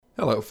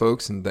Hello,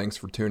 folks, and thanks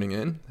for tuning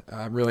in.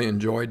 I really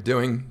enjoyed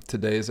doing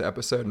today's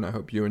episode, and I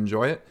hope you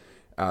enjoy it.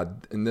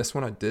 In this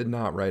one, I did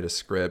not write a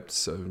script,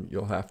 so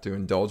you'll have to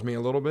indulge me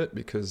a little bit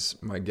because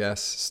my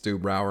guest, Stu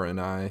Brauer,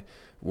 and I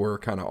were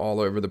kind of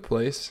all over the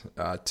place,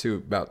 about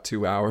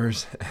 2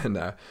 hours, and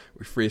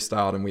we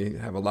freestyled, and we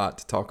have a lot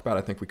to talk about.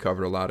 I think we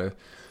covered a lot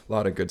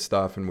of good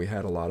stuff, and we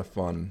had a lot of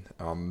fun.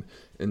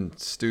 In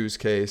Stu's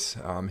case,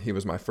 he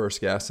was my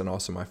first guest and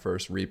also my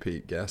first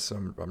repeat guest, so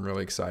I'm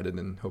really excited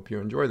and hope you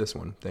enjoy this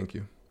one. Thank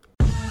you.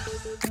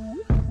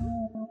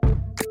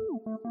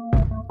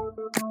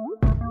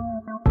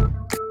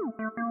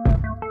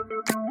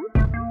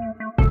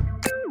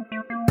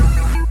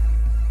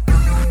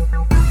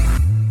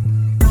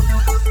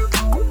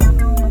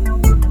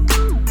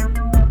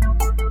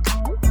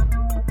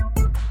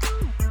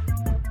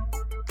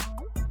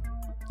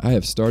 I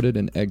have started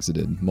and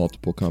exited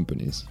multiple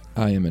companies.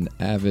 I am an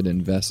avid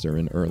investor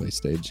in early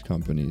stage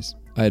companies.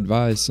 I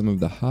advise some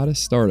of the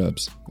hottest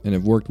startups and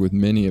have worked with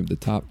many of the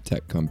top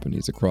tech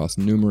companies across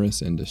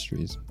numerous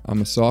industries.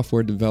 I'm a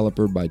software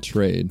developer by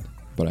trade,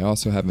 but I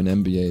also have an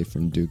MBA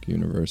from Duke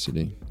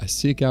University. I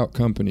seek out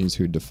companies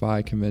who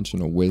defy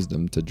conventional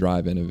wisdom to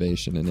drive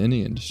innovation in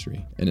any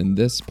industry. And in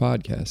this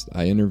podcast,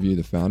 I interview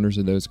the founders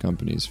of those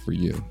companies for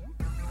you.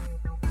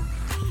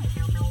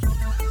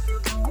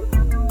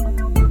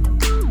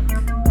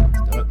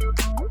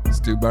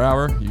 Stu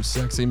Brauer, you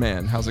sexy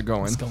man. How's it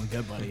going? It's going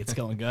good, buddy. It's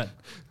going good.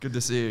 Good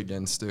to see you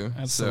again, Stu.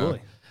 Absolutely.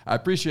 So, I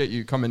appreciate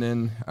you coming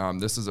in.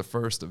 This is a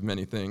first of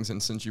many things,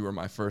 and since you were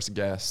my first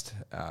guest,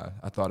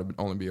 I thought it would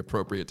only be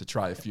appropriate to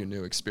try a few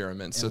new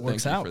experiments. So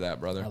thank you for that,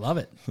 brother. I love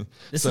it.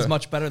 This is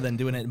much better than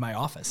doing it in my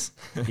office.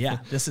 Yeah,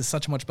 this is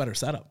such a much better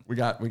setup. We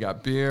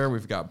got beer,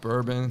 we've got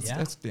bourbon. Yeah.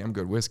 That's damn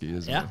good whiskey,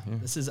 isn't it? Yeah.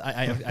 This is.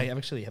 I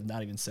actually have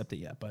not even sipped it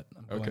yet, but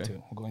I'm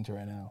going to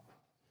right now.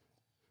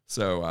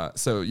 So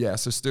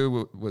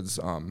Stu was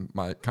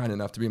kind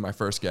enough to be my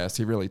first guest.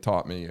 He really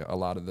taught me a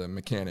lot of the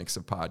mechanics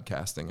of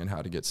podcasting and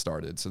how to get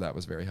started. So that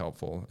was very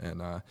helpful.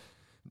 And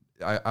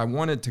I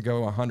wanted to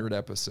go 100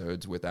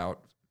 episodes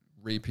without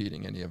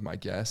repeating any of my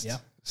guests. Yeah.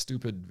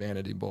 Stupid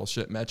vanity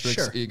bullshit metrics,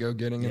 Sure. ego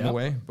getting in the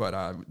way.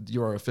 But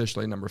you are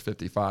officially number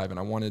 55, and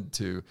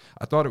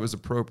I thought it was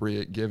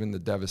appropriate given the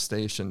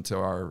devastation to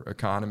our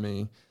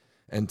economy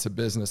and to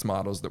business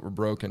models that were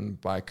broken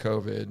by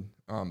COVID.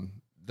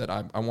 That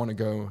I want to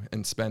go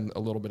and spend a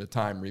little bit of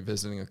time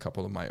revisiting a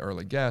couple of my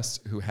early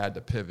guests who had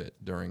to pivot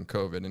during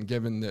COVID. And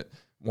given that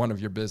one of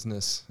your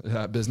businesses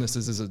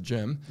is a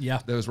gym,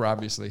 those were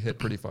obviously hit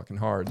pretty fucking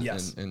hard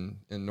in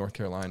North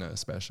Carolina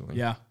especially.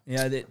 Yeah.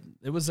 It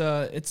was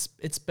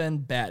it's been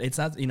bad. It's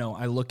not,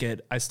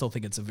 I still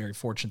think it's a very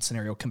fortunate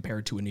scenario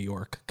compared to a New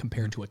York,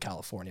 compared to a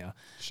California,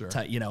 sure.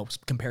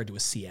 Compared to a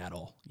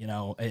Seattle,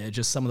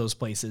 just some of those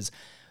places.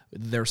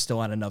 They're still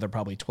on another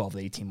probably 12 to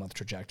 18 month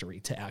trajectory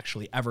to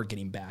actually ever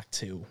getting back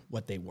to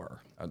what they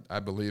were. I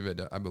believe it.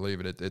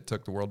 It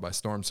took the world by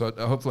storm. So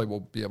hopefully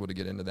we'll be able to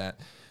get into that.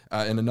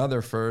 In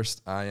another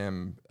first, I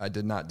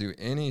did not do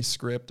any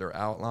script or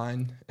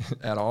outline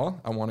at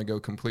all. I want to go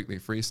completely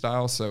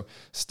freestyle. So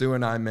Stu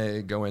and I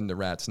may go into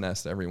rat's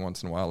nest every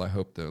once in a while. I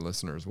hope the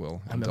listeners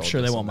will. I'm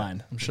sure they won't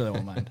mind. I'm sure they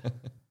won't mind.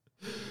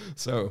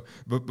 So,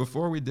 but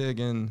before we dig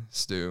in,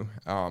 Stu,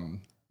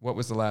 what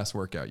was the last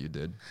workout you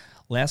did?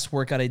 Last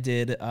workout I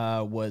did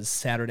was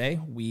Saturday.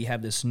 We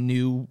have this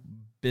new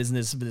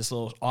business, this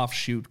little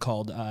offshoot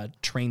called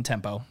Train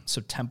Tempo. So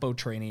Tempo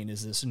training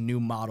is this new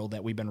model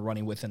that we've been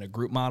running within a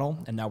group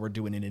model, and now we're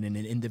doing it in an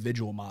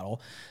individual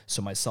model.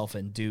 So myself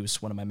and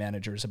Deuce, one of my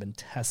managers, have been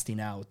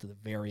testing out the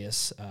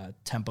various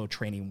tempo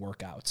training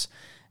workouts,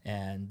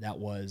 and that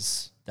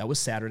was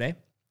Saturday.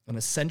 And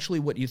essentially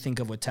what you think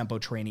of with tempo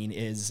training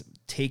is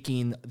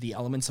taking the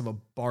elements of a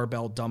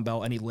barbell,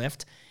 dumbbell, any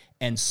lift,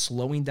 and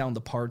slowing down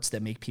the parts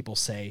that make people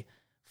say,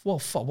 well,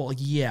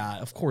 yeah,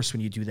 of course, when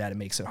you do that, it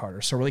makes it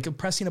harder. So we're like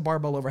pressing a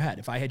barbell overhead.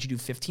 If I had you do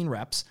 15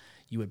 reps,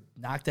 you would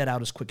knock that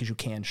out as quick as you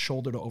can,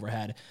 shoulder to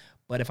overhead.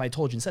 But if I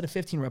told you instead of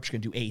 15 reps, you're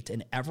going to do 8,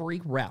 and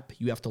every rep,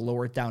 you have to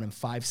lower it down in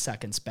 5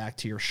 seconds back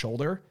to your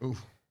shoulder,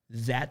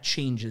 that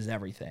changes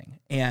everything.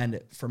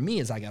 And for me,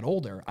 as I got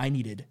older, I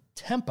needed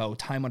tempo,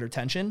 time under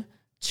tension,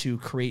 to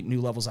create new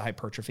levels of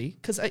hypertrophy.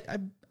 Because I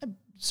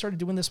started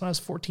doing this when I was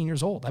 14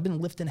 years old. I've been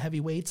lifting heavy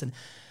weights, and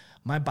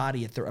my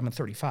body I'm at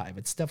 35.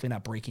 It's definitely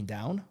not breaking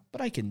down,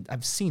 but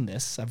I've seen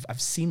this. I've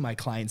seen my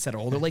clients that are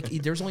older. Like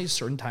there's only a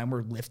certain time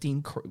where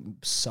lifting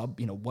sub,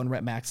 1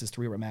 rep maxes,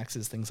 3 rep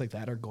maxes, things like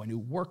that are going to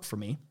work for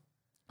me.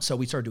 So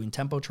we started doing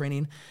tempo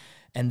training,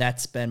 and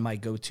that's been my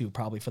go-to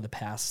probably for the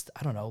past,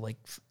 I don't know,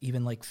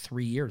 even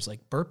 3 years,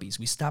 like burpees.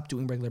 We stopped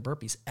doing regular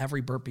burpees. Every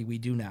burpee we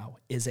do now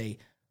is a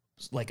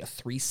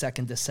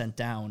 3-second descent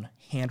down,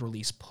 hand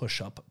release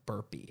push-up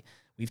burpee.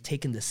 We've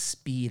taken the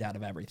speed out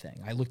of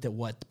everything. I looked at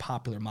what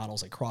popular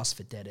models like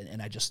CrossFit did,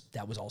 and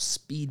that was all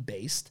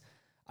speed-based.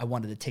 I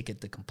wanted to take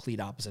it the complete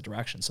opposite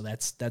direction. So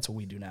that's what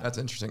we do now. That's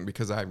interesting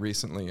because I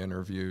recently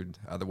interviewed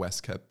the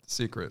West Kept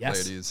Secret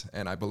Yes. ladies,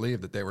 and I believe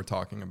that they were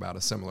talking about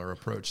a similar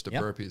approach to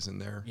Yep. burpees in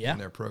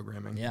their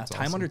programming. Yeah, That's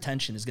time awesome. under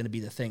tension is going to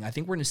be the thing. I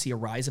think we're going to see a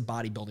rise of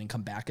bodybuilding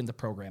come back into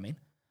programming.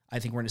 I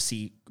think we're going to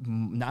see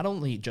not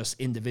only just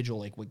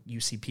individual, like what you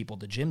see people at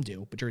the gym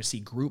do, but you're going to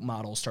see group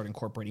models start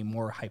incorporating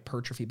more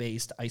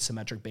hypertrophy-based,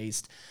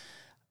 isometric-based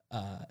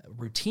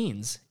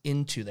routines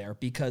into there,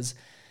 because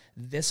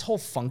this whole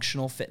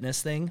functional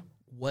fitness thing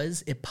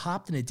it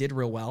popped and it did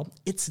real well.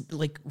 It's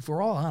like, if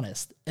we're all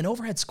honest, an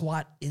overhead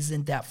squat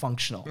isn't that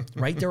functional,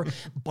 right?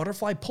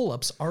 Butterfly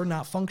pull-ups are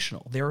not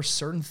functional. There are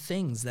certain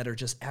things that are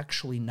just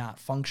actually not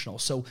functional.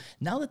 So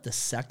now that the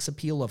sex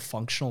appeal of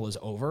functional is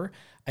over,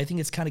 I think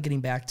it's kind of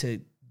getting back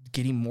to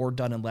getting more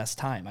done in less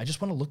time. I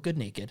just want to look good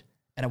naked,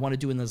 and I want to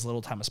do it in as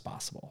little time as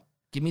possible.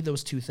 Give me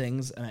those two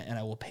things, and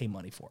I will pay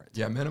money for it.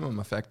 Yeah, minimum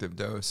effective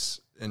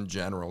dose in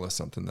general is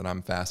something that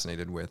I'm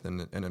fascinated with,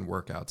 and in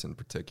workouts in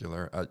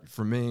particular.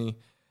 For me,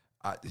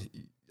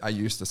 I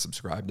used to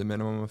subscribe to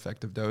minimum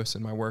effective dose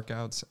in my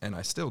workouts, and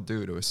I still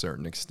do to a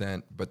certain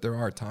extent, but there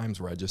are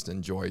times where I just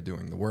enjoy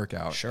doing the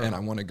workout, Sure. and I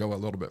want to go a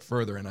little bit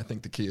further, and I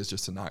think the key is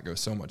just to not go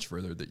so much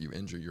further that you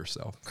injure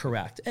yourself.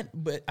 Correct.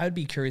 But I'd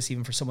be curious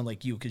even for someone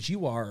like you, because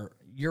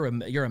you're a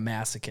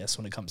masochist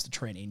when it comes to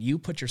training. You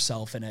put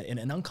yourself in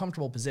an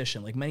uncomfortable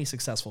position, like many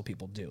successful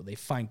people do. They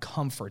find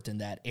comfort in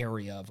that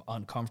area of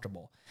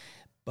uncomfortable.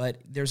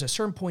 But there's a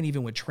certain point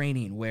even with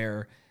training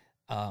where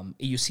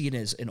you see it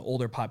as in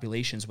older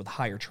populations with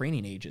higher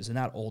training ages, and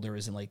not older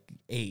as in like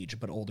age,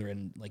 but older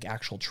in like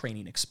actual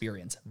training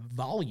experience.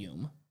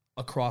 Volume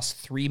across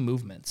 3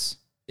 movements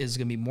is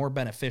going to be more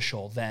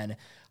beneficial than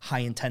high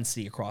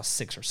intensity across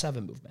 6 or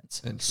 7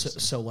 movements.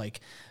 So like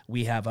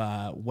we have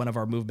one of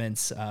our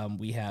movements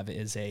we have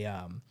is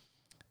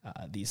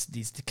these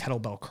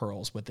kettlebell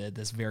curls with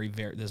this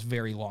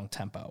very long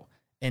tempo,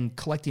 and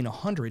collecting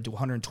 100 to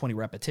 120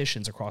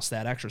 repetitions across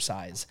that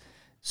exercise,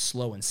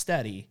 slow and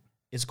steady,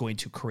 is going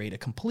to create a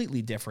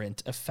completely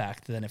different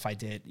effect than if I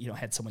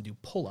had someone do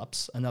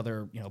pull-ups,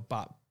 another,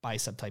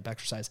 bicep type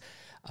exercise,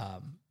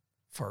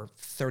 for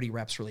 30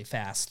 reps really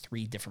fast,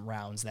 3 different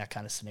rounds, that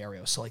kind of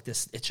scenario. So like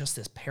this, it's just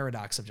this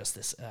paradox of just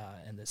this,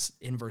 and this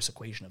inverse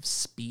equation of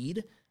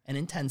speed and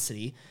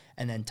intensity,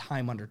 and then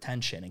time under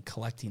tension and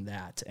collecting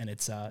that. And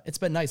it's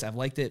been nice. I've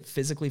liked it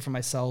physically for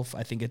myself.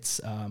 I think it's,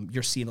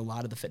 you're seeing a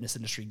lot of the fitness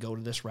industry go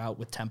to this route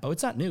with tempo.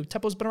 It's not new.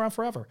 Tempo's been around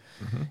forever.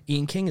 Mm-hmm.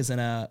 Ian King is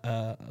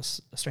a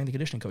strength and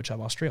conditioning coach out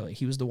of Australia.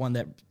 He was the one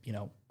that,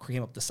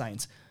 came up the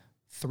science,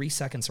 3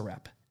 seconds a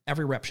rep.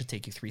 Every rep should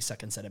take you 3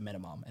 seconds at a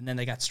minimum. And then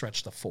they got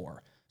stretched to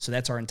 4. So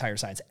that's our entire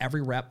science.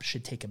 Every rep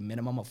should take a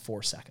minimum of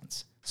 4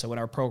 seconds. So in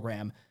our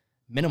program,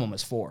 minimum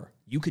is 4.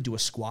 You could do a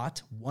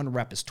squat, 1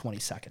 rep is 20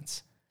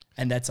 seconds.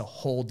 And that's a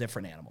whole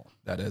different animal.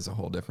 That is a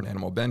whole different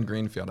animal. Ben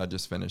Greenfield, I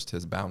just finished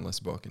his Boundless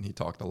book, and he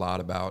talked a lot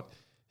about,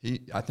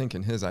 I think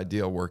in his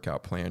ideal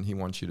workout plan, he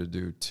wants you to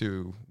do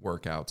 2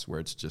 workouts where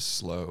it's just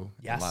slow.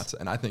 Yes.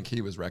 And I think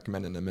he was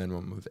recommending a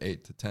minimum of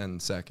 8 to 10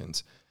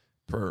 seconds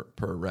per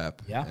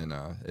rep. Yeah. And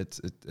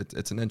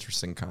it's an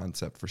interesting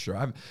concept for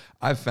sure.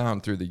 I've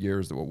found through the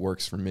years that what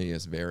works for me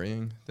is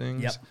varying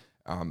things. Yep.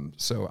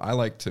 So I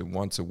like to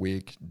once a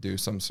week do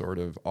some sort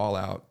of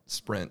all-out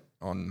sprint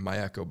on my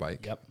Echo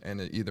bike. Yep.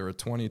 And either a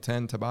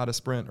 20-10 Tabata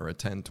sprint or a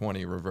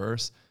 10-20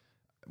 reverse.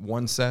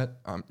 1 set,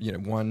 1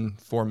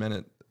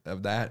 4-minute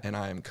of that, and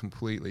I am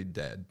completely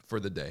dead for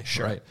the day.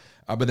 Sure. Right.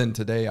 But then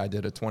today I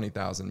did a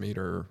 20,000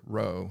 meter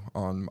row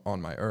on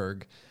my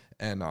erg,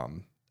 and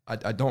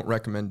I don't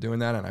recommend doing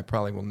that, and I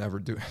probably will never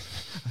do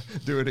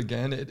it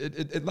again.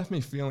 It left me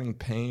feeling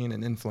pain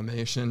and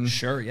inflammation.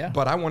 Sure, yeah.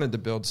 But I wanted to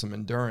build some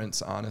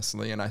endurance,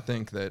 honestly, and I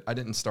think that I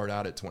didn't start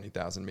out at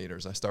 20,000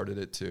 meters. I started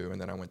at 2, and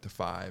then I went to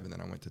 5, and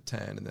then I went to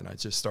 10, and then I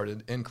just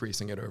started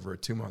increasing it over a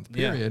 2-month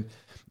period. Yeah.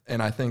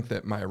 And I think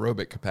that my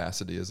aerobic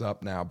capacity is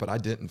up now, but I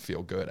didn't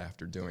feel good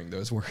after doing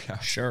those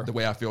workouts. Sure. The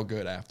way I feel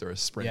good after a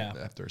sprint,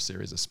 after a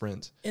series of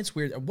sprints. It's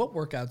weird. What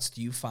workouts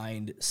do you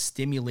find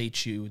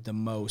stimulate you the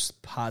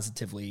most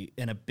positively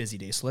in a busy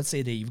day? So let's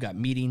say that you've got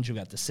meetings, you've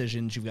got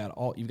decisions, you've got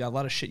a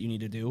lot of shit you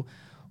need to do.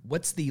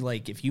 What's the,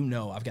 if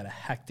I've got a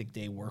hectic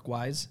day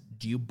work-wise,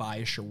 do you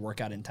bias your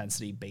workout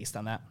intensity based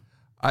on that?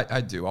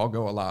 I do. I'll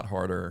go a lot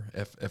harder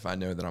if I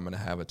know that I'm going to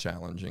have a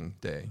challenging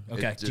day.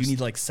 Okay. Do you need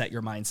to set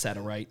your mindset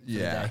right for the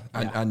day?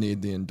 I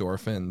need the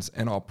endorphins,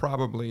 and I'll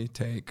probably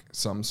take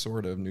some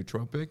sort of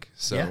nootropic.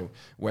 So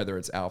whether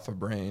it's Alpha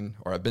Brain,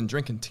 or I've been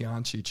drinking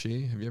Tianchi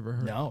Chi. Have you ever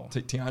heard? No.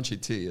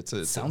 Tianchi tea. It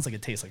sounds like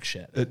it tastes like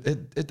shit.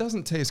 It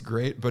doesn't taste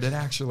great, but it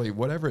actually,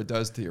 whatever it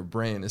does to your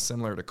brain is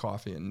similar to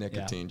coffee and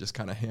nicotine, just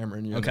kind of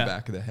hammering you in the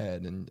back of the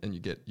head, and you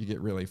get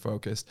really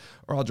focused.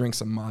 Or I'll drink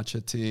some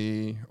matcha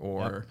tea,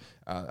 or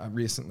I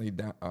recently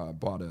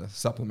bought a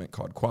supplement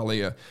called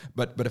Qualia.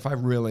 But if I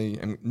really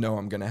know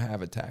I'm going to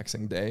have a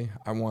taxing day,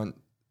 I want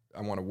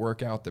a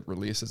workout that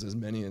releases as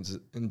many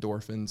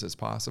endorphins as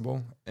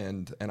possible,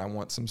 and I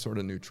want some sort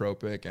of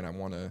nootropic, and I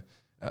want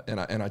and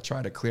I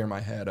try to clear my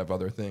head of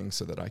other things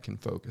so that I can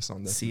focus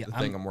on the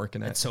thing I'm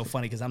working at. It's so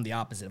funny because I'm the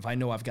opposite. If I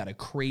know I've got a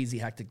crazy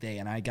hectic day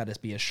and I got to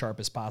be as sharp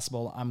as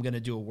possible, I'm going to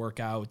do a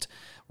workout,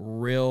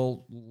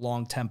 real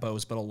long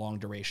tempos, but a long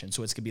duration.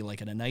 So it's going to be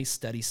like in a nice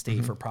steady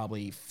state for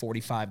probably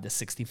 45 to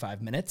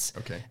 65 minutes.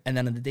 Okay. And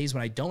then on the days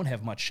when I don't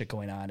have much shit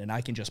going on and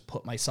I can just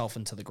put myself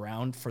into the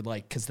ground for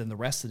like, because then the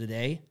rest of the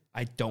day,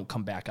 I don't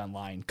come back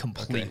online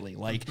completely.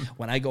 Okay. Like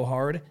when I go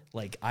hard,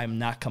 like I'm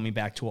not coming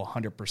back to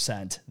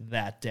 100%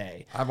 that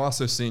day. I've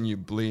also seen you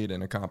bleed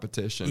in a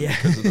competition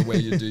because of the way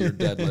you do your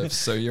deadlifts.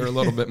 So you're a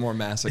little bit more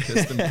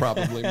masochist than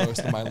probably most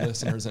of my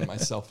listeners and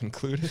myself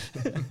included.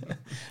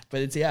 But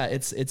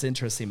it's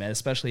interesting, man,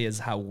 especially as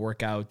how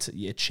workout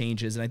it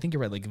changes. And I think you're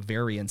right, like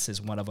variance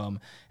is one of them.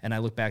 And I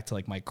look back to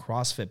like my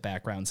CrossFit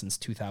background since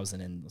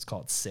 2000 and let's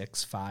call it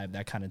 6, 5,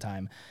 that kind of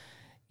time.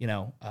 You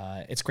know,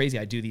 it's crazy.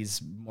 I do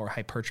these more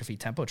hypertrophy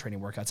tempo training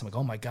workouts. I'm like,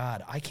 oh my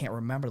God, I can't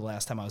remember the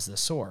last time I was this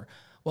sore.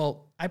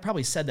 Well, I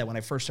probably said that when I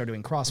first started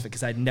doing CrossFit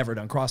because I'd never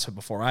done CrossFit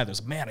before either.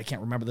 So, man, I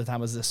can't remember the time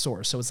I was this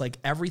sore. So it's like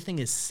everything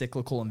is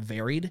cyclical and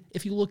varied.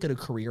 If you look at a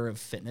career of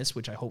fitness,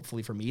 which I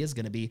hopefully for me is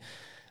going to be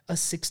a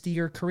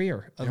 60-year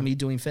career of me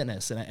doing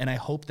fitness. And I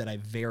hope that I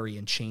vary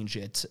and change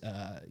it,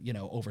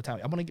 over time.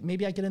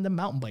 Maybe I get into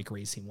mountain bike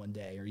racing one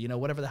day or,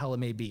 whatever the hell it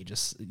may be.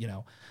 Just,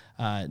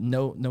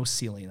 no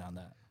ceiling on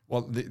that.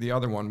 Well, the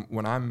other one,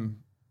 when I'm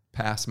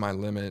past my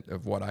limit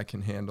of what I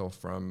can handle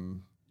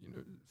from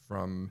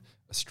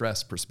a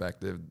stress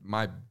perspective,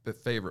 my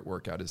favorite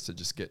workout is to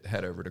just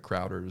head over to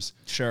Crowder's,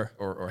 sure,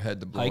 or head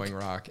to Blowing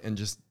Rock and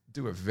just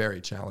do a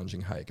very challenging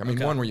hike. I mean,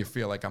 one where you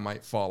feel like I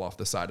might fall off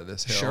the side of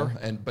this hill,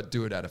 sure, but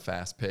do it at a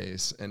fast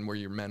pace, and where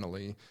you're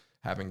mentally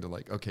having to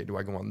like, okay, do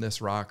I go on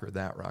this rock or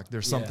that rock?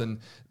 There's something,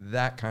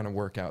 that kind of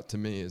workout to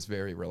me is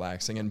very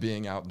relaxing, and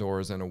being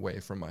outdoors and away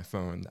from my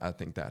phone, I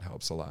think that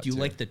helps a lot. Do you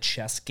like the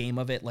chess game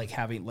of it? Like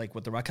having, like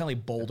what the rock, kind of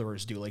like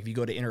boulders do. Like if you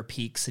go to Inner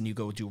Peaks and you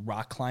go do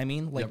rock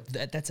climbing, like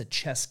that's a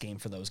chess game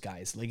for those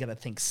guys. They got to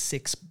think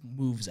 6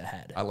 moves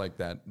ahead. I like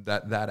that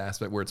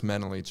aspect where it's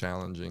mentally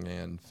challenging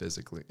and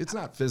physically. It's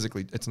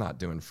not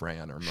doing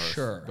Fran or Murph,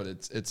 sure, but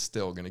it's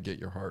still going to get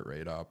your heart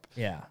rate up.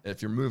 Yeah.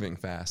 If you're moving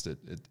fast,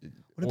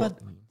 what about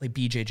like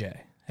BJJ?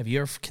 Have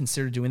you ever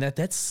considered doing that?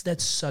 That's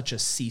such a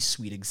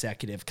C-suite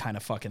executive kind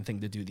of fucking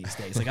thing to do these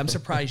days. Like I'm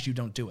surprised you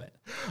don't do it.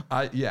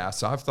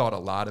 So I've thought a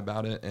lot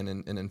about it, and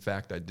in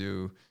fact I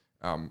do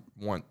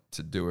want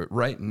to do it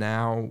right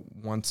now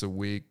once a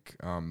week.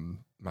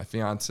 My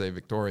fiance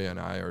Victoria and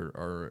I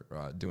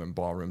are doing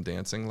ballroom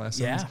dancing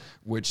lessons. Yeah.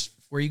 Where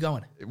are you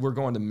going? We're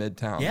going to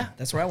Midtown. Yeah,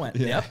 that's where I went.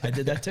 Yep, I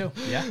did that too.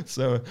 Yeah.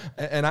 So,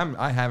 and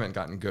I haven't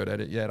gotten good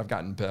at it yet. I've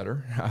gotten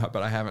better,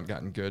 but I haven't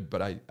gotten good.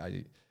 But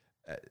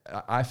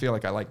I feel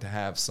like I like to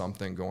have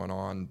something going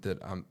on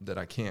that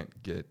I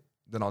can't get,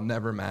 that I'll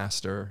never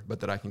master, but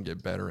that I can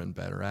get better and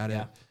better at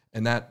it.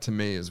 And that to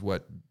me is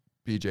what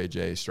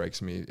BJJ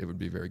strikes me. It would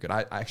be very good.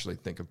 I actually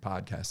think of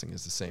podcasting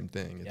as the same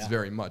thing. It's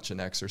very much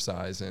an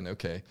exercise in,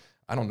 okay,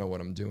 I don't know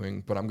what I'm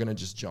doing, but I'm going to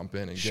just jump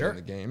in and get in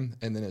the game.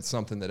 And then it's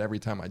something that every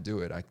time I do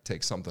it, I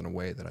take something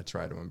away that I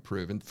try to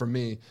improve. And for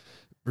me,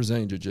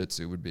 Brazilian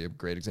Jiu-Jitsu would be a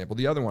great example.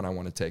 The other one I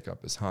want to take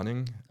up is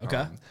hunting.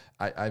 Okay.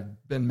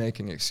 I've been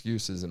making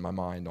excuses in my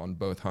mind on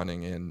both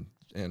hunting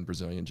and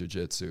Brazilian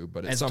Jiu-Jitsu,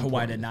 but as to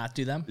why to not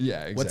do them? Yeah,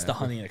 exactly. What's the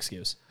hunting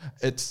excuse?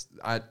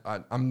 I'd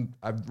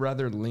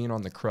rather lean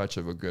on the crutch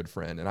of a good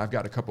friend, and I've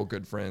got a couple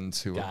good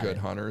friends who are good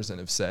hunters and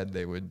have said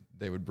they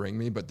would bring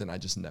me, but then I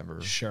just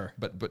never. Sure.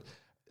 But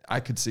I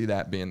could see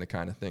that being the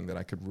kind of thing that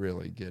I could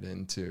really get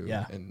into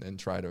and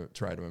try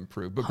to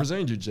improve. But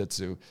Brazilian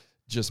Jiu-Jitsu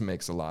just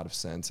makes a lot of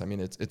sense. I mean,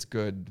 it's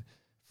good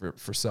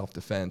for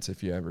self-defense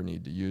if you ever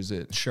need to use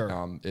it.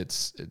 Sure.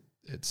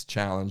 It's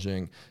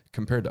challenging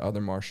compared to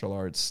other martial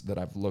arts that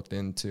I've looked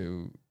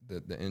into.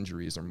 The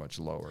injuries are much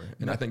lower,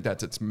 and I think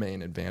that's its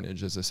main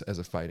advantage as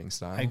a fighting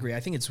style. I agree. I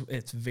think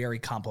it's very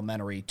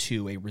complementary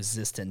to a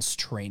resistance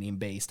training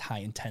based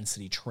high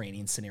intensity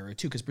training scenario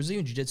too, because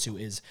Brazilian Jiu-Jitsu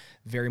is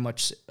very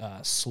much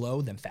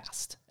slow then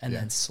fast, and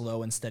then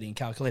slow and steady and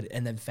calculated,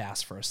 and then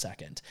fast for a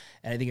second.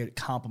 And I think it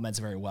complements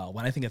very well.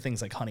 When I think of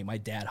things like hunting, my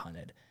dad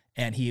hunted,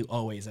 and he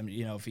always,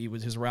 if he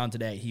was around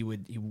today, he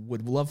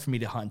would love for me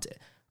to hunt.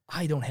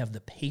 I don't have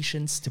the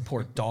patience to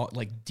pour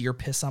deer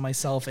piss on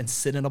myself and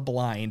sit in a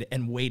blind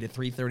and wait at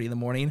 3:30 in the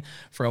morning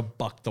for a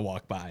buck to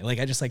walk by. Like,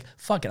 I just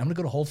fuck it. I'm gonna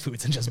go to Whole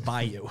Foods and just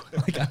buy you.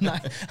 Like, I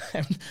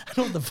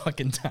don't have the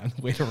fucking time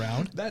to wait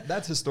around.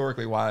 That's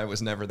historically why I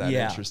was never that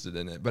interested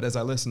in it. But as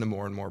I listen to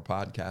more and more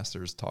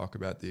podcasters talk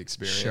about the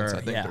experience,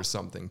 I think there's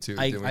something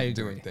to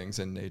doing things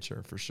in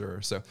nature for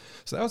sure. So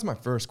that was my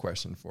first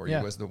question for you,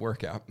 was the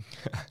workout.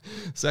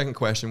 Second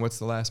question, what's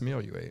the last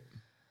meal you ate?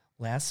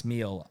 Last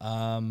meal.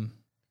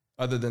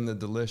 Other than the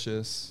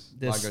delicious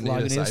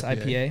Lagunitas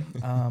IPA.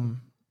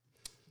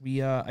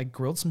 I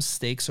grilled some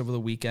steaks over the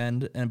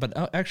weekend, but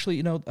I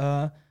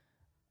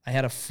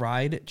had a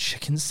fried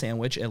chicken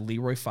sandwich at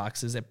Leroy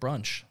Fox's at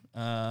brunch,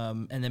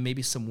 and then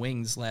maybe some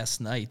wings last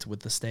night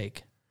with the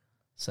steak.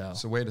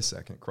 So wait a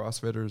second.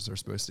 CrossFitters are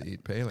supposed to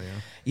eat paleo.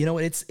 You know,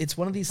 it's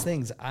one of these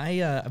things.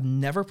 I've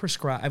never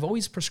prescribed. I've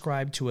always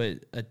prescribed to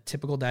a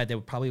typical diet that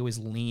would probably always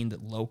leaned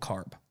low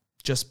carb,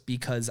 just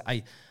because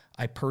I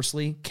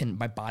personally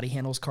my body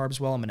handles carbs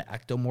well. I'm an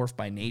ectomorph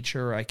by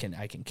nature. I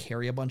can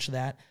carry a bunch of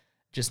that.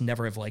 Just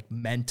never have like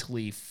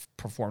mentally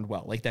performed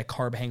well. Like that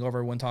carb hangover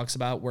everyone talks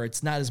about, where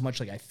it's not as much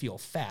like I feel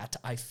fat.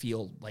 I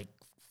feel like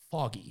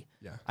foggy.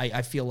 Yeah.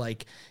 I feel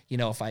like, you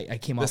know, if I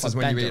came off This is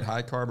when you eat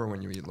high carb or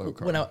when you eat low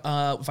carb? When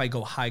if I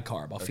go high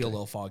carb, I'll feel a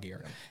little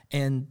foggier.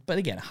 Yeah. But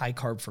again, high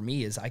carb for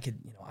me is I could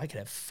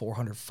have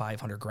 400,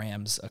 500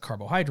 grams of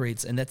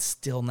carbohydrates, and that's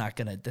not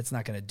going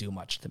to do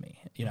much to me,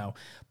 you know.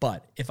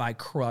 But if I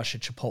crush a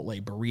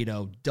Chipotle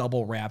burrito,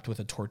 double wrapped with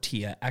a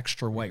tortilla,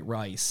 extra white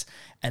rice,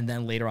 and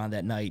then later on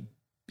that night,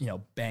 you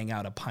know, bang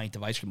out a pint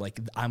of ice cream, like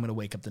I'm going to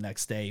wake up the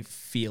next day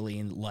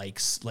feeling like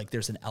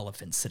there's an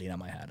elephant sitting on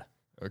my head.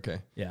 Okay.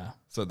 Yeah.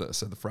 So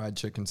the fried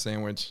chicken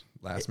sandwich,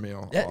 last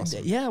meal,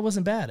 awesome. Yeah, it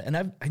wasn't bad. And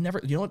I never,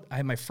 you know what? I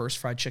had my first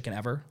fried chicken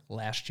ever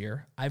last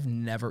year. I've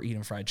never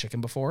eaten fried chicken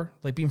before.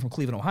 Like being from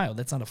Cleveland, Ohio,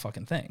 that's not a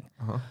fucking thing.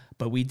 Uh-huh.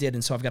 But we did.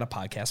 And so I've got a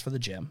podcast for the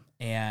gym.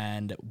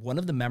 And one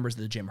of the members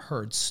of the gym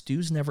heard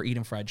Stu's never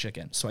eaten fried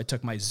chicken. So I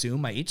took my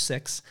Zoom, my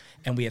H6,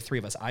 and we had 3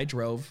 of us. I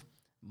drove.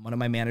 One of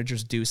my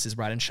managers, Deuce, is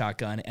riding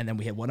shotgun. And then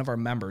we had one of our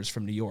members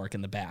from New York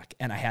in the back.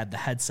 And I had the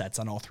headsets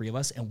on all 3 of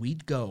us. And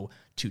we'd go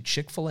to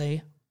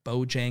Chick-fil-A,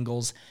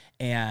 Bojangles,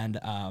 and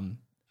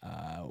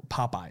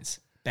Popeyes,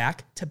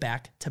 back to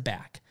back to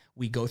back.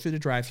 We go through the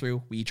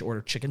drive-thru. We each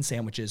order chicken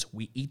sandwiches.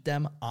 We eat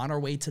them on our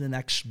way to the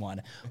next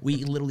one.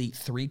 We literally eat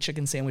 3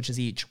 chicken sandwiches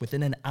each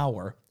within an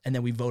hour, and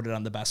then we voted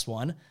on the best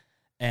one.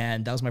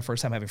 And that was my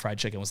first time having fried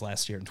chicken, was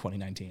last year in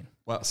 2019.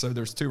 Well, so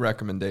there's 2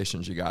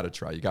 recommendations you got to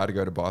try. You got to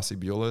go to Bossy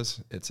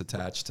Beulah's. It's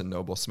attached to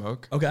Noble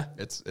Smoke. Okay.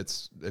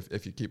 It's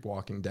if you keep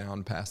walking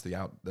down past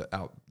the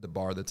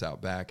bar that's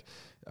out back,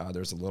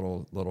 there's a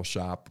little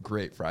shop,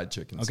 great fried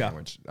chicken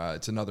sandwich.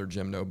 It's another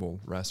Jim Noble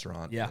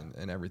restaurant. Yeah.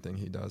 And everything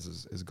he does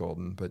is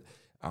golden. But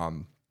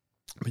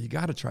you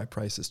got to try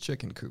Price's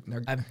Chicken Coop.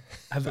 Now,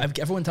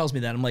 everyone tells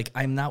me that. I'm like,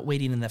 I'm not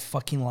waiting in that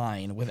fucking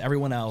line with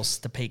everyone else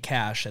to pay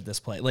cash at this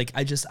place. Like,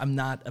 I'm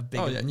not a big...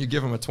 Oh, yeah, and you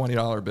give them a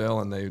 $20 bill,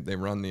 and they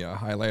run the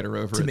highlighter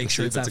over to make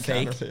sure it's not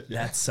fake.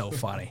 Yeah. That's so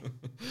funny.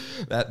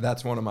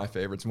 That's one of my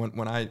favorites.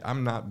 When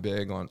I'm not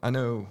big on... I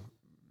know...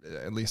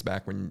 At least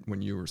back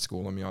when you were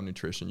schooling me on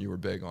nutrition, you were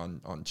big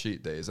on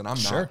cheat days. And I'm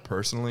not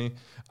personally.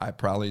 I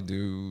probably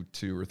do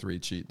 2 or 3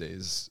 cheat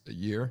days a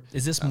year.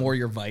 Is this more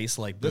your vice,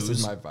 like booze? This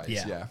is my vice,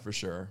 yeah, for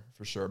sure.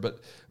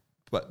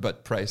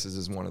 But Price's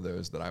is one of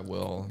those that I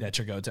will. That's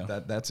your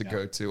go-to. That's a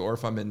go-to. Or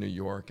if I'm in New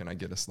York and I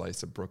get a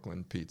slice of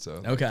Brooklyn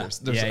pizza. Okay.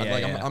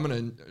 I'm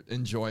going to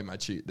enjoy my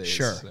cheat days.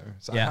 Sure.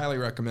 So I highly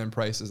recommend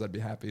Price's. I'd be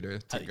happy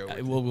to go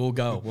with We'll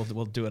go.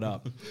 We'll do it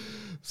up.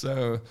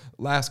 So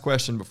last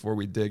question before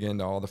we dig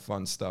into all the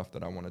fun stuff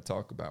that I want to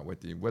talk about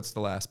with you. What's the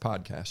last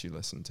podcast you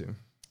listened to?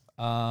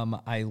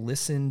 I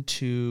listened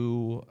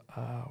to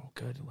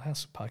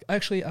last podcast.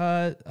 Actually,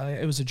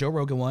 it was a Joe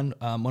Rogan one.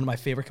 One of my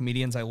favorite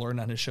comedians I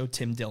learned on his show,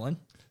 Tim Dillon.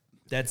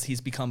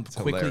 He's become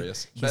quickly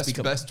hilarious.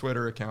 Best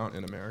Twitter account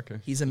in America.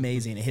 He's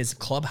amazing. His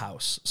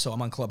Clubhouse. So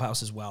I'm on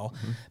Clubhouse as well.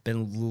 Mm-hmm.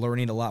 Been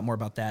learning a lot more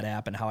about that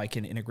app and how I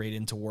can integrate it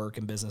into work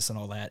and business and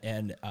all that.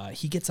 And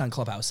he gets on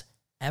Clubhouse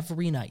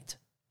every night.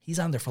 He's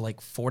on there for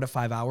like 4 to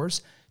 5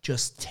 hours,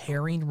 just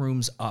tearing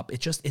rooms up.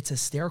 It's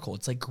hysterical.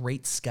 It's like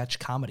great sketch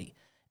comedy.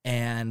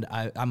 And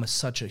I'm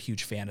such a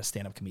huge fan of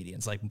stand-up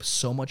comedians. Like,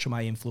 so much of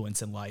my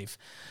influence in life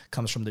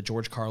comes from the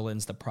George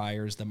Carlins, the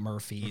Pryors, the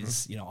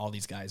Murphys, you know, all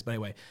these guys. But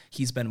anyway,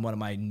 he's been one of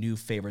my new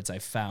favorites I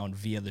found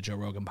via the Joe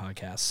Rogan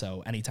podcast.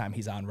 So anytime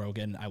he's on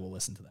Rogan, I will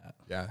listen to that.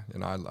 Yeah,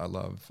 and I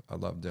love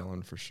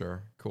Dylan for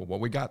sure. Cool. Well,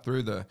 we got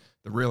through the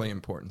really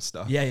important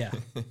stuff. Yeah.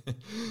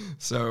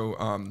 So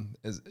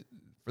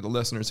for the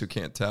listeners who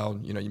can't tell,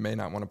 you know, you may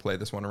not want to play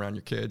this one around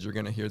your kids. You're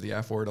going to hear the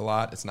F word a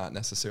lot. It's not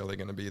necessarily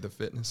going to be the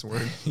fitness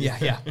word.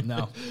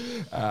 No.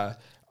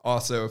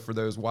 Also, for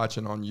those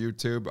watching on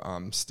YouTube,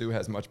 Stu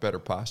has much better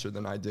posture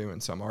than I do,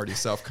 and so I'm already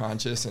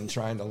self-conscious and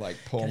trying to like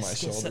pull my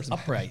shoulders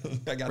upright.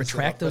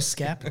 Retract those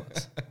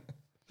scapulas.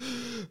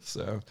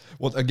 So,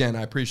 well, again,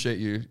 I appreciate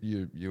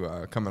you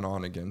coming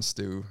on again,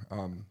 Stu.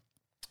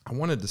 I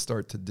wanted to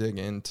start to dig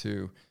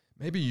into.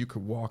 Maybe you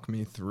could walk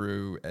me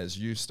through as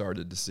you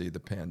started to see the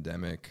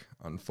pandemic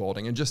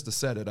unfolding, and just to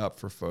set it up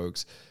for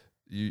folks,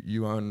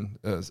 you own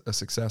a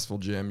successful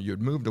gym. You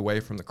had moved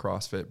away from the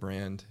CrossFit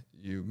brand.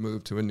 You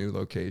moved to a new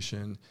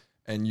location,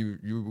 and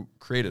you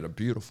created a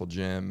beautiful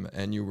gym.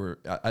 And you were,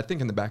 I think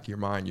in the back of your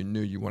mind, you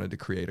knew you wanted to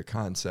create a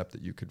concept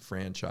that you could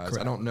franchise.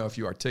 Correct. I don't know if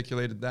you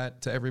articulated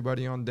that to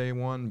everybody on day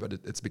one, but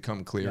it's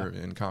become clear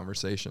in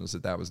conversations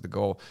that was the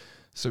goal.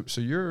 So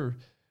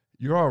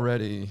you're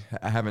already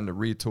having to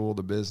retool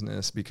the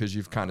business because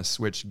you've kind of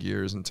switched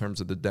gears in terms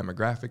of the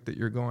demographic that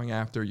you're going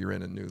after. You're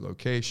in a new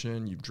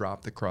location. You've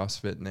dropped the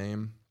CrossFit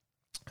name.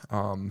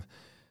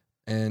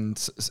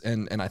 And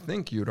I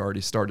think you had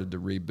already started to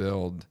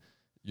rebuild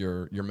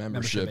your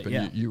membership,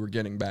 and you were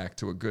getting back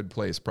to a good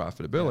place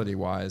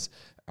profitability-wise.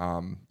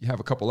 You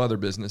have a couple other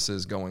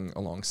businesses going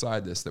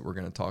alongside this that we're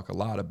going to talk a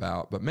lot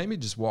about, but maybe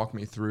just walk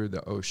me through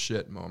the oh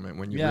shit moment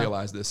when you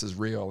realize this is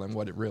real and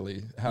what it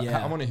really,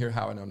 I want to hear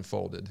how it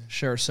unfolded.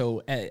 Sure.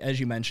 So as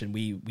you mentioned,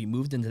 we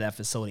moved into that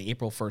facility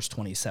April 1st,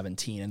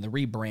 2017, and the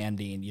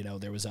rebranding, you know,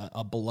 there was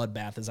a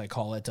bloodbath, as I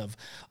call it, of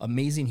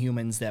amazing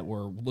humans that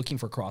were looking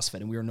for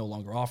CrossFit, and we were no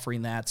longer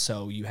offering that.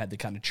 So you had to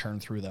kind of churn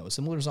through those.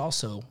 And there's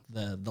also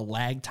the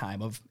lag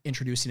time of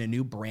introducing a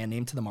new brand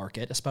name to the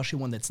market, especially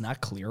one that's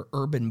not clear,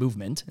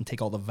 UrbanMvmnt, and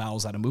take all the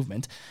vowels out of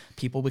movement.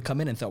 People would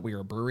come in and thought we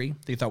were a brewery.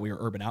 They thought we were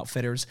Urban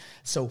Outfitters.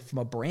 So from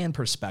a brand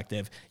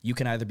perspective, you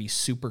can either be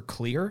super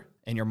clear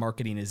and your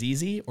marketing is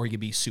easy, or you can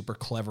be super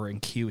clever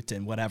and cute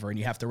and whatever, and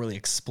you have to really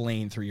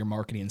explain through your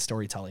marketing and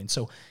storytelling.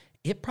 So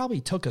it probably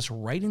took us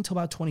right until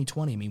about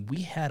 2020. I mean,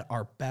 we had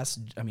our best,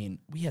 our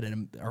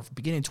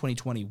beginning of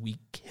 2020, we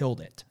killed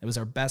it. It was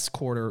our best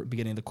quarter,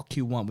 beginning of the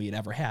Q1 we had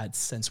ever had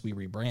since we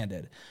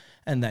rebranded.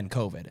 And then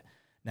COVID.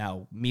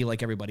 Now, me,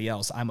 like everybody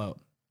else, I'm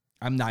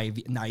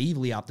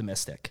naively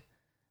optimistic.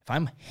 If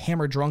I'm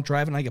hammered drunk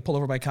driving and I get pulled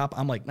over by a cop,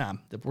 I'm like, nah,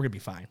 we're going to be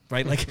fine,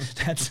 right? Like,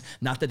 that's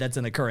not that that's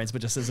an occurrence,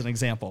 but just as an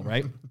example,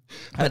 right?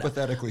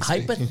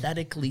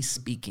 Hypothetically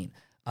speaking.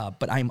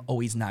 But I'm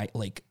always not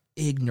like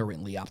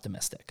ignorantly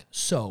optimistic.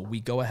 So we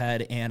go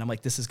ahead and I'm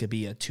like, this is going to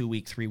be a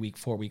 2-week, 3-week,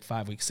 4-week,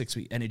 5-week,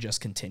 6-week, and it just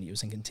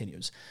continues and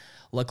continues.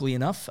 Luckily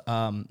enough,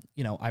 I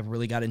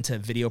really got into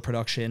video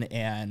production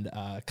and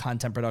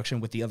content production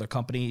with the other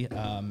company.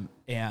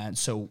 And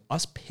so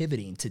us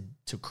pivoting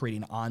to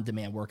creating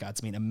on-demand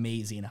workouts,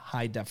 amazing,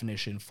 high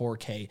definition,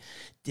 4K,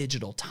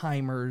 digital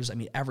timers.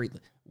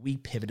 We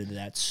pivoted to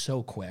that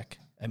so quick.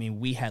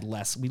 We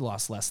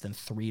lost less than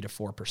 3 to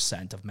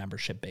 4% of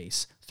membership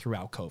base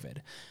throughout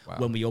COVID. Wow.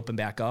 When we opened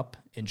back up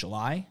in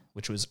July,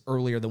 which was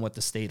earlier than what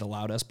the state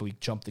allowed us, but we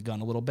jumped the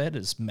gun a little bit,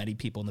 as many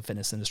people in the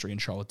fitness industry in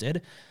Charlotte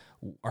did.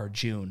 Our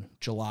June,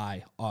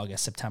 July,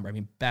 August, September,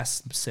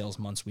 best sales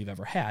months we've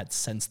ever had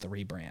since the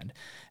rebrand.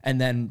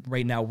 And then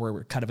right now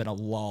we're kind of in a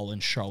lull in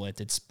Charlotte.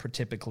 It's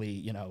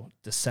typically,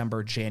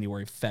 December,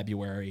 January,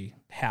 February,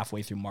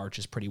 halfway through March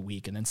is pretty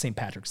weak. And then St.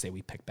 Patrick's Day,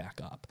 we pick back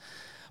up.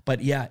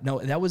 But yeah, no,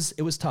 it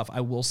was tough.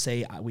 I will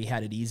say we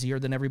had it easier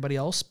than everybody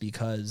else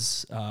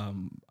because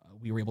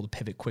we were able to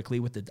pivot quickly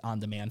with the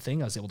on-demand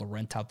thing. I was able to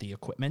rent out the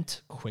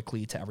equipment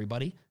quickly to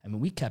everybody.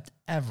 We kept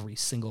every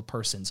single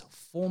person's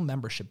full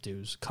membership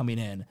dues coming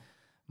in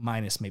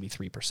minus maybe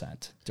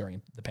 3%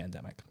 during the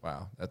pandemic.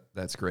 Wow,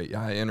 that's great.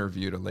 Yeah, I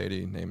interviewed a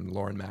lady named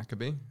Lauren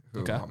Maccabee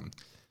who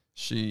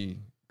she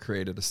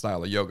created a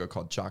style of yoga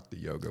called Chakti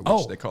yoga,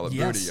 which they call it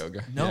booty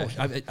yoga. No,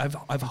 yeah.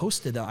 I've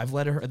hosted that. I've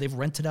let her. They've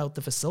rented out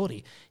the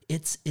facility.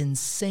 It's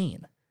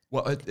insane.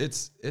 Well,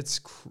 it's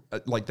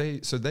like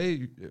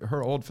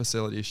her old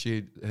facility,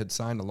 she had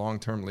signed a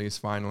long-term lease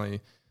finally.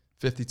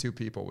 52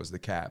 people was the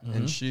cap. Mm-hmm.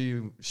 And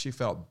she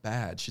felt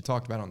bad. She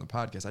talked about it on the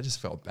podcast. I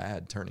just felt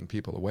bad turning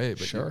people away,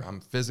 but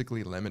I'm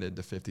physically limited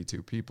to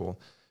 52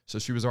 people. So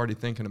she was already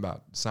thinking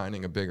about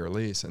signing a bigger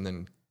lease, and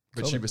then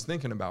but she was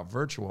thinking about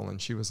virtual,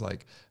 and she was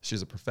like,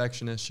 she's a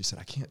perfectionist. She said,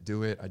 I can't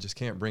do it. I just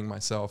can't bring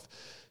myself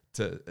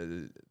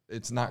to,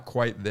 it's not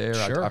quite there.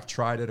 Sure. I've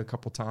tried it a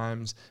couple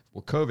times.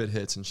 Well, COVID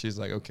hits, and she's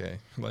like, okay.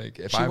 Like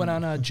if she went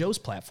on Joe's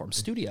platform,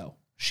 Studio.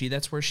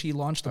 That's where she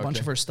launched a bunch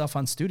of her stuff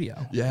on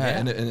Studio. Yeah.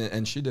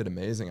 And she did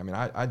amazing.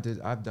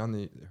 I've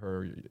done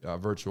her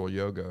virtual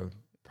yoga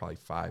probably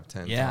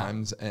 5-10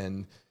 times,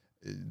 and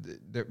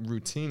that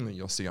routinely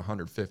you'll see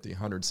 150,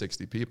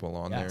 160 people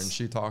on there. And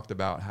she talked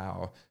about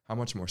how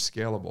much more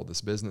scalable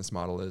this business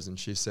model is. And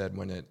she said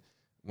when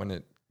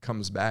it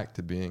comes back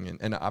to being,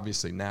 and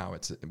obviously now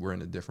we're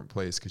in a different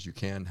place because you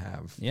can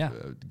have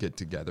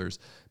get-togethers.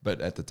 But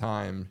at the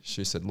time,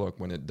 she said, look,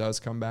 when it does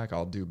come back,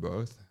 I'll do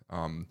both.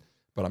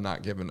 But I'm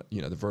not giving,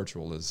 the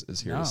virtual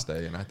is here to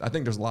stay. And I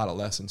think there's a lot of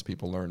lessons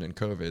people learned in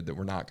COVID that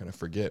we're not going to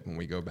forget when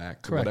we go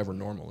back to whatever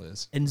normal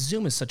is. And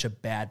Zoom is such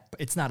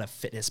it's not a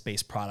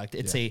fitness-based product.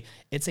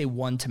 It's a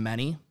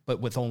one-to-many,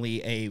 but with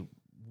only a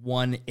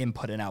one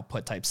input and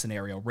output type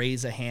scenario,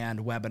 raise a hand,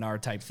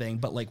 webinar type thing.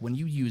 But like when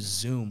you use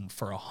Zoom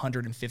for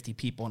 150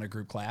 people in a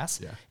group class,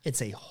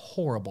 it's a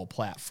horrible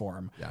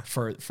platform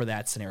for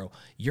that scenario.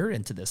 You're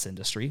into this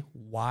industry.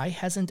 Why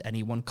hasn't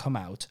anyone come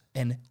out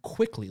and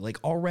quickly,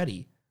 like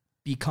already,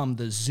 become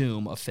the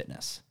Zoom of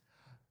fitness?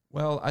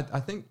 Well, I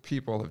think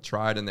people have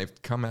tried, and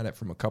they've come at it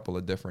from a couple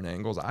of different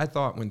angles. I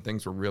thought when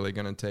things were really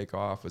going to take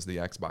off was the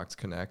Xbox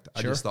Connect.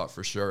 Sure. I just thought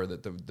for sure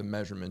that the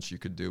measurements you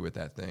could do with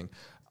that thing.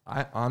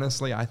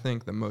 I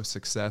think the most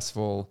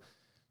successful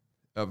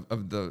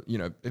of the,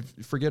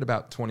 if forget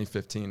about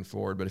 2015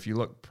 forward, but if you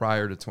look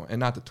prior to and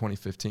not that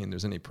 2015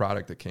 there's any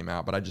product that came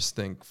out, but I just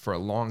think for a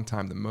long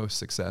time the most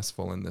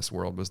successful in this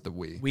world was the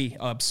Wii.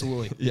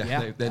 Absolutely.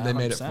 They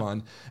made it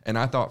fun, and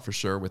I thought for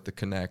sure with the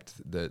Connect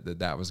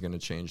that was going to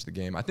change the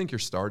game. I think you're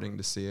starting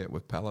to see it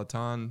with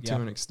Peloton to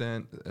an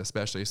extent,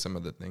 especially some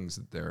of the things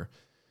that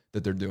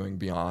they're doing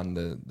beyond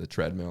the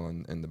treadmill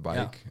and the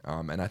bike.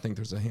 And I think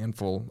there's a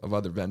handful of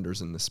other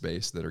vendors in the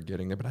space that are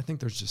getting there, but I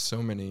think there's just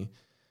so many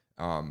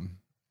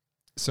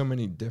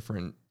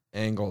different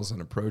angles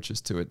and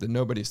approaches to it that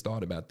nobody's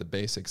thought about the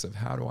basics of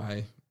how do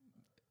I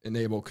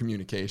enable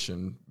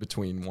communication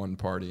between one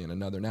party and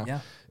another.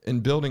 Now, in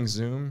building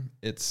Zoom,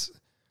 it's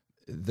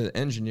the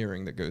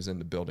engineering that goes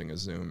into building a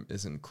Zoom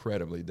is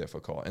incredibly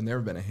difficult. And there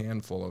have been a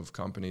handful of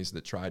companies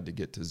that tried to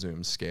get to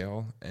Zoom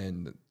scale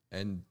and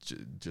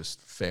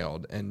just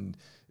failed. And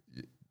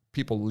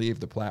people leave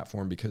the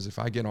platform because if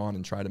I get on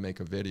and try to make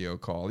a video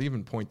call,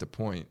 even point to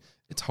point,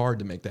 it's hard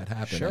to make that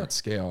happen at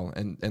scale,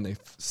 and they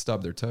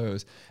stub their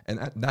toes.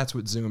 And that's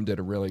what Zoom did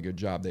a really good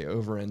job. They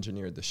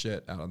over-engineered the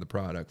shit out of the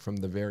product from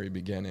the very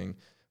beginning.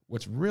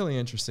 What's really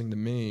interesting to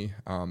me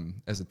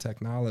as a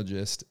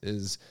technologist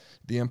is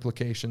the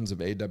implications of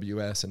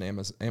AWS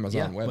and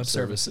Amazon Web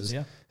Services.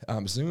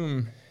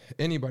 Zoom,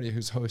 anybody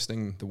who's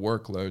hosting the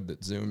workload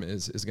that Zoom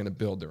is going to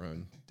build their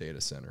own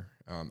data center.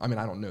 I mean,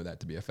 I don't know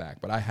that to be a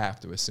fact, but I have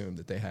to assume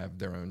that they have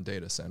their own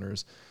data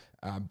centers.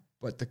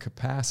 But the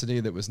capacity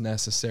that was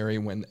necessary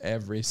when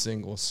every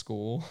single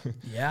school,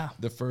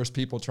 the first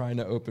people trying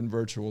to open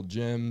virtual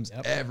gyms,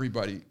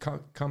 everybody,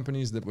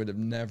 companies that would have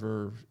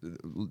never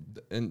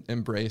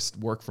embraced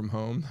work from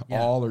home,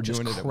 all are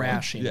doing it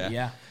crashing. at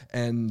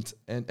once.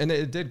 And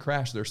it did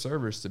crash their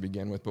servers to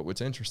begin with. But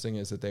what's interesting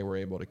is that they were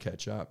able to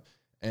catch up.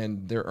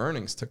 And their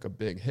earnings took a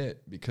big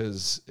hit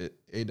because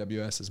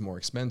AWS is more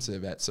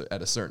expensive at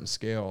a certain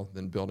scale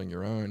than building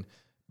your own.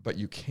 But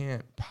you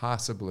can't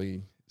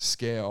possibly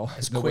scale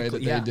the way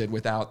that they did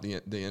without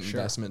the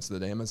investments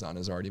that Amazon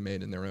has already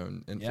made in their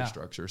own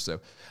infrastructure. So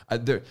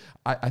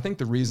I think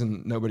the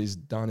reason nobody's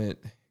done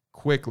it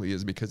quickly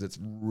is because it's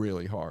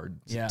really hard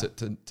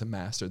to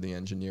master the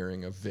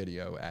engineering of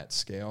video at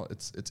scale.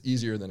 It's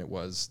easier than it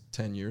was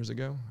 10 years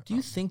ago. Do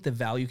you think the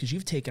value, because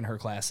you've taken her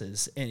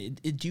classes, and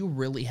do you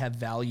really have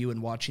value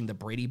in watching the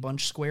Brady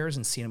Bunch squares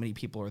and seeing how many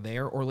people are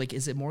there? Or like,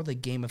 is it more the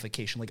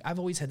gamification? Like I've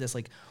always had this,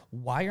 like,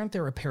 why aren't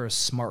there a pair of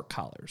smart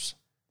collars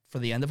for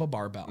the end of a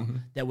barbell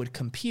that would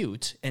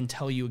compute and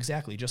tell you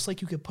exactly, just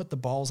like you could put the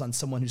balls on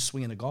someone who's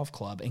swinging a golf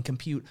club and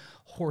compute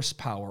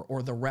horsepower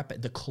or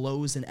the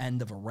close and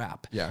end of a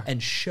rep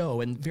and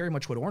show, and very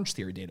much what Orange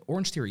Theory did.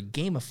 Orange Theory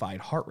gamified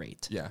heart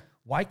rate.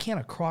 Why can't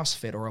a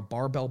CrossFit or a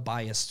barbell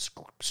biased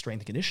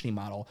strength and conditioning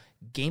model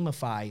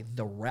gamify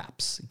the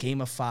reps,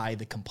 gamify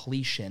the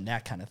completion,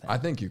 that kind of thing? I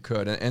think you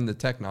could, and the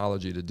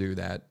technology to do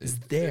that is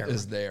there.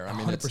 I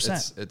mean,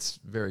 100%. It's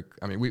very.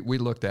 I mean, we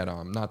looked at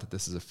not that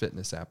this is a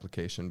fitness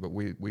application, but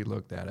we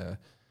looked at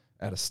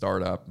a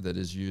startup that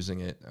is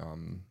using it,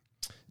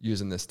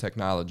 using this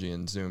technology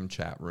in Zoom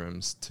chat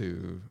rooms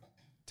to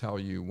tell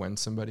you when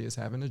somebody is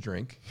having a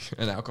drink,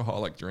 an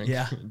alcoholic drink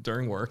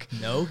during work.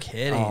 No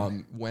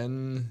kidding.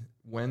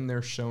 When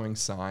they're showing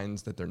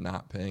signs that they're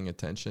not paying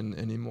attention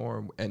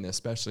anymore, and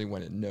especially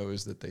when it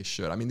knows that they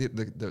should. I mean,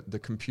 the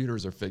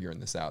computers are figuring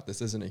this out.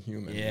 This isn't a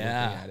human looking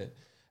at it.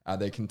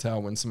 They can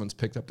tell when someone's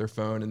picked up their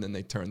phone and then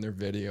they turn their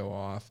video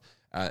off,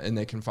 and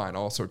they can find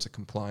all sorts of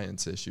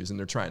compliance issues, and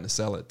they're trying to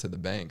sell it to the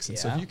banks. And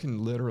so if you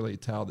can literally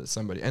tell that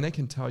somebody, and they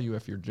can tell you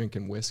if you're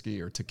drinking whiskey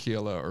or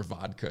tequila or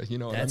vodka, you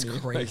know what I mean?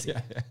 That's crazy.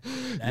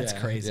 That's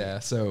crazy. Yeah.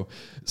 So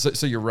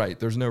you're right.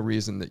 There's no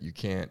reason that you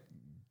can't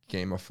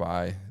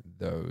gamify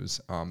those.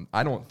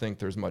 I don't think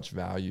there's much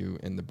value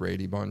in the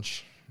Brady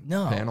Bunch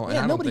panel.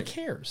 And nobody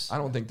cares. I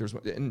don't think there's,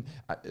 and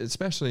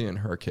especially in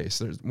her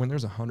case, when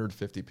there's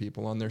 150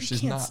 people on there,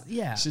 she's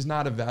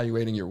not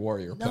evaluating your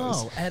warrior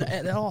pose. No,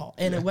 at all.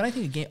 And when I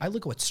think of game, I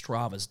look at what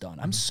Strava's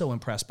done. I'm so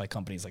impressed by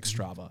companies like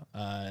Strava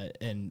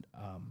and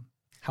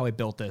how I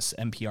built this.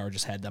 NPR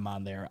just had them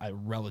on there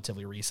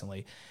relatively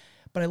recently.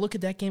 But I look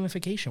at that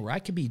gamification where I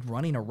could be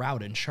running a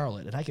route in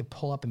Charlotte and I could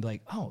pull up and be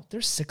like, oh,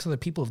 there's 6 other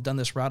people who've done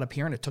this route up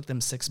here and it took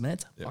them 6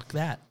 minutes. Fuck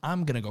that.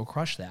 I'm going to go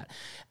crush that.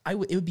 It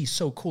would be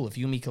so cool if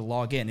you and me could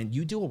log in and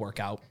you do a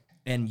workout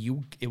and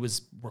it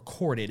was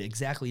recorded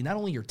exactly, not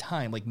only your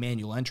time, like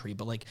manual entry,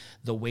 but like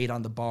the weight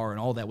on the bar and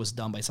all that was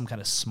done by some kind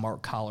of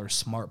smart collar,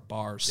 smart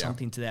bar,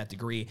 something to that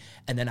degree.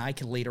 And then I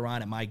can later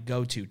on at my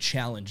go-to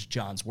challenge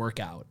John's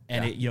workout.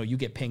 And you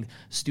get pinged,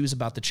 Stu's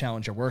about to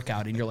challenge a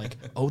workout and you're like,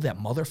 oh, that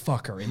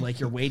motherfucker. And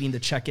like, you're waiting to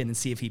check in and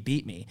see if he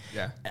beat me.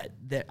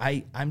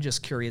 I'm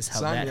just curious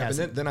how that has.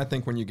 And then I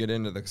think when you get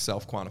into the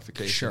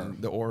self-quantification,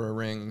 the Aura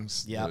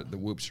rings, the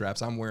Whoop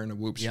straps, I'm wearing a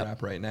Whoop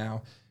strap right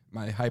now.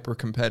 My hyper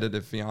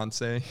competitive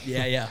fiance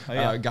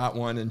got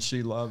one, and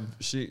she's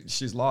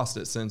lost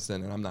it since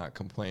then, and I'm not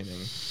complaining.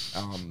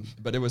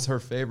 But it was her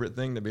favorite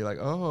thing to be like,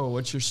 oh,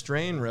 what's your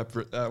strain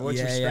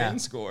strain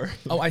score?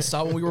 Oh, I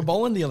saw when we were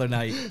bowling the other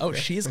night. Oh,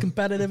 she's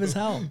competitive as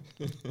hell.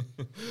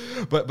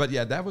 But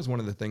yeah, that was one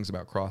of the things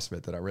about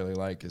CrossFit that I really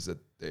like, is that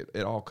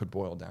it all could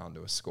boil down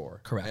to a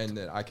score. Correct. And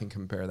that I can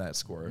compare that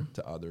score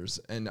to others.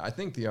 And I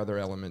think the other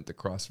element that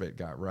CrossFit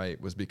got right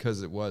was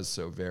because it was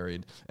so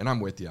varied. And I'm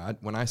with you.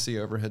 When I see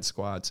overhead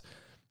squats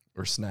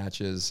or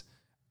snatches,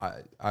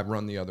 I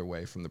run the other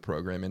way from the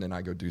program and then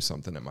I go do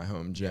something at my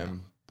home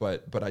gym.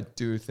 But I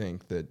do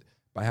think that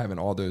by having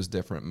all those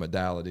different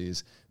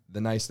modalities,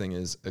 the nice thing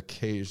is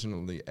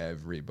occasionally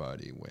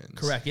everybody wins.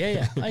 Correct.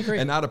 Yeah, I agree.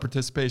 And not a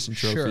participation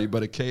trophy, Sure.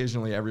 but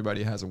occasionally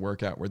everybody has a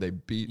workout where they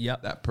beat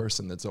Yep. that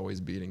person that's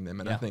always beating them.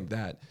 And I Yeah. think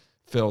that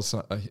fills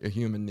a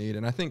human need.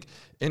 And I think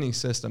any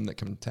system that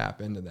can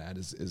tap into that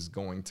is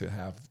going to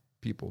have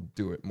people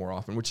do it more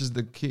often, which is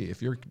the key.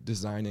 If you're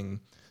designing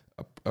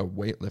a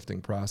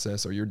weightlifting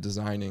process or you're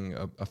designing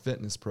a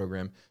fitness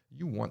program,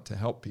 you want to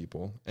help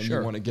people and Sure.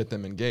 you want to get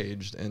them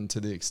engaged. And to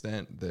the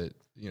extent that,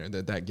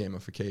 that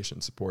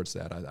gamification supports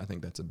that, I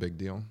think that's a big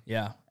deal.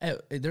 Yeah.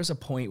 There's a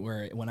point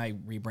where when I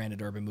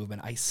rebranded Urban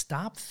Movement, I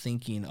stopped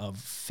thinking of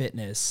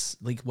fitness,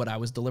 like what I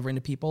was delivering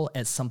to people,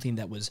 as something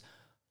that was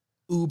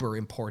uber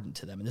important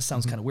to them. And this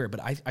sounds kind of weird,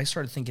 but I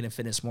started thinking of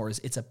fitness more as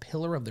it's a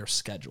pillar of their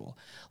schedule.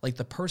 Like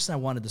the person I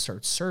wanted to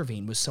start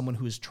serving was someone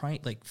who was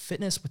trying, like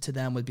fitness to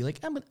them would be like,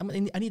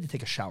 I need to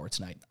take a shower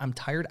tonight. I'm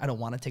tired. I don't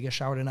want to take a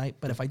shower tonight,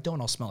 but if I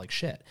don't, I'll smell like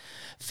shit.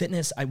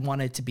 Fitness, I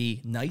wanted to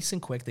be nice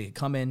and quick. They could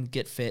come in,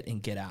 get fit,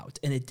 and get out.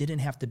 And it didn't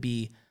have to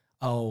be,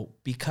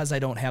 because I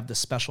don't have the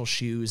special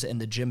shoes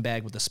and the gym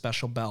bag with the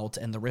special belt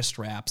and the wrist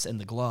wraps and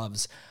the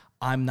gloves,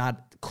 I'm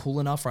not cool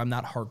enough or I'm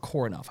not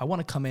hardcore enough. I want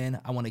to come in,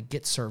 I want to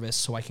get service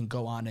so I can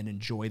go on and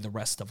enjoy the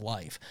rest of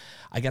life.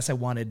 I guess I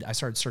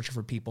started searching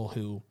for people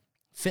who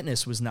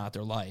fitness was not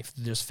their life.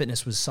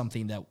 Fitness was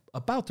something that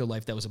about their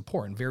life that was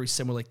important. Very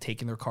similar, like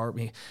taking their car.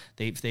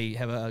 They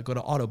have go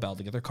to Auto Bell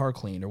to get their car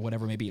cleaned or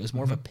whatever it may be. It was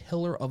more of a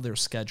pillar of their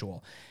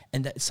schedule.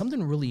 And that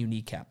something really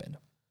unique happened.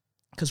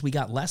 Because we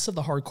got less of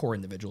the hardcore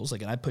individuals,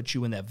 and I put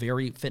you in that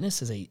very fitness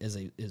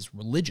is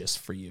religious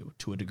for you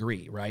to a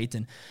degree, right?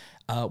 And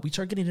we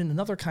started getting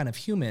another kind of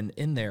human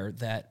in there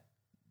that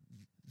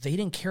they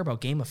didn't care about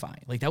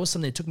gamifying. Like that was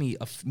something that took me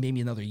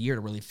maybe another year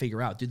to really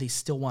figure out, do they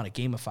still want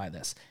to gamify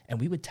this?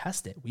 And we would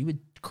test it. We would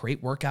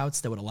create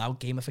workouts that would allow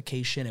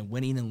gamification and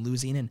winning and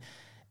losing,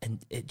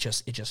 and it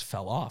just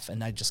fell off.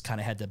 And I just kind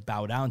of had to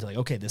bow down to like,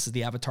 okay, this is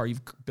the avatar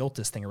you've built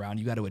this thing around.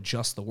 You got to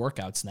adjust the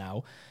workouts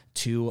now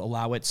to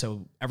allow it.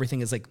 So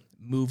everything is like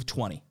move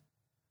 20.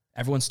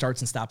 Everyone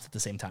starts and stops at the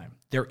same time.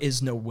 There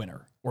is no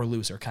winner or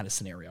loser kind of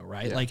scenario,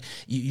 right? Yeah. Like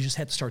you just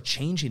have to start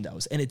changing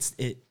those. And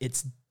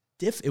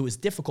it was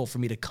difficult for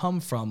me to come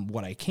from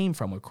what I came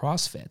from with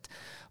CrossFit,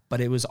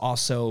 but it was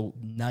also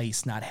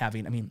nice not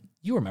having,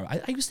 you remember,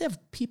 I used to have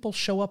people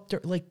show up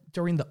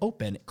during the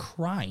open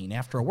crying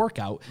after a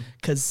workout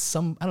because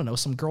some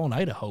girl in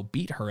Idaho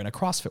beat her in a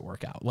CrossFit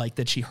workout, like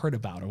that she heard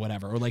about or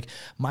whatever, or like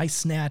my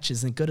snatch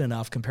isn't good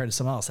enough compared to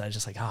someone else. And I was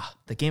just like,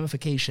 the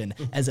gamification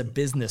as a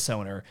business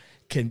owner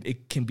can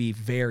be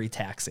very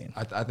taxing.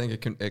 I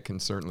think it can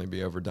certainly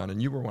be overdone.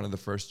 And you were one of the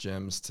first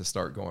gyms to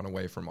start going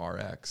away from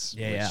RX,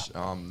 which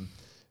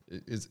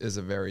is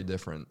a very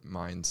different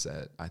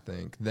mindset, I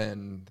think,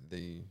 than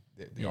the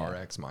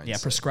RX mindset. Yeah,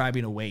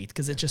 prescribing a weight,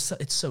 because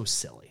it's so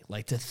silly.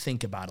 Like to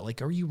think about it,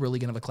 like, are you really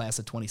gonna have a class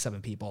of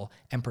 27 people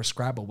and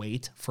prescribe a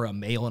weight for a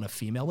male and a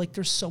female? Like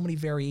there's so many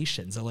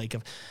variations.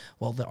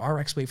 The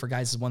RX weight for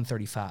guys is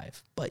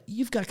 135, but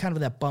you've got kind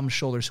of that bum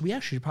shoulder, so we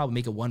actually should probably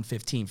make it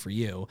 115 for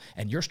you,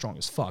 and you're strong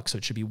as fuck, so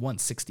it should be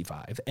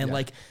 165. And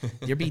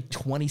there'd be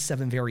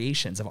 27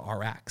 variations of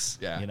RX.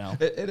 Yeah,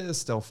 it is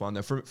still fun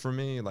though. For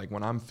me, like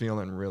when I'm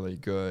feeling really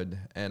good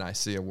and I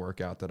see a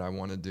workout that I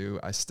want to do,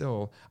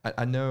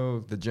 I know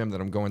the gym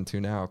that I'm going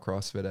to now,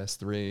 CrossFit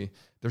S3,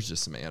 there's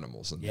just some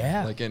animals in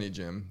there. Like any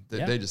gym,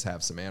 they just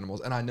have some animals.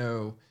 And I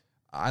know,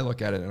 I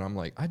look at it and I'm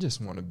like, I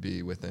just want to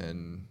be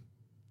within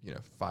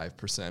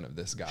 5% of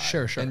this guy.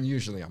 Sure. And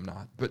usually I'm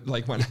not. But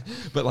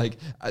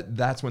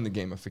that's when the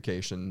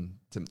gamification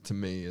to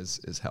me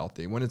is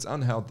healthy. When it's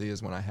unhealthy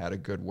is when I had a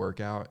good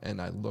workout and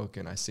I look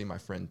and I see my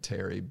friend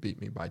Terry beat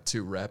me by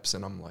 2 reps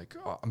and I'm like,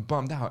 I'm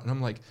bummed out. And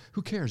I'm like,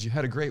 who cares? You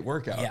had a great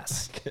workout.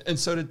 Yes. And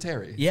so did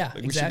Terry. Yeah,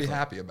 exactly. We should be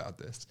happy about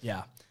this.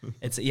 Yeah.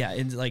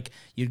 And like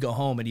you'd go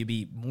home and you'd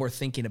be more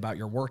thinking about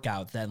your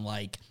workout than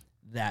like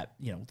that,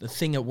 the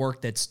thing at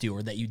work that's due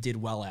or that you did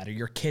well at, or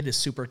your kid is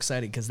super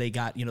excited because they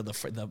got,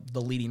 the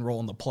leading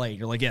role in the play.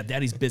 You're like, yeah,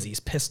 daddy's busy. He's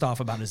pissed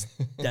off about his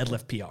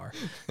deadlift PR.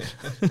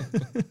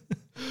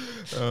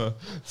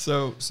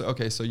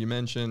 So you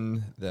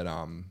mentioned that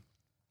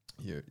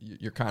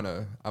you're kind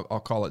of, I'll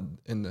call it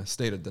in the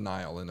state of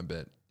denial in a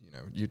bit.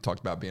 You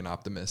talked about being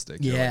optimistic.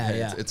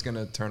 It's going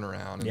to turn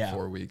around in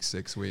 4 weeks,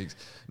 6 weeks.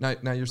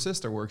 Now your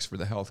sister works for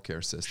the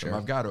healthcare system. Sure.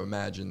 I've got to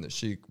imagine that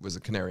she was a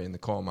canary in the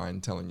coal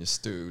mine telling you,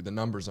 Stu, the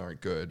numbers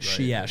aren't good.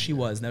 Right? She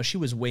was. Now she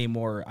was way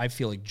more, I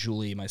feel like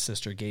Julie, my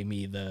sister, gave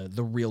me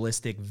the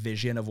realistic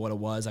vision of what it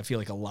was. I feel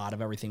like a lot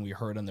of everything we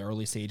heard in the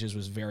early stages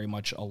was very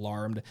much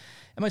alarmed.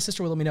 And my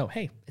sister would let me know,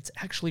 hey, it's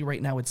actually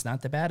right now, it's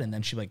not that bad. And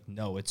then she'd be like,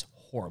 no, it's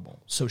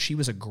horrible. So she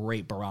was a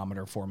great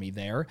barometer for me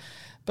there.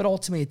 But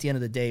ultimately, at the end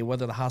of the day,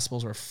 whether the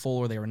hospitals are full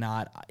or they were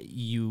not,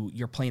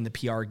 you're playing the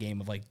PR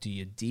game of like, do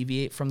you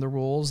deviate from the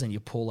rules and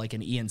you pull like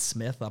an Ian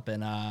Smith up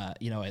in at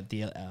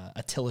the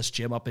Attilas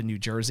gym up in New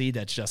Jersey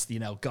that's just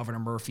Governor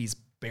Murphy's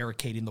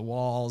barricading the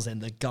walls and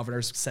the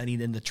governor's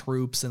sending in the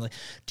troops, and like,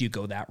 do you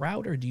go that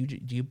route or do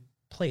you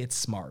play it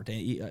smart.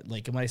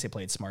 Like when I say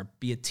play it smart,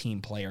 be a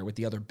team player with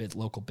the other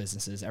local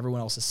businesses.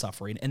 Everyone else is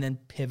suffering, and then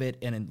pivot.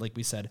 And then, like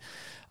we said,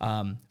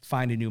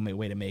 find a new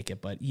way to make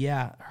it. But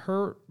yeah,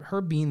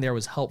 her being there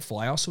was helpful.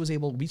 I also was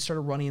we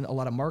started running a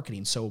lot of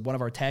marketing. So one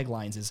of our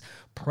taglines is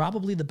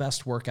probably the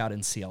best workout in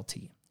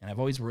CLT. And I've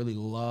always really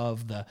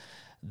loved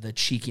the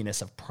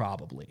cheekiness of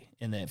probably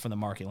from the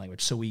marketing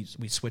language. So we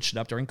switched it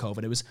up during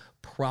COVID. It was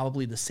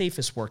probably the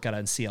safest workout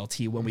on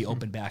CLT when we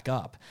opened back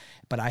up.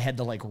 But I had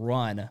to like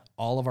run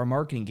all of our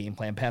marketing game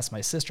plan past my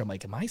sister. I'm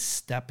like, am I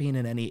stepping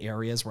in any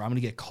areas where I'm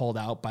going to get called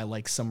out by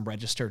like some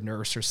registered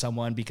nurse or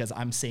someone because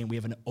I'm saying we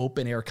have an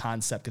open air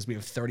concept because we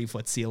have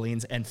 30-foot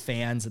ceilings and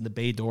fans in the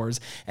bay doors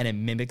and it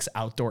mimics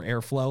outdoor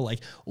airflow?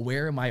 Like,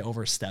 where am I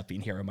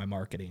overstepping here in my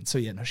marketing? So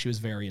yeah, no, she was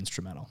very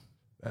instrumental.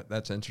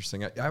 That's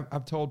interesting.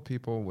 I've told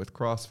people with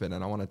CrossFit,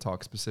 and I want to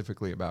talk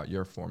specifically about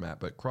your format,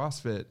 but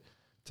CrossFit,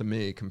 to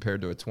me,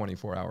 compared to a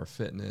 24-hour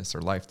fitness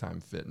or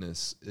Lifetime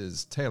Fitness,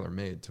 is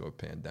tailor-made to a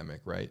pandemic,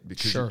 right?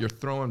 Because you're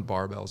throwing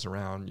barbells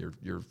around,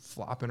 you're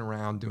flopping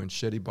around, doing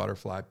shitty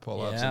butterfly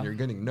pull-ups, and you're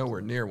getting nowhere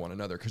near one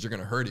another because you're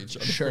going to hurt each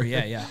other. Sure,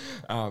 yeah.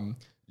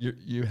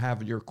 You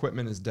have your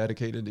equipment is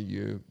dedicated to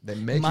you. They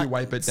make you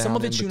wipe it down. Some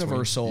of it's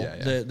universal.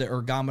 The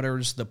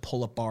ergometers, the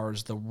pull-up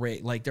bars, the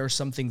rate. Like there are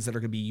some things that are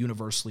going to be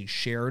universally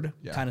shared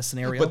kind of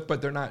scenario.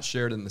 But they're not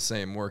shared in the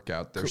same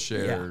workout. They're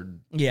shared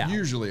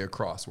usually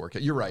across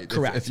workout. You're right.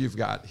 Correct. If you've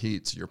got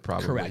heats, you're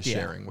probably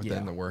sharing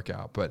within the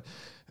workout. But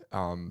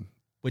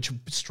which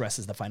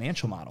stresses the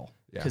financial model.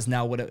 Because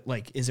now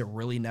is it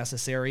really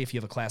necessary if you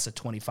have a class of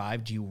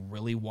 25? Do you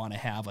really want to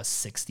have a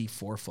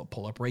 64-foot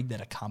pull-up rig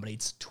that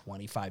accommodates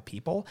 25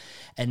 people?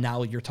 And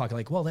now you're talking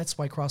like, well, that's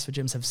why CrossFit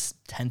gyms have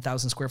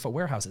 10,000 square foot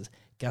warehouses.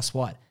 Guess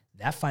what?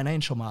 That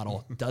financial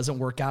model doesn't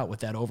work out with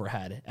that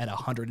overhead at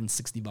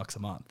 $160 a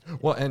month.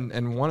 Well,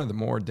 and one of the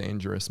more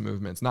dangerous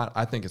movements,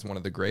 I think it's one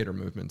of the greater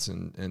movements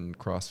in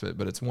CrossFit,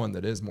 but it's one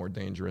that is more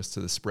dangerous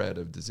to the spread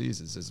of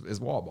diseases is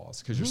wall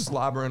balls, because you're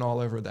slobbering all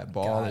over that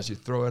ball as you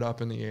throw it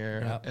up in the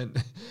air. Yep.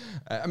 And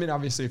I mean,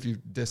 obviously if you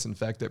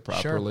disinfect it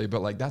properly,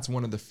 but like that's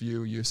one of the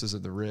few uses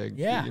of the rig.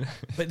 Yeah, you know?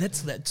 But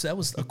that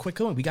was a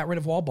quick one. We got rid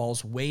of wall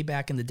balls way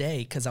back in the day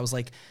because I was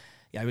like,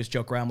 I always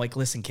joke around like,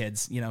 listen,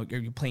 kids,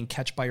 you're playing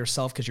catch by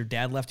yourself because your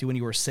dad left you when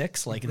you were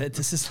 6. Like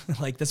this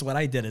is what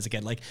I did as a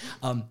kid. Like,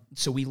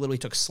 so we literally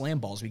took slam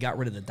balls. We got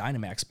rid of the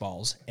Dynamax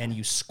balls, and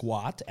you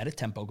squat at a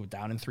tempo, go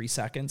down in 3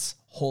 seconds,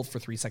 hold for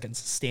 3 seconds,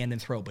 stand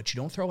and throw, but you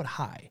don't throw it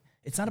high.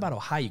 It's not about how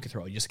high you can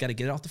throw. You just got to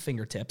get it off the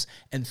fingertips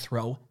and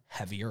throw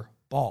heavier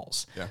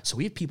balls. Yeah. So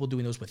we have people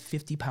doing those with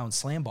 50-pound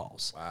slam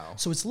balls. Wow.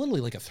 So it's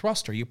literally like a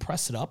thruster. You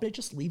press it up, and it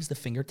just leaves the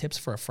fingertips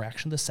for a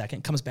fraction of a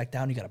second, comes back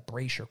down, you got to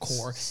brace your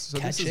core, so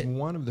catch this is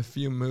one of the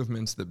few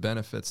movements that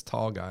benefits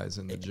tall guys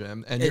in the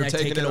gym, and you're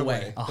taking it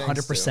away.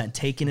 100%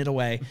 taking it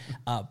away.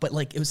 But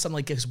like it was something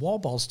like his wall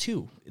balls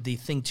too. The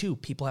thing too,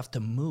 people have to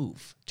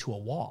move to a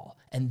wall,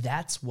 and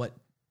that's what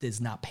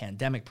is not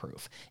pandemic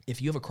proof.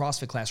 If you have a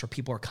CrossFit class where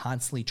people are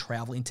constantly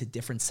traveling to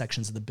different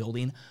sections of the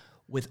building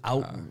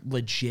without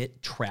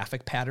legit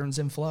traffic patterns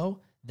and flow,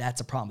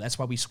 that's a problem. That's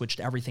why we switched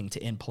everything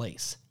to in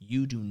place.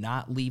 You do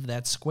not leave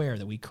that square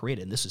that we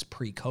created. And this is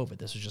pre-COVID.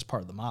 This is just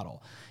part of the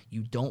model.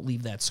 You don't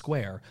leave that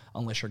square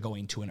unless you're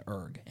going to an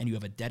erg. And you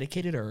have a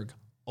dedicated erg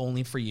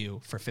only for you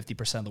for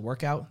 50% of the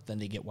workout. Then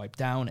they get wiped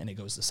down and it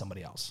goes to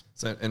somebody else.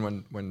 So,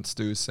 and when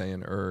Stu's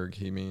saying erg,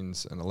 he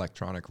means an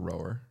electronic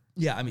rower.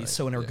 Yeah, I mean,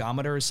 so an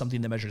ergometer is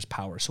something that measures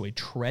power. So a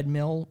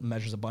treadmill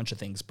measures a bunch of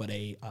things, but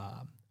a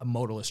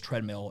modalist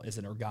treadmill is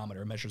an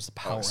ergometer. It measures the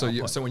power.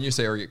 So when you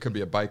say erg, it could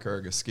be a bike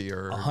erg, a ski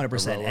erg,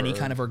 100%. Any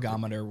kind of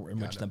ergometer in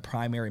which the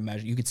primary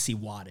measure, you could see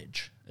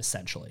wattage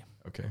essentially.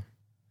 Okay.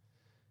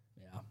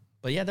 Yeah,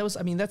 but yeah,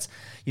 that's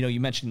you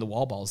mentioned the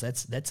wall balls.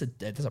 That's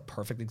a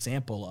perfect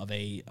example of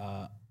a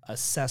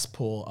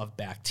cesspool of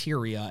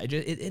bacteria. It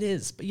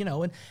is, but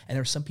and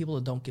there's some people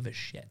that don't give a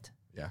shit.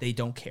 Yeah, they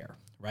don't care.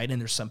 Right,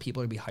 and there's some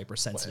people who be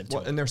hypersensitive to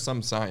it. And there's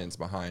some science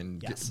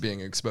behind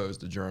being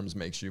exposed to germs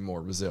makes you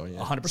more resilient.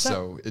 100%.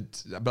 So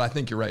but I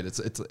think you're right.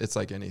 It's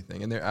like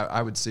anything. And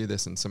I would see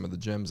this in some of the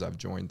gyms I've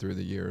joined through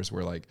the years,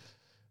 where like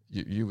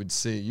you would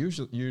see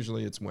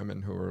usually it's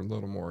women who are a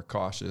little more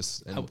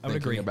cautious and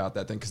thinking about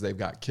that thing because they've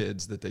got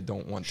kids that they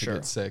don't want to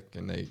get sick,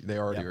 and they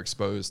already are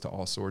exposed to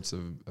all sorts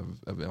of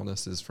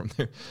illnesses from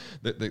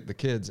the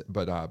kids.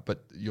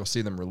 But you'll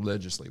see them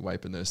religiously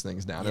wiping those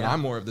things down. And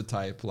I'm more of the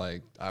type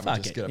like I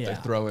would just get up there,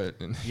 throw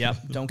it, and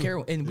don't care.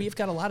 And we've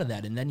got a lot of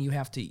that. And then you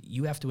have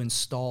to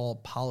install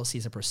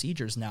policies and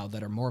procedures now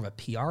that are more of a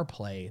PR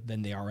play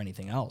than they are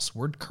anything else.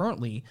 We're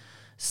currently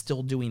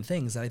still doing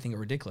things that I think are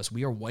ridiculous.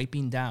 We are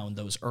wiping down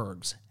those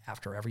ergs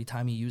after every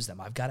time you use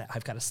them. I've got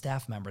a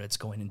staff member that's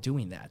going and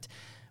doing that,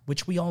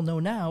 which we all know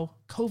now,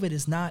 COVID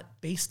is not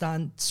based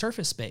on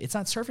surface-based. It's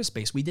not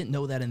surface-based. We didn't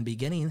know that in the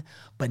beginning,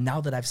 but now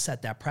that I've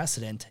set that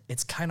precedent,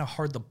 it's kind of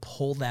hard to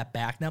pull that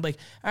back. Now I'm like,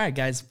 all right,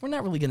 guys, we're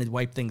not really going to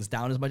wipe things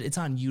down as much. It's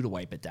on you to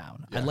wipe it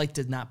down. Yeah. I'd like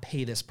to not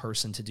pay this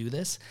person to do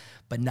this,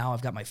 but now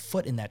I've got my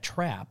foot in that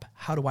trap.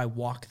 How do I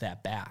walk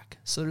that back?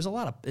 So there's a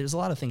lot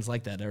of things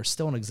like that are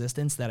still in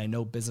existence that I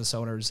know business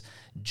owners,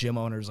 gym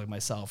owners like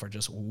myself are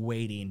just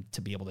waiting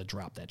to be able to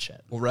drop that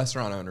shit. Well,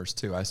 restaurant owners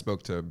too. I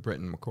spoke to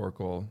Britton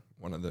McCorkle,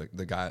 one of the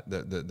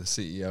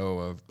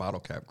CEO of Bottle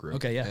Cap Group.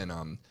 Okay, yeah.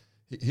 And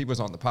he was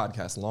on the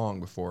podcast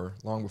long before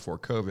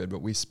COVID,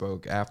 but we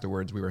spoke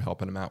afterwards. We were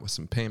helping him out with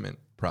some payment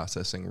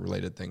processing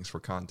related things for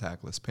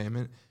contactless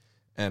payment.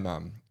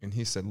 And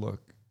he said,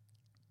 look,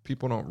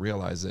 people don't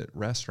realize it.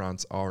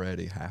 Restaurants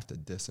already have to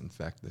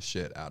disinfect the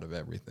shit out of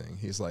everything.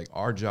 He's like,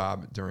 our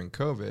job during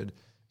COVID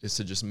is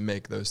to just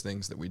make those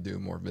things that we do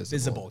more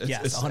visible.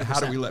 Yes, 100%. How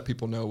do we let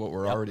people know what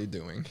we're already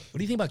doing? What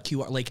do you think about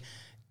QR? Like,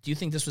 do you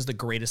think this was the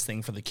greatest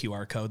thing for the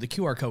QR code? The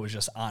QR code was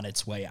just on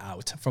its way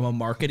out from a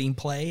marketing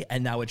play,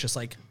 and now it's just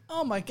like,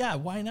 oh my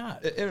God, why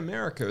not? In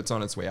America, it's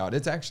on its way out.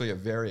 It's actually a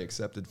very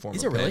accepted form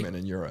of payment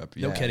in Europe.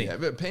 No kidding. Yeah.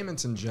 But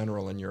payments in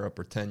general in Europe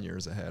are 10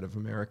 years ahead of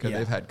America. Yeah.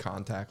 They've had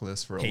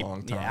contactless for a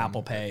long time. Yeah,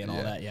 Apple Pay and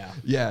all that, Yeah.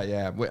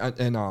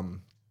 And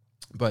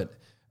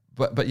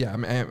but yeah, I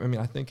mean,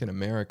 I think in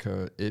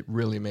America, it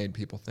really made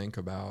people think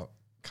about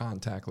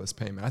contactless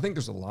payment. I think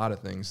there's a lot of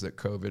things that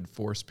COVID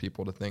forced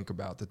people to think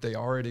about that they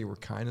already were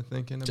kind of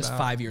thinking about. Just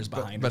 5 years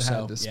behind but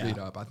had to speed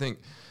up. I think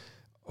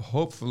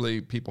hopefully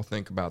people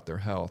think about their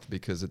health,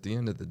 because at the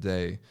end of the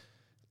day,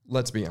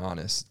 let's be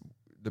honest,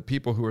 the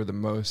people who are the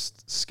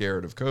most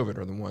scared of COVID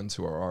are the ones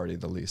who are already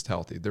the least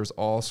healthy. There's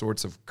all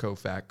sorts of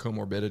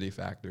comorbidity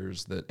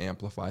factors that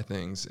amplify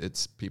things.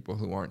 It's people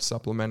who aren't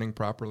supplementing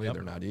properly. Yep.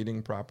 They're not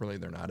eating properly.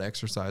 They're not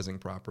exercising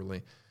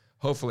properly.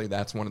 Hopefully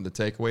that's one of the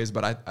takeaways,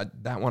 but I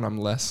that one I'm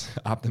less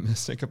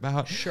optimistic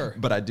about. Sure.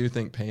 But I do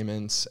think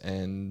payments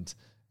and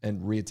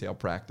retail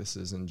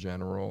practices in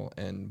general,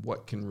 and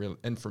what can really,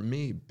 and for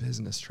me,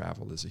 business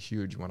travel is a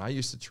huge one. I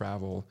used to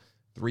travel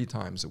 3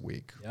 times a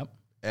week. Yep.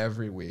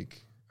 Every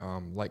week,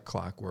 like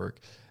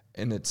clockwork.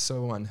 And it's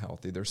so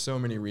unhealthy. There's so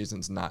many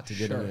reasons not to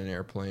get in an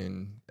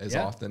airplane as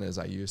often as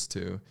I used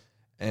to.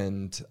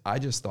 And I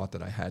just thought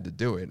that I had to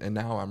do it. And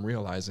now I'm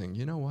realizing,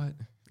 you know what?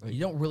 Like, you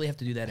don't really have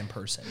to do that in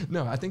person.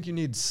 No, I think you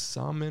need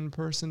some in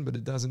person, but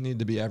it doesn't need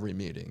to be every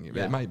meeting.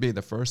 Yeah. It might be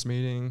the first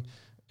meeting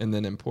and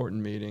then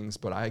important meetings,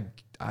 but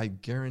I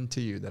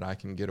guarantee you that I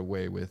can get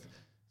away with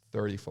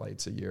 30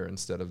 flights a year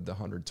instead of the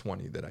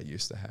 120 that I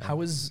used to have.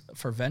 How is,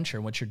 for Venture,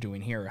 what you're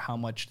doing here, how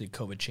much did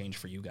COVID change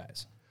for you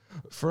guys?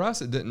 For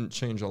us, it didn't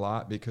change a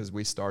lot because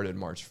we started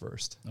March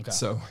 1st. Okay.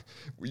 So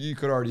you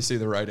could already see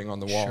the writing on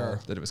the wall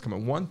that it was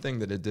coming. One thing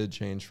that it did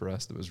change for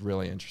us that was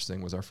really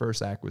interesting was our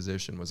first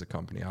acquisition was a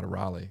company out of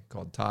Raleigh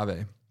called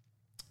Tave.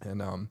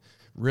 And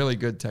really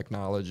good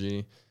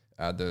technology.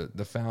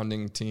 The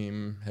founding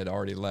team had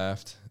already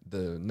left.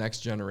 The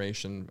next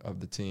generation of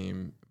the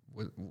team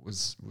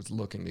was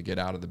looking to get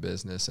out of the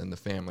business, and the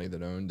family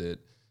that owned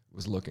it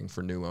was looking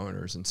for new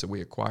owners. And so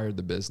we acquired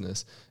the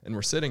business, and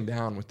we're sitting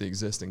down with the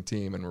existing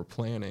team, and we're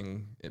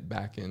planning it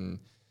back in,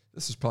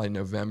 this is probably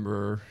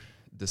November,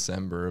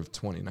 December of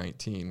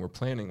 2019. We're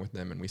planning with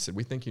them, and we said,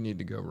 we think you need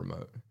to go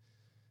remote.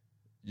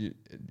 You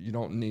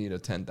don't need a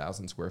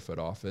 10,000 square foot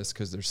office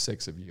because there's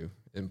 6 of you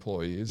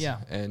employees. Yeah.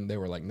 And they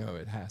were like, no,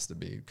 it has to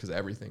be, because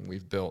everything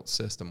we've built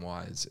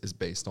system-wise is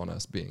based on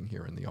us being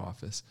here in the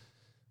office.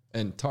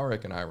 And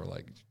Tarek and I were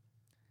like,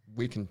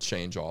 we can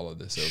change all of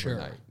this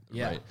overnight,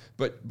 right?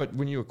 But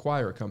when you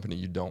acquire a company,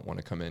 you don't want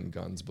to come in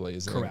guns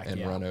blazing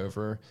run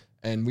over.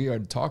 And we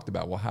had talked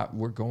about, well,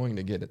 we're going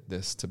to get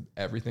this to,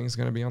 everything's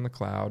going to be on the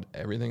cloud,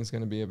 everything's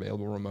going to be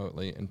available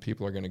remotely, and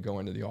people are going to go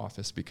into the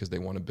office because they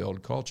want to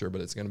build culture, but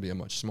it's going to be a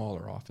much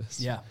smaller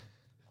office. Yeah.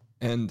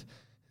 And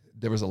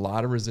there was a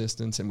lot of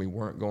resistance, and we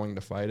weren't going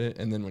to fight it.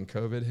 And then when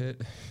COVID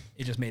hit,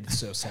 it just made it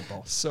so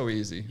simple, so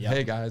easy. Yep.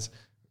 Hey guys,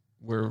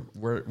 we're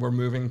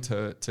moving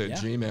to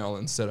Gmail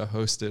instead of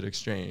hosted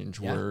Exchange.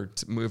 Yeah. We're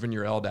moving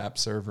your LDAP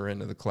server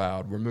into the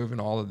cloud. We're moving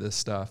all of this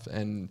stuff,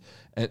 and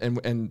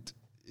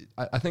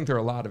I think there are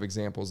a lot of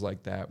examples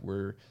like that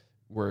where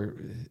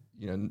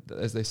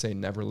as they say,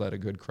 never let a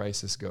good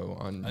crisis go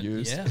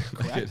unused.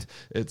 Correct.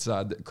 It's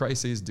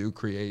crises do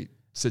create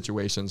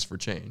situations for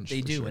change.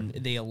 They do, and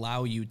they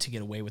allow you to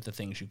get away with the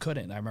things you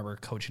couldn't. I remember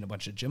coaching a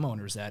bunch of gym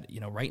owners that,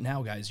 right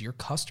now, guys, your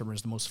customer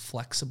is the most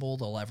flexible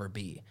they'll ever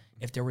be.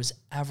 If there was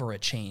ever a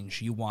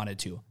change you wanted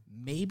to,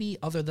 maybe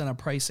other than a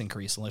price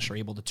increase, unless you're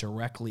able to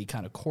directly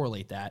kind of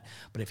correlate that,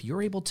 but if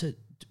you're able to,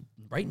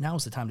 right now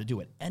is the time to do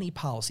it. Any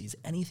policies,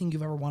 anything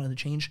you've ever wanted to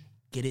change,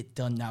 get it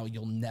done now.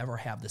 You'll never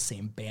have the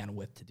same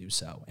bandwidth to do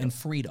so. And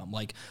freedom,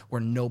 like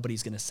where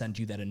nobody's going to send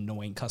you that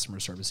annoying customer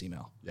service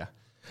email. Yeah.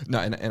 No,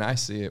 and I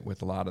see it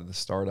with a lot of the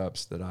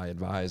startups that I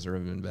advise or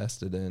have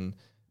invested in.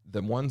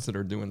 The ones that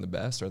are doing the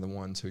best are the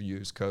ones who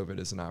use COVID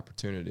as an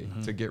opportunity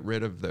to get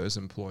rid of those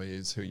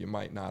employees who you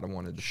might not have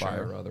wanted to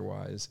fire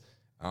otherwise.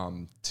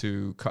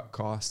 to cut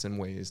costs in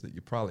ways that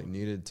you probably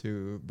needed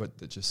to, but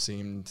that just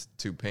seemed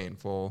too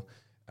painful,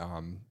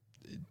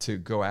 to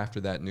go after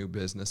that new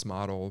business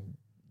model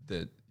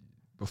that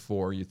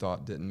before you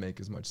thought didn't make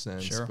as much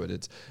sense. Sure. But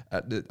it's,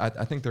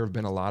 I think there have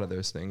been a lot of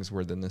those things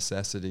where the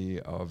necessity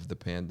of the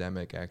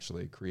pandemic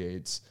actually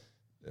creates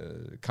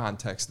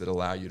context that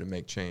allow you to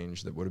make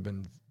change that would have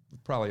been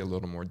probably a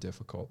little more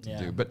difficult to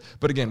do. But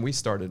again, we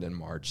started in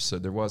March, so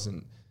there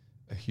wasn't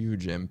a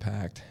huge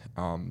impact,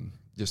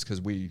 just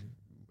because we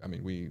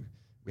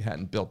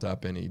hadn't built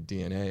up any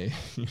DNA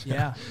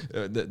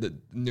that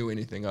knew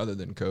anything other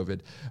than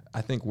COVID.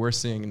 I think we're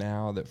seeing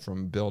now that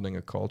from building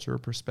a culture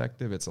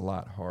perspective, it's a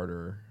lot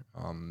harder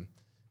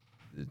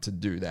to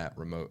do that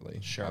remotely.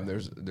 Sure.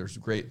 There's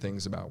great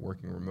things about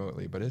working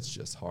remotely, but it's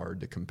just hard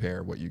to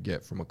compare what you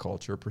get from a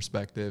culture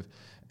perspective.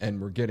 And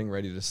we're getting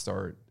ready to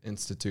start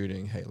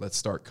instituting, hey, let's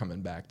start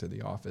coming back to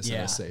the office in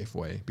a safe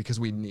way because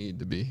we need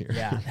to be here.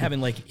 Yeah,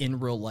 having like in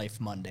real life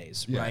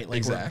Mondays, right? Like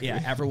exactly.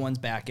 Everyone's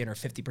back in, or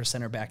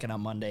 50% are back in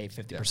on Monday,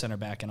 50% are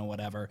back in on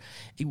whatever.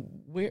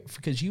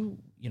 Because you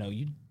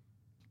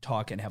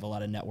talk and have a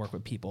lot of network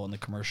with people in the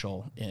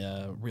commercial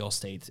real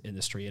estate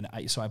industry. And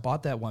so I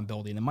bought that one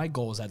building, and my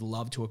goal is I'd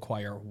love to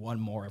acquire one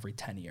more every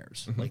 10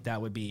 years. Mm-hmm. Like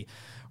that would be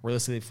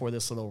realistically for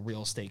this little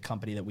real estate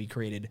company that we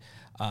created.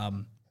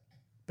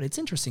 But it's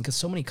interesting because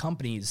so many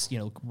companies,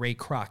 Ray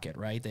Crockett,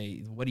 right?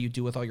 What do you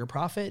do with all your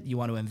profit? You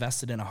want to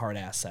invest it in a hard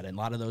asset. And a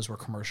lot of those were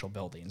commercial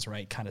buildings,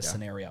 right? Kind of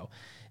scenario.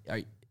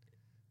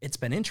 It's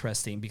been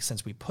interesting because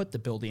since we put the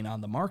building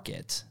on the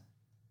market,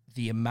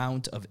 the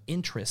amount of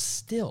interest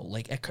still,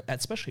 like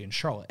especially in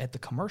Charlotte, at the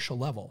commercial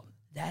level,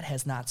 that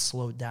has not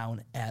slowed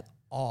down at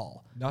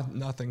all.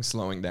 Nothing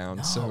slowing down.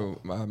 No.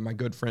 So my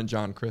good friend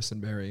John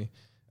Christenberry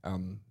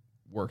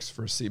works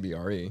for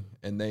CBRE,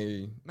 and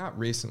they, not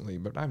recently,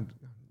 but I'm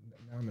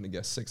going to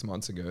guess 6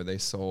 months ago, they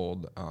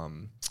sold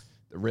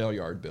the rail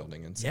yard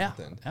building in South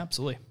End. Yeah,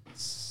 absolutely.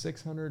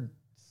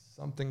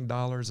 $600-something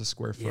a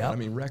square foot. Yep. I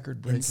mean,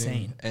 record breaking.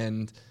 Insane.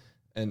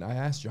 And I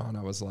asked John,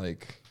 I was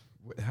like,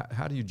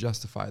 how do you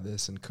justify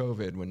this in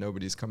COVID when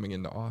nobody's coming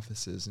into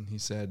offices? And he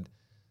said,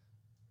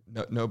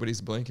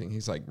 nobody's blinking.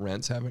 He's like,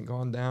 rents haven't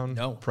gone down.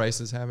 No.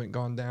 Prices haven't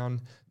gone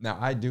down. Now,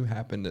 I do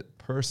happen to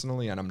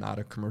personally, and I'm not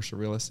a commercial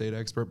real estate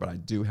expert, but I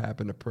do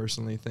happen to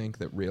personally think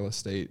that real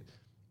estate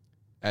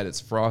at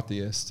its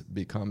frothiest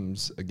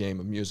becomes a game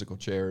of musical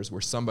chairs where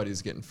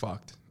somebody's getting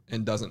fucked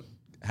and doesn't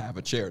have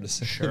a chair to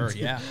sit in. Sure,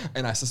 yeah.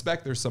 And I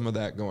suspect there's some of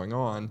that going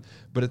on.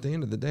 But at the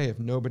end of the day, if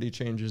nobody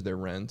changes their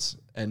rents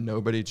and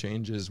nobody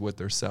changes what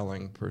they're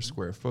selling per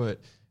square foot,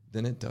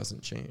 then it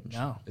doesn't change.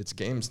 No.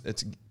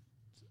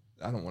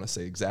 I don't want to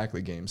say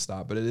exactly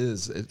GameStop, but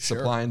it's sure.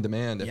 Supply and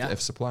demand. If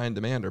supply and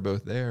demand are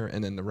both there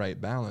and in the right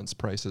balance,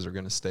 prices are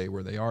going to stay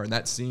where they are. And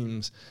that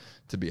seems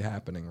to be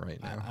happening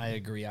right now. I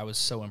agree. I was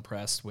so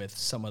impressed with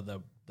some of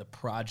the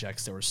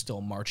projects that were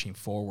still marching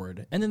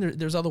forward. And then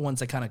there's other ones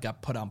that kind of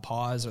got put on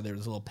pause, or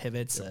there's little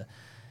pivots. Yep.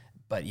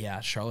 But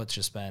yeah, Charlotte's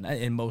just been,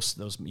 and most of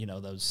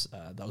those,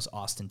 those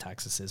Austin,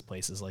 Texas,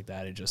 places like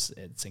that.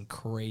 It's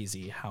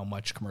crazy how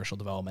much commercial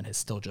development has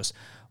still just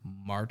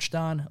marched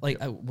on. Like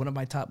one of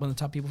the top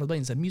people for the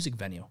building is a music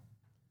venue.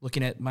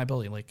 Looking at my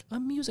building, like a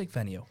music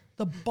venue,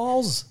 the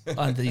balls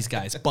on these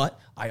guys. But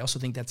I also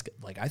think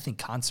I think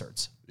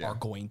concerts are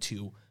going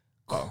to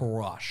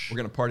crush. We're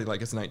going to party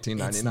like it's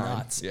 1999.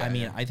 It's nuts. I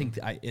mean, I think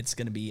it's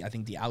going to be,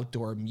 the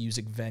outdoor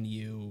music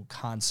venue,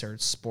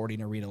 concerts,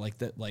 sporting arena, like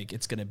that. Like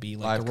it's going to be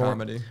like live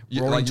comedy.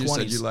 Roaring like you 20s.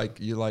 said,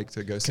 you like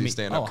to go see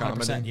stand-up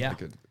comedy. Yeah.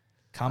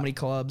 Comedy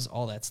clubs,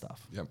 all that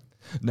stuff. Yep.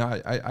 No,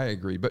 I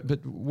agree.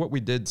 But what we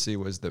did see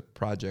was that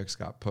projects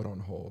got put on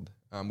hold.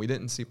 We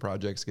didn't see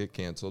projects get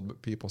canceled,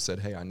 but people said,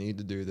 hey, I need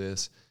to do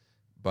this,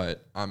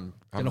 but I'm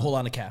going to hold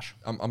on to cash.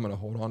 I'm going to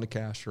hold on to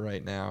cash for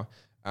right now.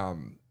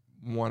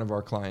 One of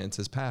our clients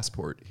is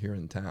Passport here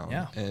in town.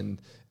 Yeah. And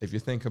if you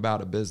think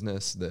about a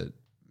business that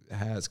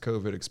has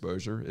COVID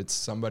exposure, it's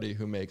somebody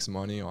who makes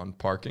money on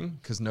parking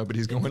because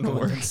nobody's going to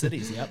work. In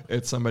cities, yep.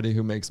 It's somebody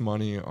who makes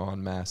money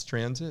on mass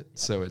transit. Yep.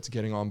 So it's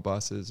getting on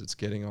buses, it's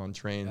getting on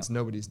trains. Yep.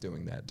 Nobody's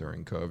doing that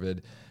during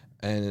COVID.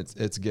 And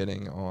it's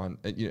getting on,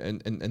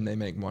 and they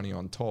make money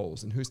on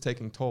tolls. And who's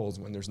taking tolls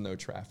when there's no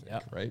traffic,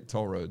 right?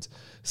 Toll roads.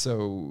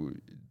 So,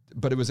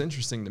 but it was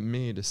interesting to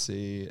me to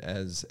see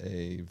as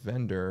a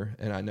vendor,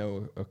 and I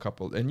know a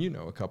couple, and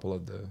a couple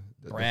of the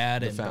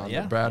Brad and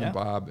founder, Brad and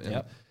Bob.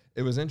 And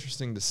it was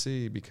interesting to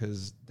see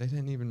because they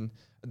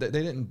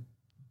didn't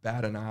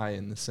bat an eye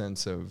in the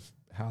sense of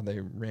how they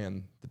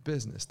ran the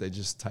business. They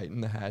just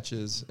tightened the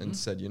hatches and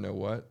said, you know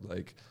what,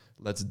 like,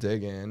 let's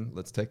dig in,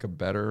 let's take a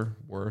better,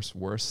 worse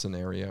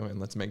scenario,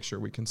 and let's make sure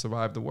we can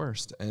survive the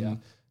worst.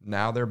 And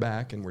now they're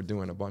back, and we're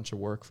doing a bunch of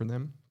work for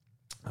them.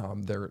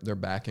 They're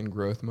back in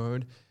growth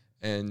mode,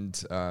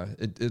 and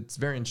it's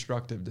very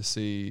instructive to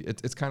see.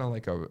 It's kind of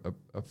like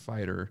a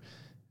fighter.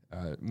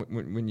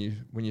 when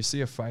you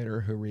see a fighter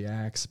who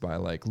reacts by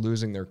like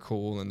losing their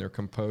cool and their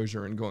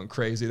composure and going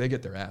crazy, they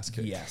get their ass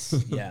kicked.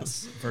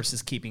 Yes.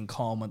 Versus keeping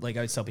calm. Like I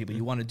always tell people,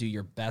 you want to do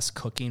your best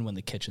cooking when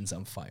the kitchen's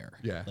on fire.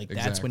 Yeah, like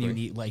that's when you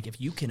need. Like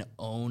if you can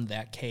own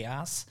that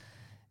chaos,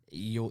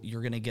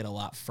 you're gonna get a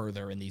lot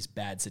further in these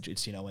bad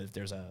situations. You know, if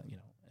there's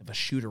if a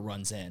shooter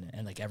runs in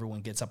and like everyone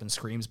gets up and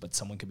screams, but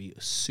someone could be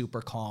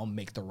super calm,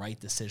 make the right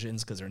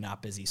decisions because they're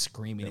not busy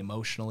screaming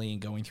emotionally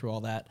and going through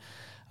all that.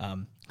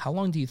 How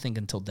long do you think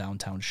until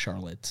downtown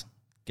Charlotte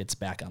gets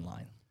back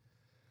online?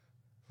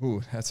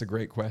 Ooh, that's a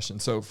great question.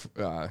 So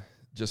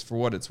just for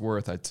what it's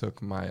worth, I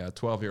took my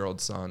 12-year-old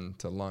son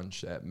to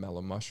lunch at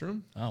Mellow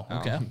Mushroom. Oh,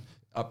 okay.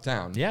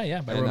 Uptown. Yeah,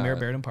 by Romare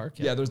Barrington Park.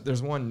 Yeah,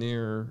 there's one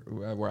near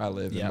where I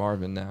live in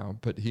Marvin now,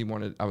 but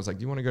I was like,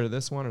 do you want to go to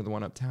this one or the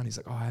one uptown? He's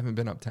like, oh, I haven't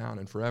been uptown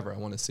in forever. I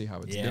want to see how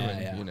it's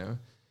doing, you know?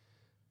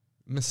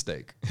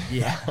 Mistake.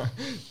 Yeah.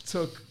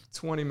 Took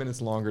 20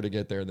 minutes longer to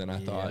get there than I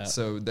thought.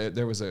 So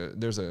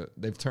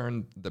they've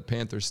turned the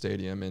Panther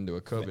Stadium into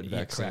a COVID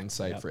vaccine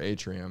site for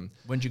Atrium.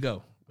 When'd you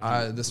go?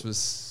 This was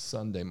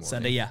Sunday morning.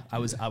 Sunday, yeah. I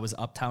was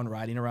uptown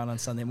riding around on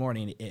Sunday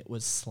morning. It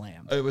was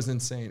slammed. It was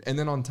insane. And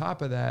then on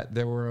top of that,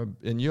 there were,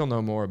 and you'll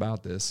know more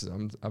about this.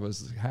 I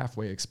was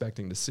halfway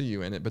expecting to see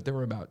you in it, but there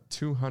were about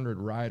 200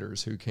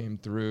 riders who came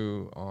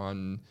through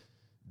on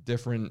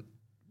different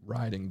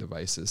riding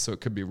devices. So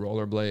it could be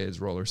rollerblades,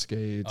 roller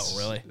skates. Oh,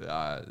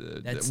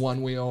 really?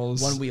 One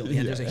wheels. One wheel.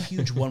 Yeah, there's a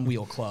huge one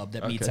wheel club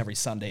that meets every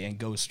Sunday and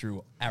goes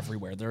through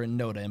everywhere. They're in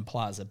Noda and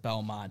Plaza,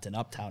 Belmont, and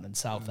Uptown and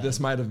South End. This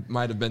might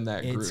have been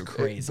that group. It's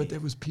crazy. But there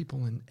was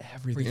people in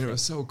everything. It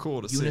was so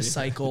cool to see.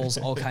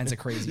 Unicycles, all kinds of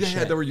crazy shit.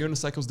 Yeah, there were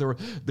unicycles.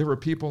 There were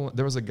people.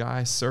 There was a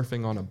guy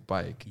surfing on a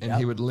bike, and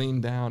he would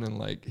lean down and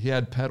like he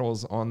had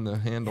pedals on the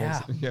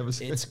handles. Yeah,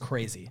 it's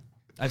crazy.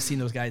 I've seen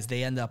those guys.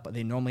 They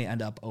normally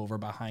end up over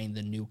behind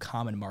the new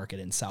Common Market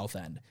in South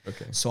End.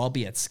 Okay. So I'll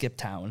be at Skip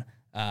Town.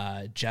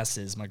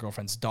 Jess, my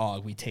girlfriend's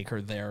dog. We take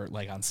her there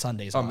like on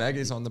Sundays. Oh,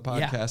 Maggie's on the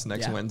podcast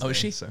next Wednesday. Oh, is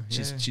she? So,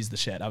 she's the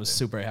shit. I was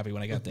super happy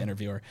when I got to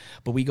interview her.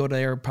 But we go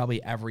there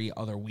probably every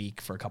other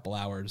week for a couple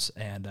hours,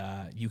 and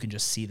you can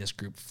just see this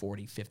group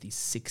 40, 50,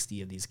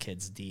 60 of these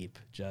kids deep.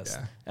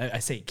 I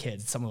say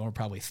kids. Some of them are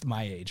probably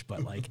my age,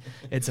 but like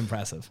it's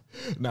impressive.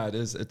 No, it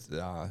is. It's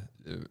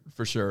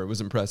for sure. It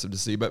was impressive to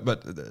see.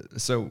 But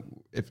so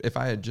if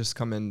I had just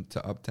come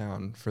into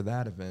Uptown for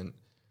that event,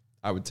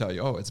 I would tell you,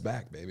 oh, it's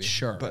back, baby.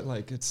 Sure. But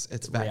like it's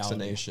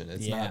vaccination.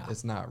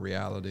 It's not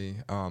reality.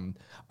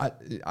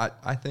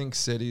 I think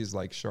cities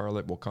like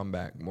Charlotte will come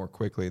back more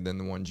quickly than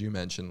the ones you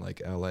mentioned,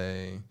 like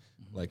LA,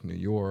 like New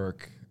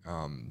York,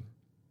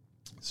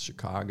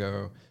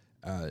 Chicago.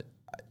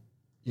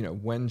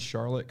 When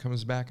Charlotte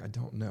comes back, I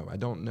don't know. I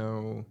don't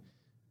know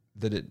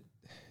that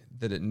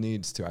it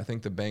needs to. I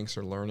think the banks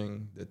are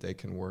learning that they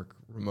can work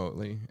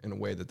remotely in a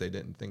way that they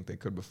didn't think they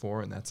could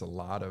before, and that's a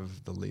lot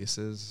of the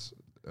leases.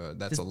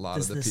 That's a lot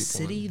of the people. Does the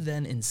city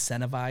then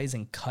incentivize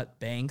and cut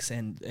banks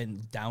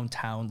and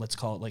downtown, let's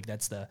call it like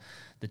that's the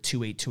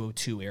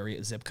 28202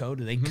 area zip code?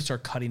 Do they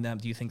start cutting them?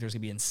 Do you think there's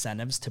going to be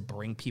incentives to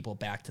bring people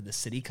back to the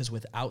city? Because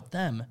without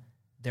them,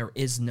 there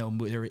is no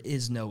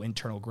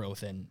internal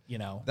growth. And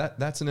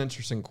that's an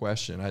interesting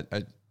question.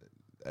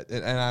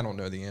 I don't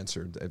know the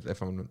answer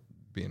if I'm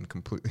being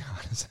completely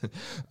honest.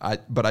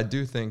 But I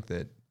do think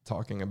that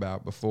talking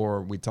about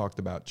before we talked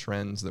about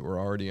trends that were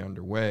already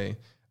underway.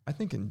 I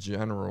think in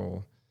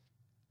general,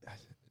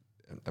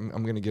 I'm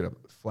going to get a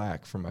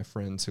flack from my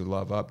friends who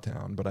love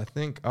Uptown, but I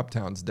think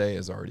Uptown's day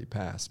has already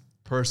passed.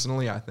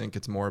 Personally, I think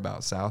it's more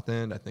about South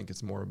End. I think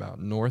it's more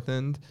about North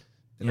End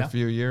in a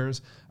few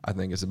years. I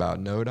think it's about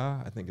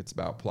Noda. I think it's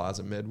about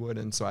Plaza Midwood.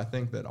 And so I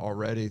think that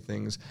already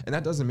things, and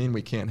that doesn't mean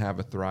we can't have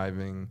a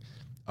thriving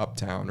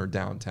Uptown or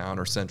downtown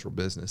or central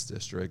business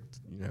district.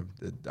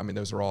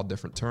 Those are all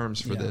different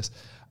terms for this.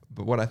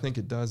 But what I think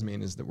it does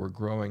mean is that we're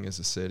growing as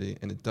a city,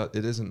 and it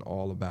isn't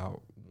all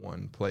about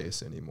one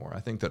place anymore. I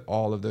think that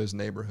all of those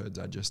neighborhoods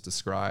I just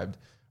described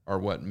are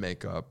what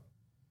make up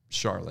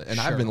Charlotte. And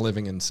I've been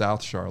living in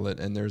South Charlotte,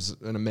 and there's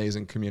an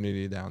amazing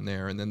community down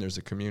there, and then there's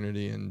a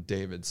community in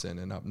Davidson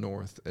and up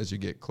north as you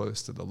get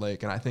close to the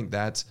lake. And I think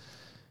that's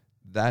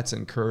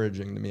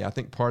encouraging to me. I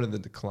think part of the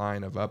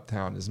decline of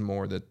Uptown is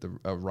more that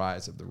a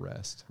rise of the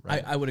rest.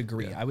 Right? I would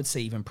agree. Yeah. I would say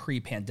even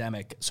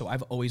pre-pandemic. So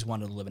I've always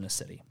wanted to live in a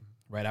city.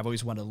 Right, I've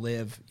always wanted to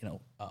live,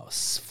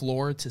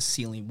 floor to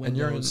ceiling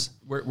windows.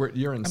 And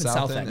you're in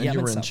South End, and you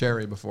were in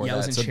Cherry before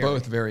that. So Cherry.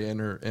 Both very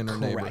inner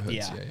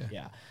neighborhoods.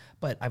 Yeah.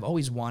 But I've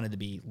always wanted to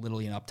be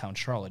literally in Uptown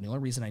Charlotte. And the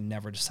only reason I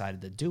never decided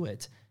to do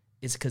it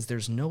is because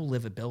there's no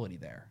livability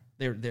there.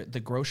 The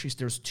groceries,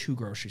 there's 2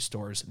 grocery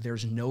stores.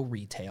 There's no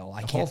retail.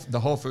 The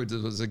Whole Foods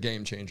was a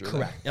game changer.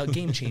 Correct, a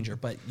game changer.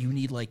 But you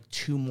need like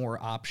 2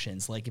 more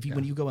options. Like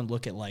when you go and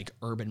look at like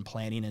urban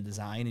planning and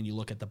design, and you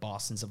look at the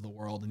Bostons of the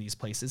world and these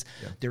places,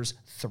 there's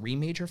 3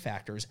 major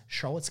factors.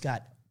 Charlotte's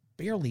got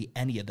barely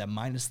any of them,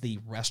 minus the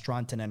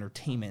restaurant and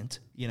entertainment.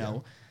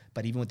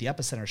 But even with the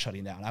epicenter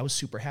shutting down, I was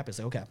super happy. It's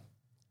like, okay,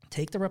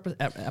 Take the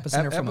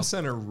epicenter from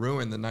Epicenter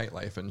ruined the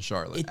nightlife in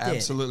Charlotte. It did.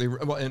 Absolutely.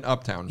 Well, in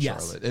Uptown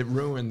Charlotte, it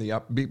ruined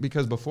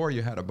because before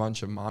you had a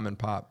bunch of mom and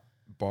pop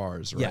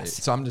bars, right?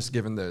 Yes. So I'm just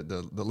giving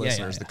the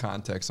listeners the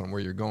context on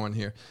where you're going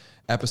here.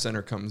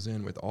 Epicenter comes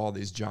in with all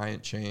these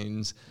giant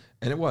chains,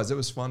 and it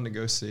was fun to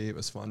go see. It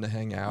was fun to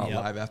hang out.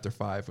 Live After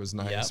 5 was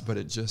nice, but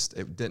it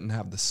didn't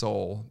have the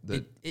soul.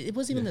 It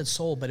wasn't even the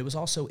soul, but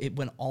it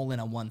went all in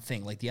on one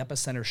thing. Like the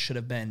Epicenter should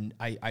have been,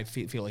 I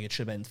feel like it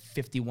should have been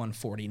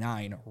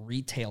 5149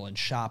 retail and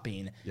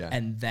shopping,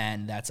 and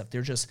then that's up.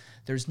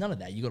 There's none of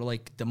that. You go to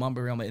like the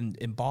Mumbai Realm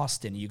in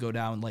Boston, you go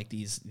down like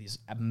these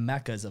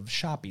meccas of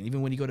shopping.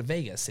 Even when you go to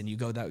Vegas and you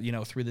go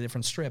down, through the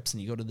different strips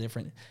and you go to the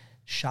different.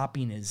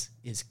 Shopping is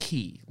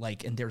key,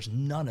 like, and there's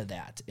none of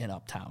that in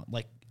Uptown,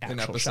 like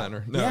actual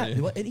Epicenter. No,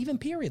 and even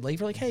period. Like, if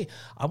you're like, hey,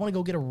 I want to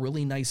go get a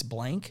really nice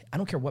blank. I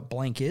don't care what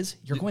blank is.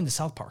 You're going to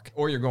South Park,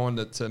 or you're going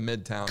to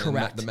Midtown,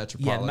 correct? The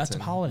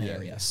metropolitan,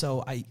 area.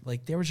 So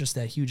there was just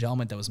that huge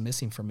element that was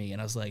missing for me,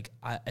 and I was like,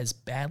 as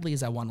badly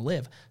as I want to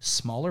live,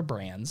 smaller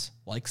brands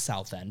like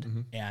South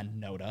End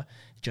and Noda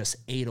just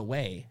ate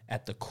away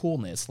at the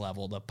coolness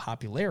level, the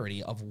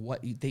popularity of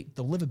the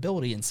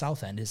livability in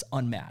South End is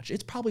unmatched.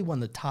 It's probably one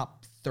of the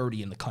top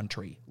 30 in the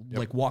country,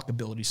 like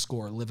walkability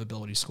score,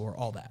 livability score,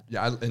 all that.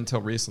 Yeah,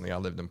 until recently, I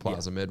lived in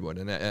Plaza Midwood,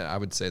 and I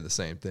would say the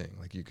same thing.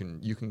 Like you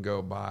can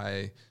go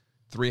buy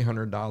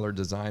 $300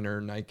 designer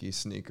Nike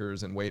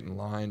sneakers and wait in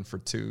line for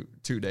two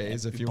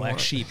days if you want. Black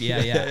sheep,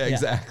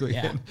 exactly.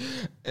 Yeah.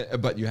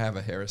 But you have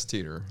a Harris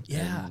Teeter,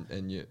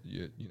 and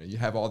you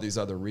have all these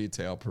other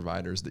retail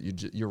providers that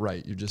you're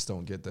right, you just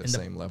don't get the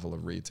same level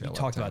of retail. You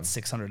talked about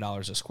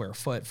 $600 a square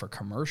foot for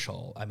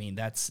commercial. I mean,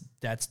 that's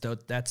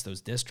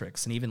those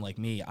districts, and even like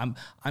me,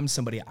 I'm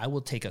somebody, I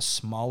will take a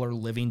smaller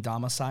living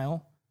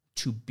domicile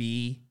to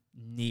be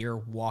near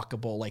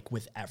walkable, like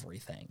with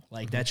everything.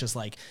 Like that's just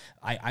like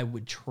I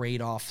would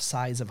trade off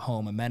size of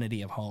home,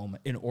 amenity of home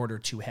in order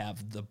to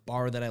have the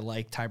bar that I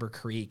like, Tiber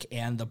Creek,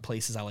 and the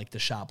places I like to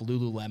shop,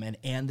 Lululemon,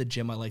 and the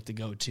gym I like to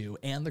go to,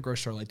 and the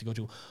grocery store I like to go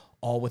to,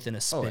 all within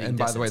a spitting distance.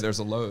 By the way, there's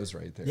a Lowe's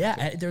right there.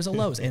 Yeah, there's a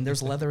Lowe's, and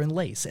there's leather and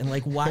lace. And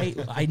like, why?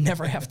 I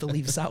never have to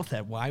leave South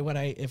End. Why would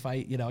I? If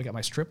I got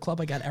my strip club,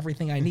 I got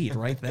everything I need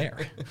right there.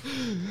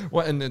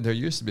 Well, and there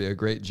used to be a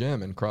great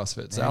gym in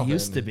CrossFit South End.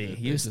 Used to be.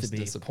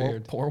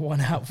 Pour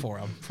one out for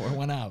them. Pour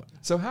one out.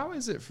 So how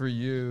is it for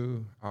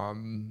you? I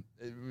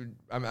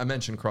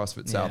mentioned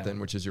CrossFit South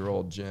End, which is your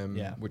old gym,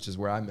 which is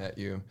where I met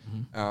you.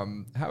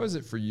 How is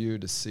it for you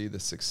to see the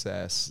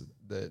success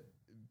that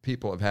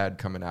people have had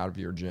coming out of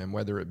your gym,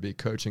 whether it be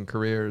coaching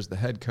careers? The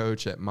head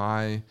coach at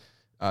my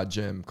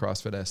gym,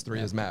 CrossFit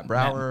S3, is Matt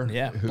Brauer.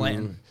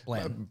 Blanton.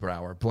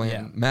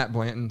 Matt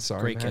Blanton,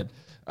 sorry. Great kid.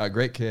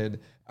 Great kid.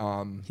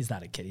 He's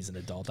not a kid, he's an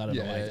adult. I don't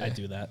know why I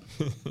do that.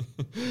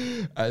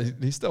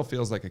 He still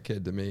feels like a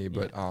kid to me,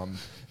 but and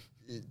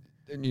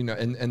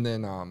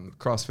then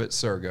CrossFit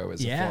Sergo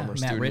is a former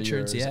student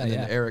Richards, of yours, and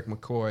then Eric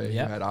McCoy, who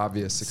had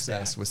obvious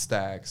success with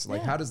Stacks.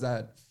 Like, how does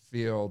that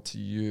feel to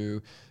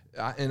you?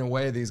 In a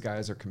way, these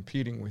guys are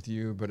competing with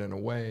you, but in a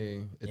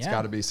way, it's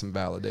got to be some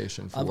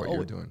validation for what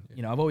you're doing.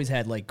 I've always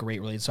had like great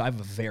relationships. So I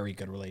have a very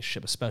good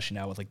relationship, especially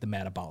now with like the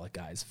metabolic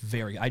guys.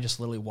 I just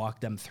literally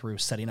walk them through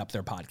setting up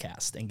their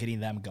podcast and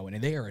getting them going.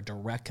 And they are a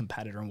direct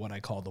competitor in what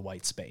I call the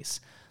white space.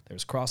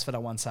 There's CrossFit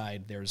on one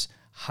side. There's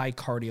high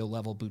cardio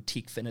level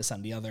boutique fitness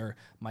on the other.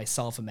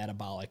 Myself and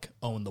metabolic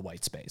own the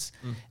white space.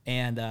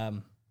 And,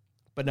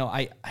 but no,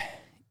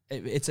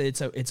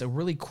 It's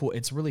really cool.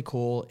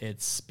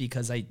 It's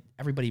because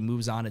everybody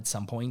moves on at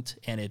some point,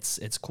 and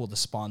it's cool to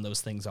spawn those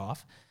things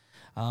off.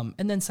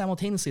 And then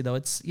simultaneously, though,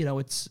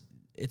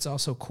 it's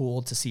also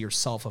cool to see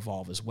yourself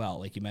evolve as well.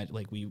 Like you meant,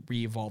 like we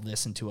re-evolved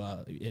this into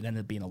it ended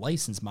up being a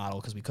license model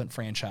because we couldn't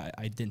franchise.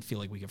 I didn't feel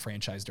like we could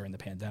franchise during the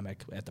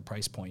pandemic at the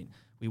price point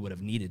we would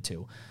have needed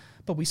to.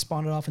 But we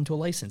spawned it off into a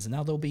license, and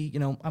now there'll be,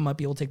 I might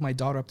be able to take my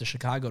daughter up to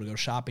Chicago to go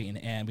shopping,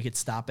 and we could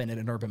stop in at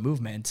an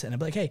UrbanMvmnt, and I'd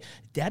be like, hey,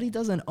 Daddy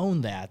doesn't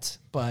own that,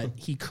 but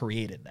he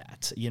created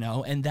that,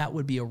 and that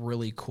would be a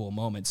really cool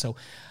moment. So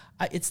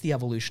it's the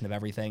evolution of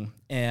everything,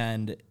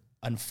 and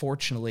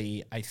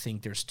unfortunately, I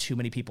think there's too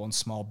many people in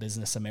small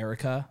business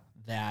America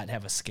that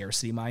have a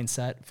scarcity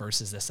mindset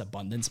versus this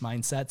abundance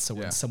mindset. So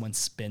when someone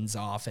spins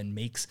off and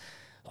makes...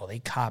 they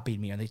copied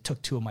me, and they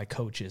took 2 of my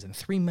coaches, and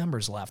 3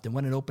 members left and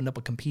went and opened up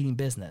a competing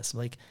business.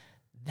 Like,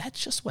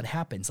 that's just what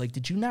happens. Like,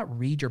 did you not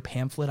read your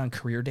pamphlet on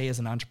Career Day as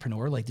an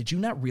entrepreneur? Like, did you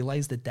not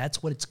realize that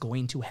that's what it's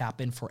going to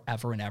happen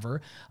forever and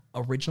ever?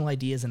 Original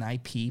ideas and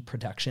IP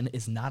protection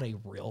is not a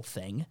real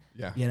thing.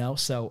 Yeah.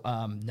 So,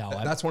 no.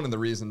 That's one of the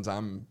reasons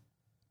I'm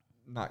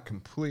not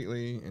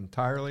completely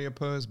entirely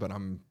opposed, but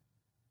I'm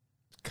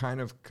kind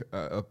of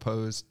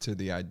opposed to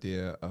the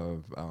idea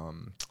of...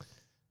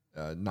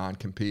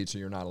 non-compete, so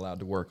you're not allowed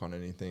to work on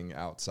anything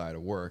outside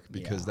of work,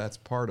 because that's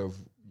part of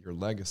your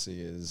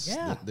legacy is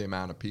the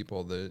amount of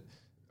people that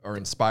are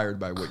inspired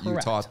by what you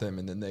taught them,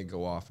 and then they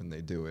go off and they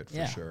do it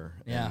for sure.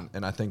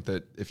 And I think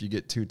that if you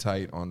get too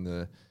tight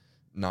on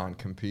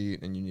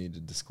non-compete and you need to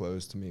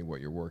disclose to me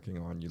what you're working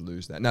on, you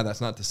lose that. Now,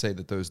 that's not to say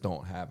that those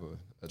don't have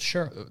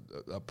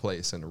a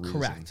place and a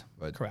reason.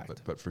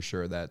 Correct. But for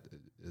sure that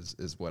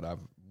is what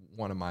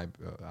one of my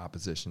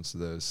oppositions to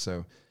those.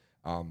 So,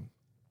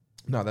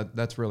 no,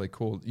 that's really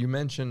cool. You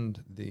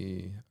mentioned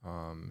the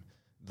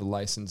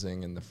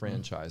licensing and the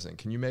franchising.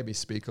 Can you maybe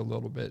speak a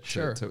little bit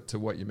to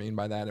what you mean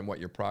by that and what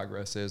your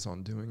progress is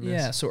on doing this?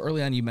 Yeah, so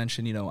early on you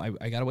mentioned,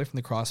 I got away from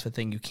the CrossFit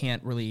thing. You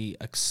can't really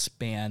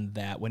expand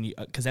that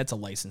because that's a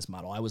license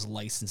model. I was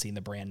licensing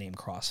the brand name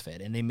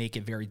CrossFit, and they make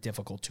it very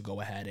difficult to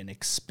go ahead and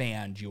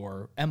expand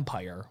your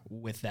empire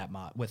with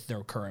with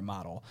their current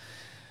model.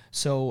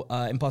 So,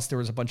 and plus there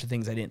was a bunch of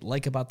things I didn't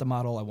like about the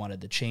model. I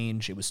wanted to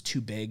change. It was too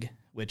big,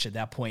 which at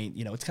that point,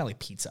 it's kind of like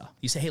pizza.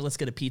 You say, hey, let's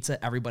get a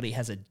pizza. Everybody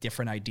has a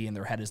different idea in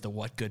their head as to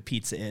what good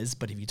pizza is.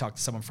 But if you talk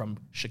to someone from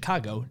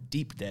Chicago,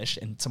 deep dish,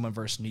 and someone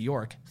versus New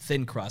York,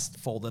 thin crust,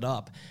 folded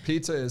up.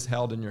 Pizza is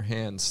held in your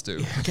hands,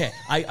 Stu. Okay.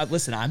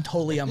 Listen, I'm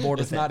totally on board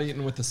with it. It's not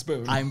eaten with a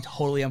spoon. I'm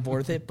totally on board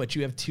with it, but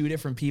you have two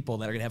different people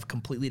that are going to have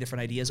completely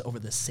different ideas over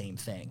the same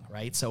thing,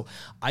 right? So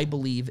I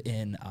believe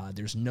in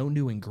there's no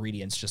new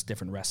ingredients, just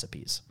different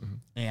recipes.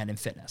 And in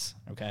fitness,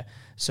 okay?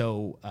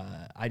 So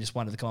I just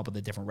wanted to come up with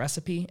a different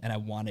recipe, and I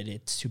wanted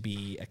it to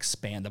be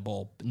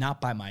expandable,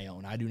 not by my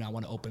own. I do not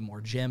want to open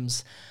more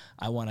gyms.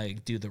 I want to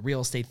do the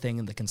real estate thing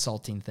and the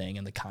consulting thing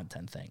and the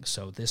content thing.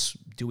 So this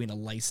doing a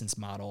license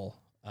model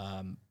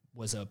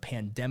was a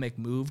pandemic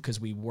move because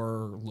we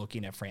were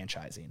looking at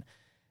franchising.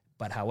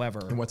 But however...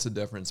 And what's the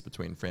difference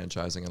between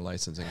franchising and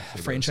licensing?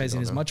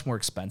 Franchising is much more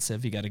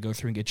expensive. You got to go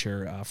through and get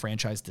your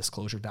franchise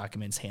disclosure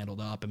documents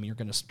handled up. I mean, you're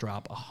going to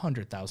drop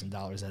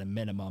 $100,000 at a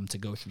minimum to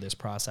go through this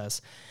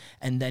process.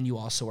 And then you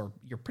also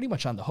you're pretty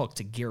much on the hook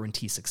to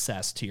guarantee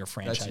success to your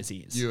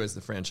franchisees. That's you as the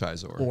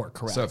franchisor. Or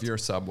correct. So if you're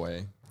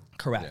Subway...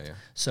 Correct. Yeah.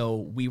 So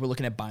we were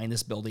looking at buying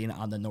this building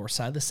on the north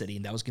side of the city,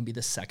 and that was going to be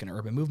the second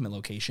Urban Movement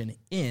location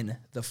in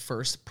the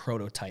first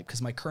prototype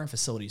because my current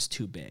facility is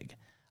too big.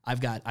 I've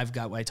got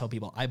what I tell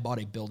people, I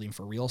bought a building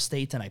for real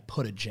estate and I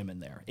put a gym in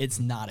there. It's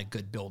not a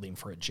good building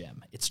for a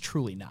gym. It's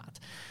truly not.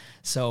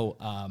 So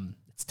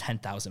it's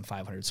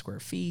 10,500 square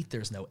feet.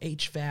 There's no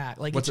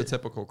HVAC. What's a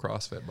typical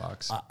CrossFit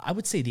box? I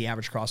would say the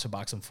average CrossFit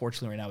box,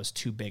 unfortunately, right now is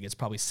too big. It's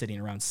probably sitting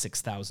around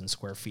 6,000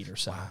 square feet or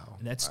so. Wow.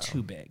 And that's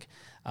too big.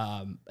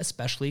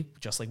 Especially,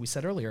 just like we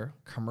said earlier,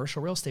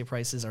 commercial real estate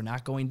prices are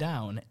not going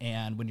down.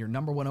 And when your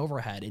number one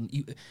overhead, and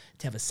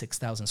to have a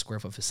 6,000 square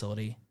foot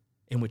facility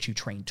in which you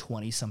train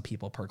 20-some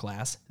people per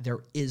class, there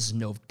is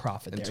no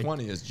profit there. And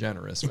 20 is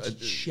generous. It's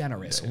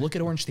generous. Yeah. Look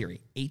at Orange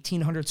Theory.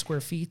 1,800 square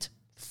feet,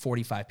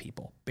 45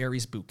 people.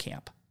 Barry's Boot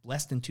Camp,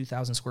 less than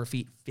 2,000 square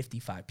feet,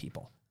 55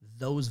 people.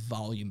 Those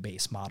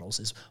volume-based models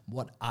is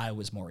what I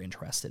was more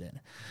interested in.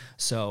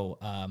 So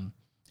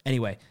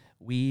anyway,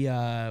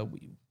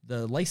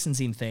 the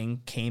licensing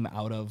thing came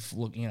out of,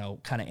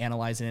 kind of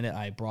analyzing it.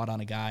 I brought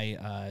on a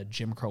guy,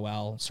 Jim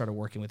Crowell, started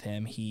working with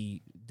him.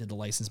 He did the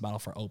license model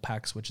for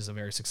OPEX, which is a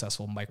very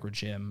successful micro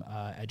gym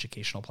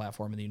educational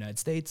platform in the United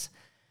States.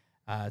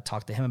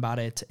 Talked to him about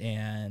it,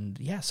 and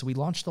so we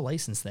launched the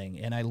license thing,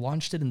 and I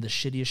launched it in the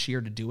shittiest year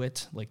to do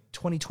it. Like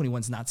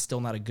 2021's still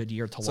not a good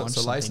year to launch.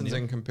 So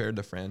licensing compared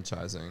to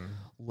franchising,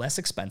 less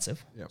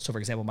expensive. Yep. So for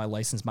example, my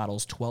license model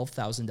is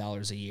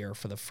 $12,000 a year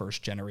for the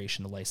first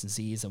generation of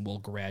licensees, and we'll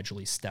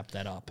gradually step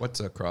that up. What's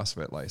a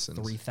CrossFit license?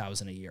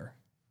 $3,000 a year.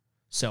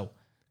 So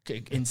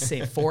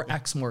insane,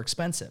 4x more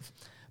expensive.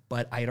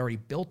 But I had already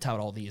built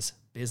out all these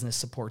business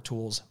support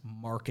tools,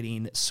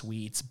 marketing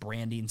suites,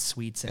 branding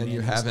suites. And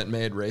you haven't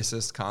made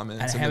racist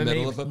comments in the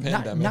middle of a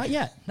pandemic?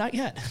 Not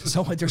yet.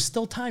 So there's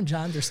still time,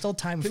 John. There's still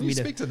time for me to...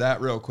 Can you speak to that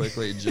real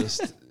quickly?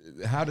 Just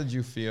how did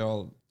you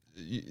feel?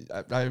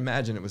 I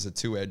imagine it was a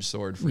two-edged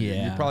sword for you.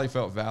 You probably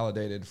felt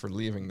validated for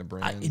leaving the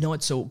brand. You know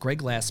what? So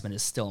Greg Glassman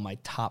is still my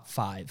top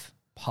 5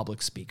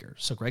 public speaker.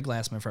 So Greg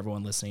Glassman, for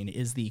everyone listening,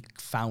 is the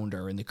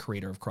founder and the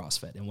creator of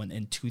CrossFit. And when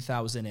in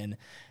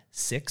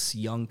 2006,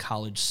 young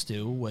college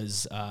Stu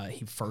was,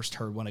 he first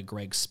heard one of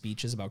Greg's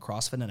speeches about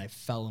CrossFit, and I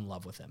fell in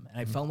love with him.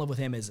 And I fell in love with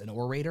him as an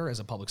orator, as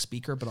a public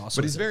speaker, but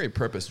also... But he's very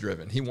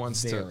purpose-driven. He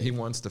wants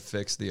to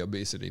fix the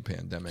obesity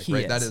pandemic,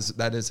 right? That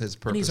is his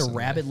purpose. And he's a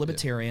rabid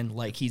libertarian. Yeah.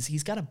 Like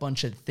he's got a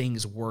bunch of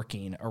things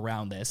working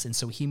around this, and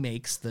so he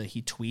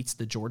tweets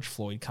the George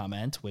Floyd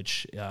comment,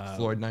 which...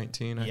 Floyd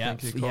 19, I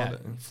think he called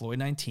it. Floyd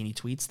 19, he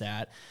tweets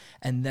that.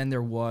 And then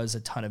there was a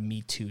ton of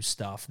Me Too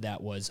stuff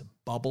that was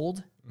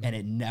bubbled, and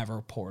it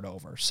never poured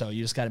over. So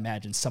you just got to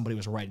imagine somebody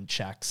was writing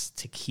checks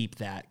to keep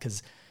that,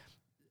 because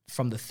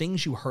from the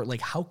things you heard,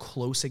 like how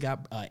close it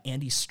got.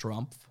 Andy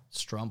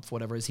Strumpf,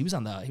 whatever it is, he was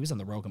on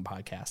the Rogan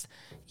podcast.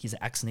 He's an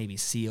ex-Navy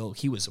SEAL.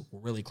 He was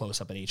really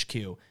close up at HQ.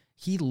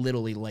 He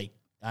literally,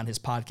 on his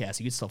podcast,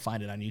 you can still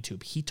find it on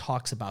YouTube, he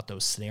talks about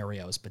those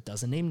scenarios, but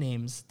doesn't name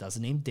names,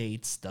 doesn't name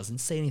dates, doesn't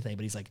say anything.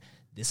 But he's like,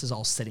 this is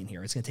all sitting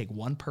here. It's going to take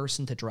one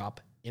person to drop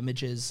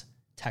images,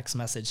 text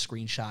message,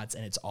 screenshots,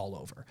 and it's all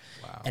over.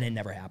 Wow. And it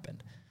never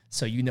happened.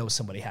 So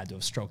somebody had to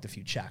have stroked a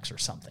few checks or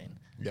something.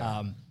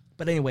 Yeah.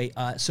 But anyway,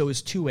 so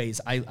it's two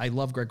ways. I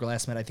love Greg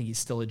Glassman. I think he's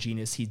still a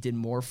genius. He did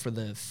more for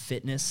the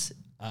fitness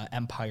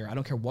empire. I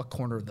don't care what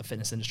corner of the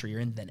fitness industry you're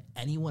in than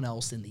anyone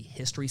else in the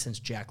history since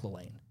Jack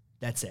LaLanne.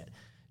 That's it.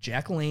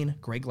 Jack LaLanne,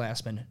 Greg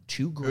Glassman,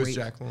 two great. Who's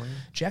Jack LaLanne?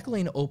 Jack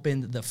LaLanne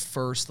opened the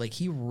first, like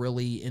he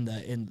really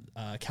in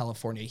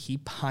California, he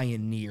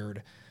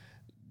pioneered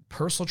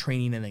personal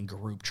training and then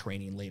group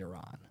training later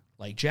on.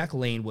 Like Jack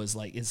LaLanne was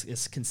like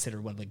is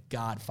considered one of the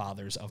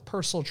godfathers of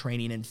personal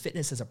training and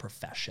fitness as a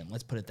profession.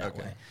 Let's put it that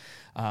way.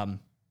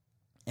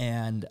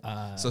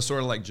 So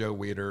sort of like Joe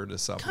Weider to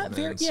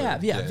supplements.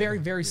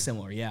 Very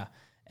similar. Yeah.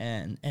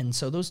 And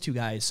so those two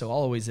guys, so I'll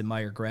always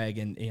admire Greg,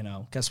 and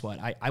guess what?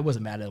 I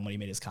wasn't mad at him when he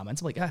made his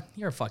comments. I'm like,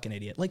 you're a fucking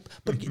idiot. Like,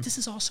 but this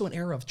is also an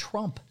era of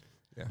Trump.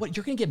 Yeah. What,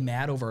 you're gonna get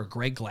mad over a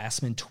Greg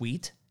Glassman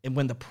tweet, and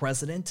when the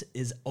president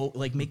is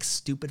makes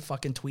stupid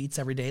fucking tweets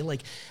every day?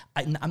 Like,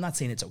 I'm not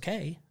saying it's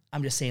okay.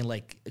 I'm just saying,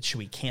 like, should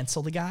we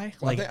cancel the guy?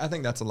 Well, I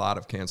think that's a lot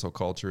of cancel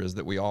culture, is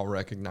that we all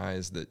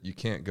recognize that you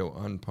can't go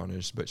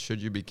unpunished, but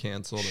should you be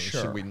canceled, and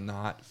should we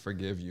not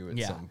forgive you at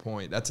some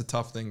point? That's a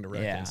tough thing to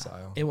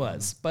reconcile. It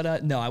was.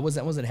 But no, I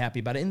wasn't happy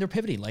about it. And they're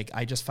pivoting. Like,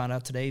 I just found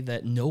out today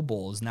that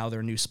Noble is now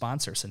their new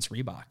sponsor since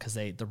Reebok, because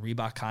the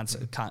Reebok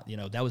concert,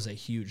 that was a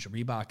huge.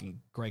 Reebok and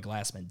Greg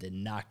Glassman did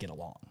not get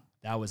along.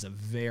 That was a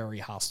very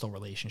hostile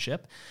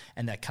relationship,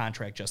 and that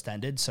contract just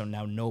ended. So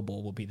now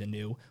Noble will be the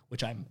new,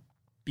 which I'm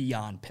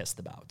beyond pissed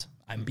about.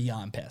 I'm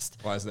beyond pissed.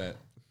 Why is that?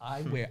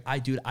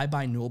 I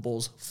buy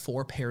Nobles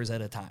 4 pairs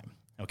at a time.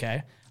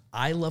 Okay.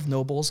 I love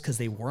Nobles because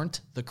they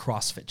weren't the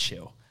CrossFit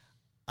shoe.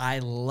 I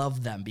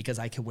love them because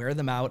I could wear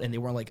them out, and they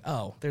weren't like,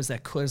 oh, there's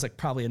like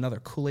probably another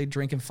Kool-Aid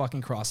drinking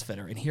fucking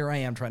CrossFitter. And here I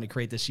am trying to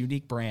create this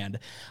unique brand.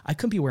 I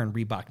couldn't be wearing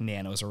Reebok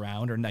Nanos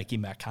around or Nike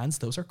Metcons.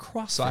 Those are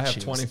CrossFit shoes. So I have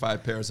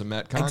 25 pairs of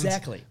Metcons.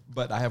 Exactly.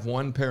 But I have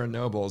 1 pair of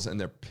Nobles, and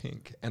they're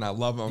pink, and I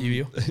love them.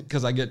 You?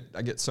 Because I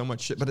get so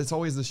much shit, but it's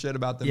always the shit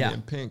about them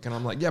being pink. And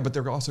I'm like, but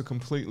they're also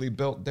completely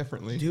built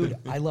differently. Dude,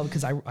 I love,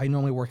 because I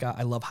normally work out.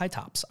 I love high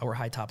tops. I wear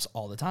high tops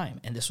all the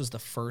time. And this was the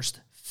first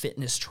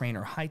fitness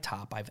trainer high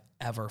top I've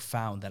ever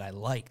found that I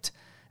liked.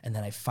 And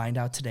then I find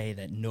out today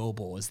that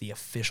Noble is the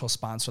official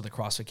sponsor of the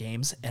CrossFit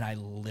Games, and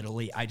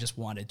I just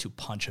wanted to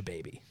punch a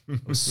baby. I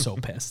was so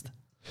pissed.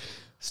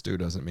 Stu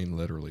doesn't mean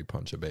literally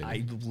punch a baby.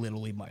 I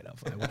literally might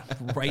have. I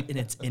went right in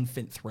its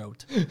infant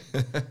throat.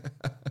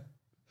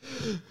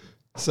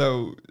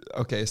 So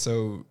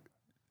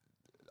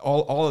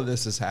all of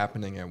this is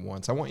happening at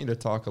once. I want you to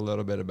talk a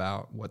little bit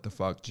about what the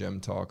fuck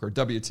GymTalk, or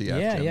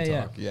WTF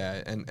GymTalk.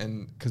 Yeah.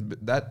 And because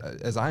that,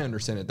 as I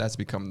understand it, that's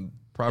become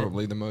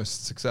probably the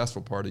most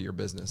successful part of your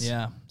business.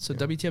 Yeah. So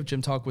WTF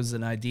GymTalk was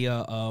an idea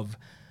of,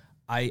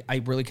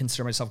 I really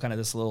consider myself kind of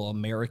this little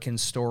American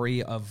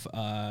story of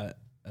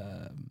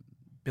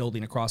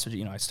building a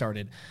CrossFit. I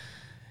started,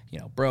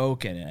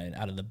 broke and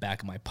out of the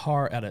back of my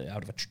out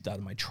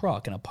of my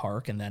truck in a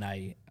park, and then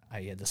I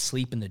had to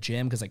sleep in the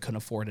gym because I couldn't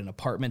afford an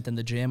apartment in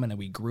the gym, and then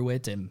we grew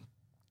it. And,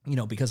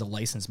 because of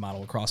license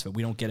model of CrossFit,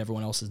 we don't get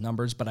everyone else's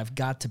numbers, but I've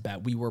got to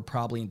bet we were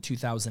probably in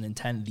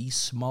 2010 the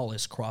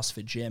smallest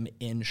CrossFit gym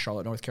in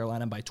Charlotte, North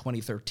Carolina. And by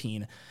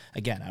 2013,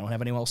 again, I don't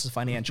have anyone else's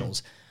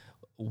financials.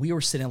 We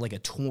were sitting at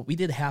we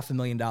did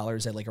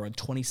 $500,000 at like around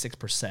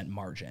 26%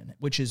 margin,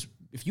 which is,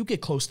 if you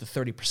get close to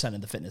 30%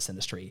 in the fitness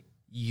industry,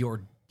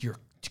 you're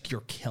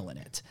killing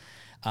it.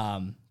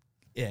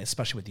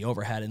 Especially with the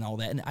overhead and all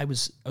that. And I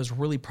was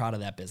really proud of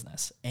that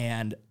business.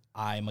 And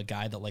I'm a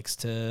guy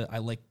that I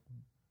like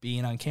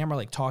being on camera,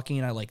 I like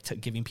talking, I like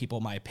giving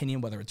people my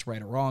opinion, whether it's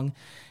right or wrong.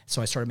 So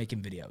I started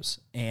making videos,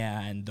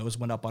 and those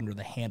went up under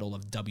the handle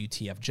of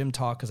WTF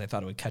GymTalk because I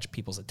thought it would catch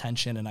people's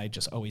attention. And I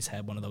just always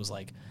had one of those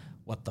like,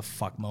 what the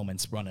fuck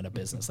moments running a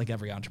business, like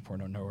every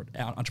entrepreneur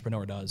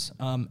does.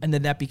 And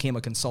then that became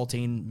a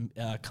consulting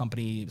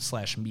company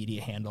 /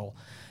 media handle.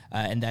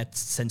 And that's,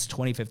 since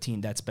 2015,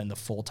 that's been the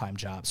full-time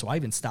job. So I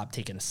even stopped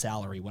taking a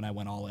salary when I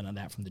went all in on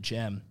that from the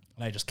gym.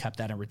 And I just kept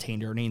that in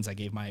retained earnings. I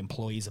gave my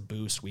employees a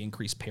boost. We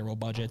increased payroll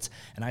budgets.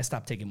 And I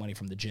stopped taking money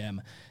from the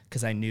gym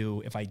because I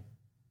knew if I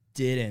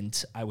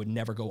didn't, I would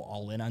never go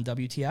all in on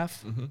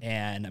WTF. Mm-hmm.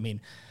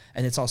 And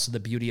and it's also the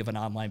beauty of an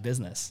online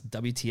business.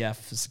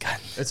 WTF has got...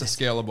 It's a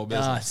scalable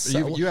business.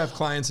 You have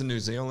clients in New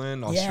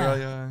Zealand,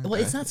 Australia. Well,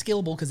 it's not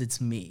scalable because it's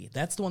me.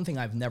 That's the one thing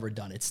I've never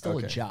done. It's still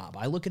a job.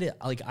 I look at it,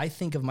 like, I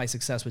think of my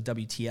success with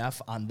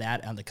WTF on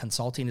the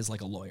consulting is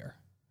like a lawyer.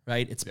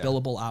 Right? It's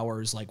billable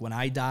hours. Like when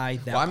I die,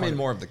 I mean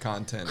more of the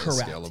content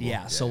is scalable.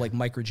 Yeah. So like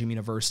Micro Gym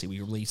University, we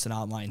released an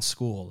online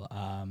school.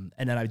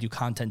 And then I do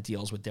content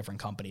deals with different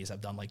companies. I've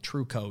done like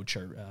True Coach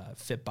or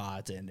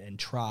Fitbot and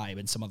Tribe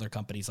and some other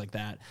companies like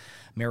that.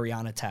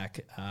 Mariana Tech,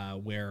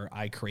 where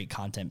I create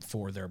content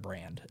for their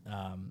brand.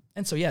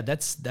 And so,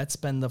 that's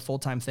been the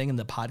full-time thing, and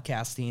the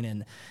podcasting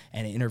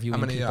and interviewing.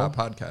 How many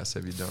podcasts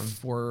have you done?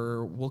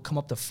 We'll come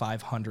up to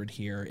 500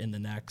 here in the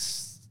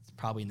next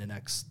probably in the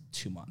next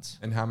 2 months.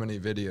 And how many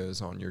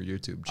videos on your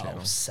YouTube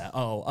channel?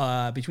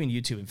 Between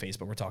YouTube and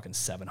Facebook, we're talking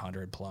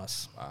 700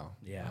 plus. Wow.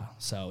 Yeah.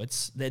 So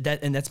it's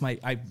that, and that's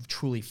I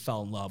truly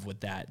fell in love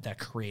with that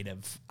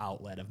creative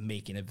outlet of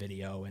making a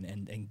video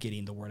and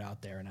getting the word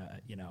out there. And,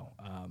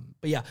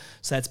 but yeah,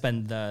 so that's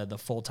been the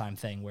full-time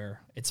thing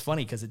where it's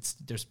funny because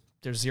there's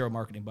zero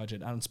marketing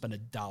budget. I don't spend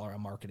 $1 on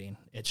marketing.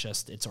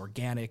 It's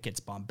organic. It's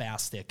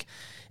bombastic.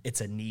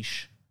 It's a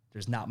niche.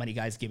 There's not many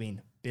guys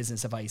giving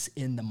business advice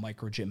in the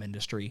micro gym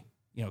industry,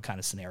 kind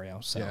of scenario.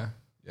 So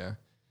yeah.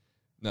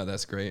 No,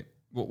 that's great.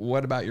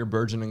 What about your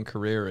burgeoning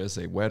career as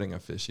a wedding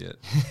officiant?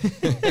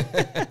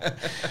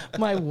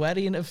 My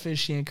wedding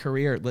officiant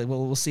career. Well,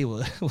 we'll see.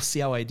 We'll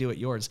see how I do at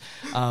yours.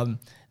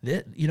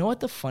 You know what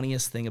the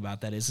funniest thing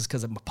about that is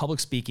because public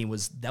speaking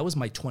was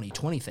my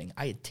 2020 thing.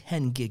 I had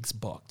 10 gigs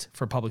booked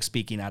for public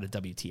speaking out of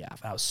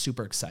WTF. I was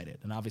super excited,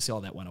 and obviously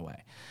all that went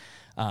away.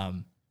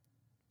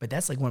 But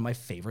that's like one of my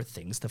favorite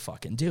things to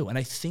fucking do. And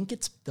I think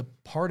it's the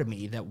part of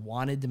me that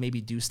wanted to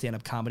maybe do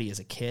stand-up comedy as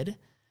a kid,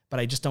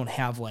 but I just don't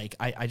have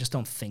I just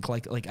don't think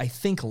like I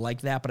think like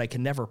that, but I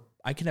can never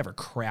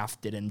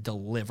craft it and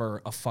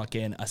deliver a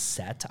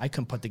set. I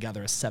couldn't put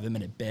together a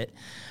 7-minute bit.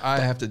 I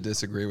have to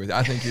disagree with you.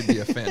 I think you'd be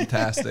a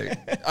fantastic.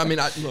 I mean,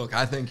 I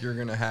think you're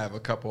going to have a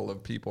couple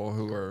of people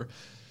who are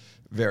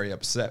very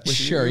upset with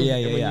you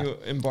when you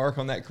embark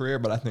on that career,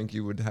 but I think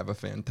you would have a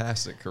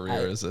fantastic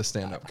career as a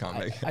stand-up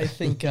comic. I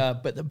think,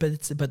 but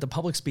the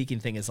public speaking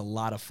thing is a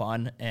lot of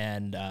fun,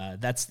 and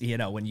that's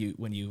when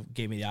you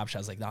gave me the option,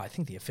 I was like, no, I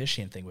think the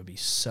officiant thing would be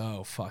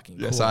so fucking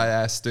cool. Yes, I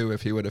asked Stu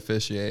if he would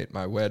officiate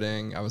my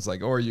wedding. I was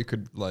like, or you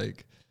could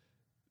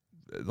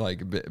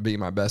be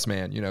my best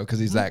man, because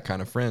he's that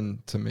kind of friend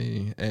to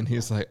me. And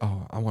he's like,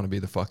 oh, I want to be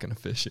the fucking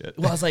officiant.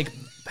 Well, I was like,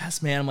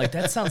 best man. I'm like,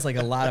 that sounds like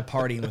a lot of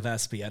partying with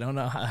SP. I don't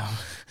know how.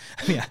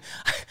 I mean,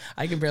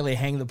 I can barely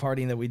hang the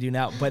partying that we do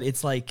now. But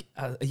it's like,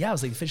 I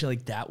was like, officially,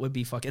 like that would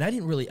be fucking. I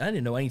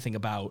didn't know anything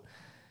about.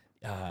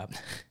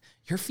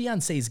 Your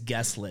fiance's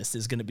guest list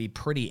is going to be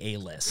pretty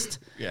A-list.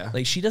 Yeah.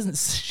 Like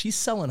she's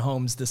selling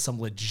homes to some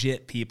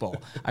legit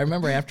people. I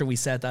remember after we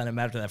sat down and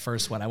met after that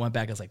first one, I went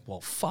back, I was like,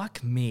 well,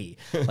 fuck me.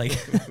 Like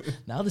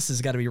now this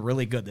has got to be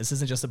really good. This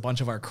isn't just a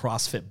bunch of our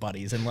CrossFit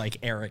buddies and like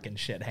Eric and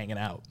shit hanging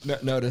out.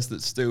 Notice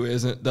that Stu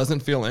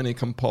doesn't feel any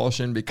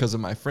compulsion because of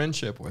my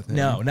friendship with him.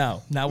 No,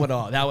 not at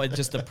all. Now it's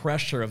just the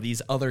pressure of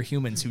these other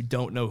humans who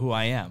don't know who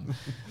I am.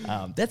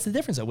 That's the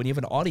difference though. When you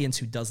have an audience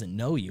who doesn't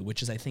know you,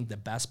 which is I think the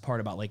best part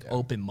about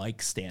open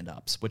mic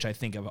stand-ups, which I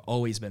think I've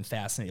always been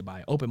fascinated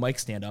by. Open mic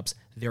stand-ups,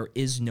 there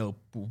is no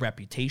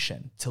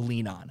reputation to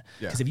lean on.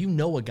 Because if you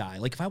know a guy,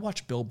 like if I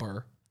watch Bill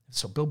Burr,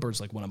 so Bill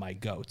Burr's like one of my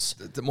goats.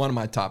 One of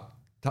my top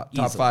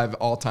 5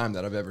 all time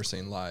that I've ever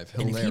seen live.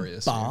 Hilarious. And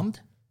if he bombed,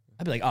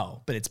 I'd be like,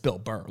 oh, but it's Bill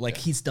Burr. Like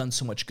he's done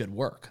so much good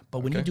work. But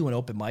when you do an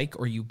open mic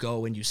or you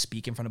go and you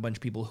speak in front of a bunch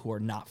of people who are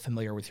not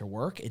familiar with your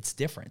work, it's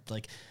different.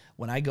 Like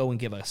when I go and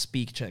give a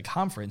speech at a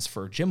conference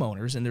for gym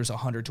owners and there's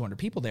 100, 200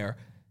 people there,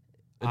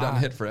 it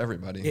doesn't hit for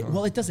everybody.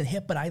 Well, it doesn't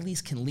hit, but I at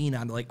least can lean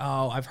on like,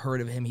 oh, I've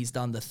heard of him. He's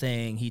done the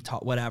thing. He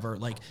taught whatever.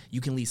 Like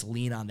you can at least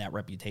lean on that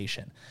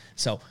reputation.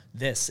 So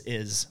this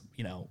is,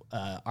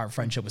 our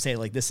friendship would say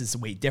like, this is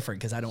way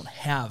different because I don't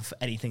have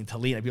anything to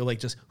lean. I'd be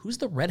like, just who's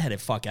the redheaded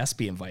fuck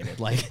SP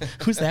invited? Like,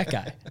 who's that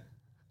guy?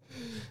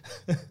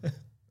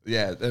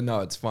 Yeah,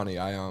 no, it's funny.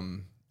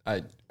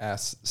 I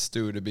asked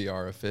Stu to be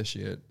our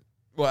officiate.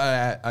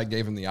 Well, I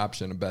gave him the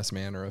option of best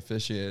man or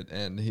officiate,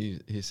 and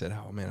he said,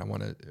 "Oh man, I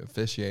want to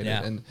officiate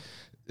it." And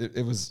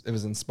it was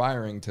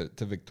inspiring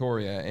to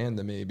Victoria and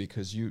to me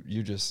because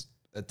you just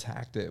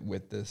attacked it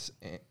with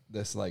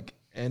this like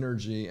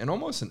energy and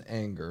almost an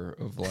anger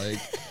of like,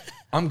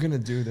 I'm gonna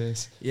do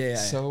this.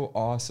 So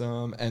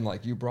awesome, and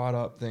like you brought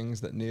up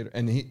things that need,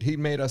 and he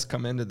made us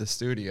come into the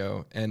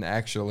studio and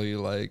actually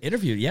like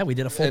interviewed. Yeah, we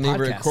did a full and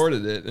podcast. He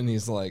recorded it, and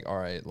he's like, "All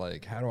right,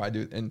 like how do I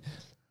do?"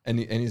 And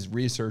he's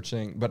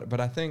researching, but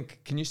I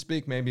think, can you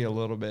speak maybe a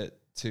little bit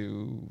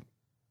to,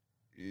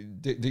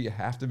 do you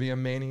have to be a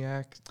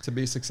maniac to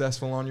be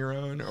successful on your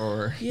own,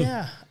 or?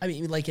 Yeah, I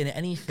mean, like in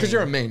anything. Because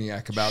you're a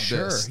maniac about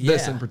this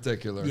in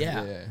particular.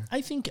 Yeah.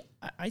 I think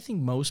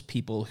most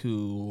people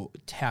who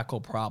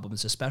tackle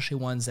problems, especially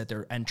ones that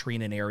they're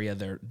entering an area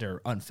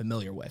they're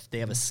unfamiliar with, they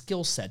have a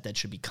skill set that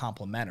should be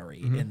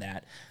complementary in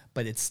that,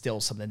 but it's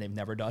still something they've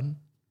never done.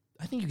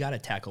 I think you got to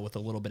tackle with a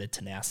little bit of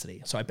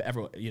tenacity. So I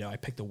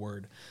picked a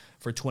word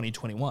for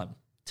 2021.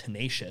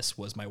 Tenacious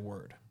was my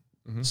word.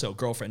 So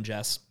girlfriend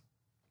Jess,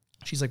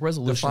 she's like,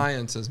 resolution.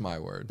 Defiance is my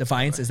word.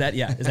 Defiance, is that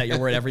your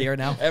word every year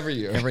now? Every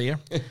year.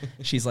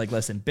 She's like,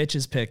 listen,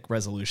 bitches pick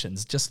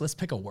resolutions. Just let's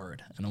pick a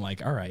word. And I'm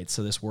like, all right,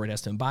 so this word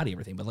has to embody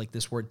everything. But like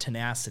this word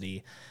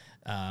tenacity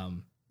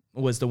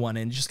was the one.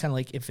 And just kind of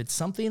like, if it's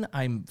something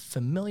I'm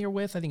familiar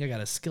with, I think I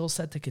got a skill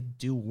set that could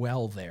do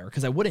well there.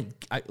 Because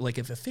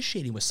if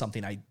officiating was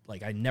something I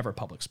never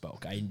public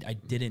spoke. I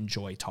did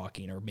enjoy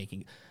talking or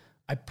making.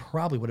 I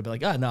probably would have been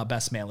like, oh no,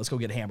 best man, let's go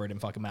get hammered in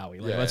fucking Maui.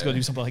 Like, let's go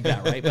do something like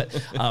that, right?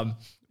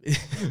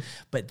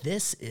 But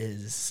this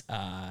is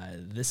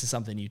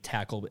something you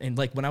tackle. And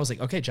like when I was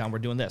like, okay, John, we're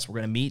doing this. We're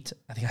gonna meet.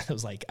 I think I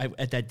was like,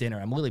 at that dinner,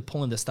 I'm literally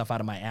pulling this stuff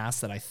out of my ass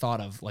that I thought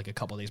of like a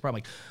couple of days. But I'm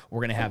like,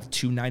 we're gonna have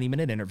 2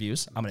 90-minute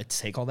interviews. I'm gonna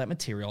take all that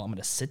material. I'm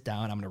gonna sit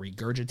down. I'm gonna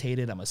regurgitate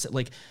it. I'm gonna sit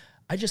like.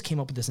 I just came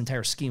up with this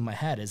entire scheme in my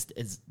head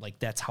is like,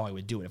 that's how I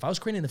would do it. If I was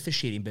creating an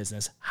officiating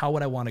business, how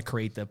would I want to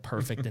create the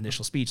perfect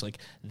initial speech? Like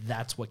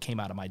that's what came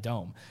out of my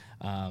dome.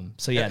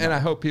 So yeah. And I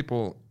hope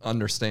people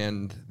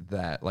understand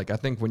that. Like, I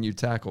think when you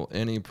tackle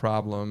any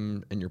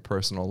problem in your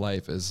personal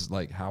life is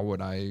like, how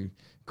would I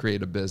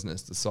create a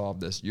business to solve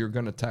this? You're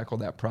going to tackle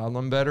that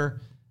problem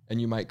better. And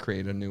you might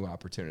create a new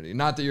opportunity.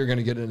 Not that you're going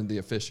to get into the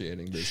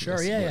officiating business.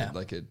 Sure, yeah.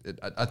 Like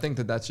I think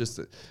that's just,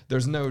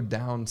 there's no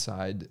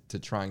downside to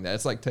trying that.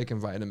 It's like taking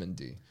vitamin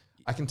D.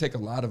 I can take a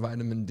lot of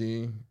vitamin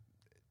D.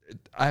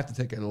 I have to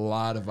take a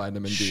lot of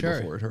vitamin D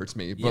before it hurts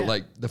me. But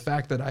like the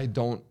fact that I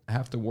don't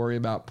have to worry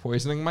about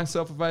poisoning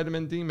myself with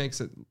vitamin D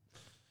makes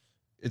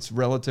it's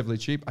relatively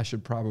cheap. I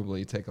should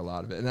probably take a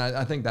lot of it. And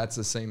I think that's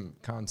the same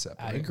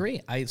concept. Right? I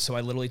agree. So I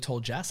literally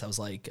told Jess, I was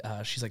like,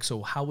 she's like,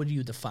 so how would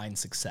you define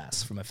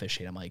success from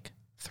officiating? I'm like,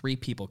 3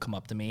 people come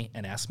up to me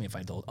and ask me if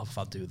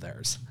I'll do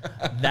theirs.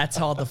 That's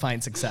how I'll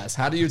define success.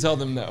 How do you tell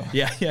them no?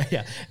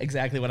 Yeah.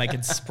 Exactly. When I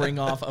can spring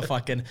off a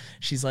fucking,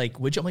 she's like,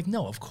 would you? I'm like,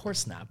 no, of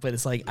course not. But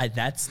it's like,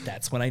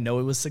 that's when I know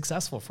it was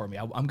successful for me.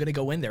 I'm going to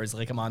go in there. It's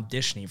like I'm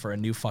auditioning for a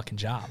new fucking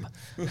job.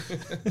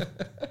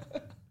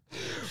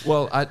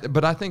 Well,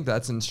 but I think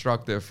that's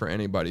instructive for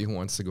anybody who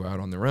wants to go out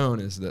on their own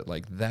is that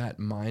like that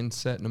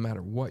mindset, no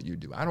matter what you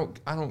do, I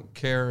don't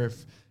care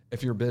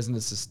if your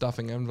business is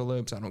stuffing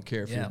envelopes. I don't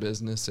care if your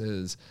business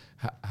is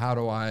how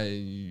do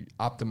I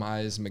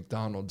optimize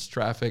McDonald's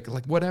traffic,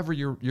 like whatever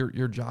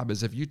your job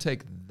is. If you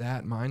take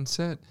that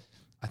mindset,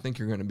 I think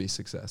you're going to be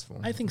successful.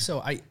 I think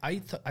so.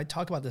 I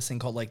talk about this thing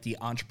called like the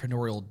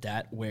entrepreneurial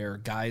debt, where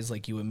guys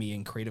like you and me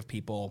and creative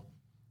people,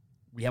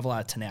 we have a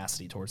lot of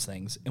tenacity towards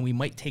things, and we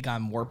might take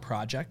on more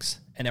projects.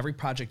 And every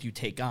project you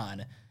take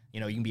on, you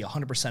know, you can be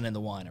 100% into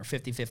one, or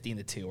 50-50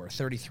 into two, or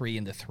 33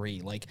 into three.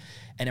 Like,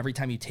 and every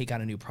time you take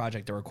on a new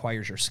project that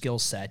requires your skill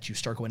set, you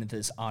start going into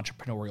this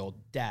entrepreneurial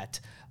debt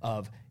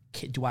of,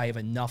 do I have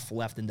enough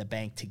left in the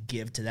bank to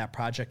give to that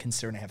project,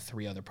 considering I have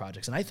 3 other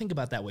projects? And I think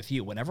about that with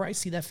you. Whenever I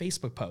see that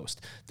Facebook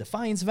post,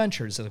 Defiance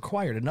Ventures has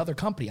acquired another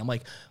company, I'm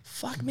like,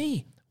 fuck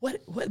me.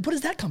 What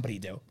does that company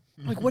do?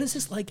 Like, what is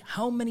this? Like,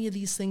 how many of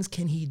these things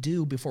can he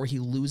do before he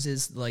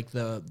loses, like,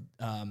 the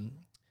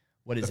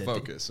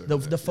focus,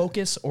 the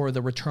focus or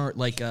the return?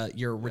 Like,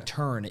 your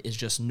return is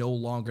just no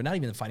longer, not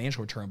even the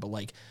financial return, but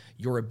like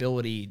your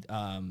ability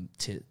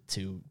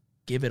to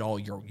give it all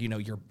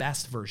your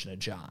best version of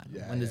John.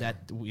 When does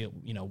that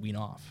wean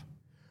off?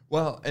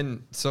 Well,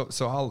 and so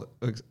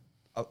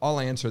I'll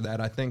answer that.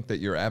 I think that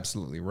you're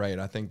absolutely right.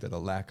 I think that a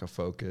lack of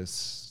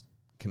focus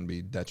can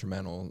be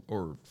detrimental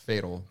or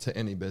fatal to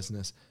any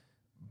business.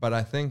 But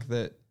I think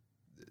that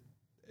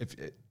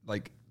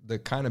the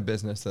kind of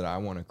business that I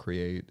want to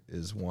create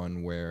is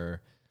one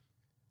where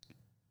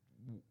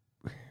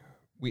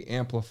we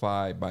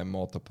amplify by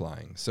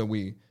multiplying. So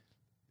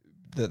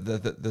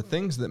the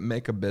things that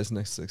make a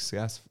business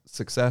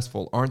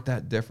successful aren't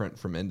that different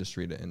from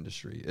industry to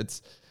industry.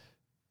 It's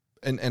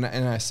and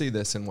I see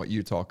this in what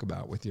you talk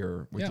about with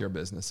your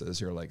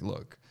businesses. You're like,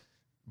 look,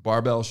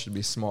 barbells should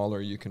be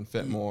smaller. You can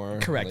fit more.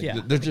 Correct. Like,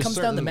 Yeah. There's just comes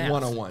down to math.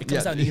 101. It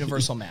comes down to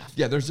universal math.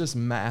 Yeah. There's just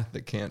math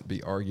that can't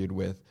be argued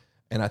with.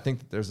 And I think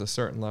that there's a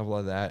certain level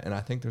of that. And I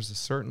think there's a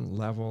certain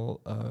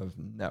level of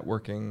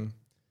networking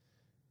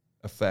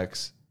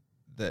effects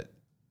that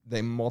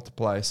they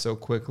multiply so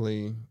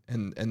quickly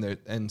and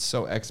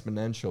so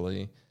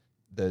exponentially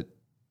that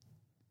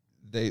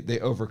they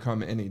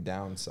overcome any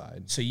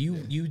downside. So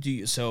you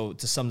do, so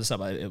to sum this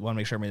up, I want to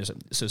make sure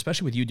so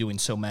especially with you doing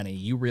so many,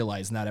 you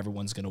realize not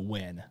everyone's going to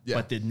win,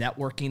 but the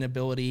networking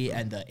ability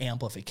and the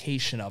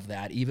amplification of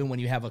that, even when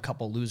you have a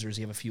couple losers,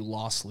 you have a few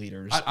loss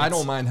leaders. I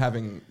don't mind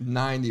having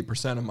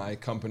 90% of my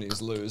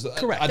companies lose.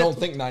 Correct. I don't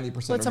think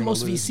 90% that's how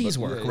most lose, VCs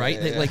work,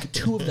 right? Like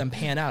 2 of them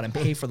pan out and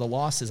pay for the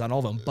losses on all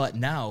of them. But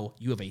now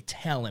you have a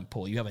talent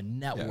pool, you have a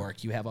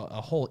network, you have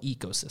a whole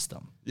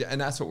ecosystem. Yeah, and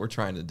that's what we're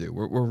trying to do.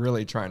 We're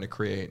really trying to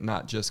create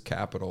not just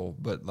capital,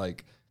 but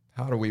like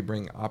how do we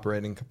bring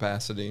operating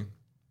capacity?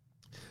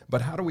 But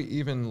how do we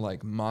even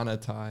like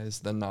monetize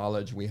the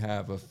knowledge we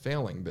have of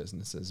failing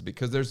businesses?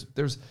 Because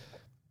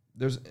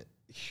there's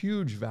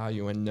huge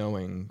value in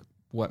knowing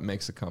what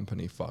makes a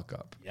company fuck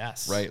up.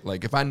 Yes. Right?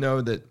 Like if I know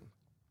that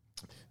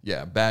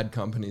bad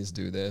companies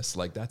do this,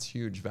 like that's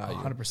huge value.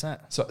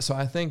 100%. So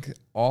I think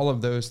all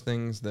of those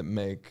things that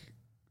make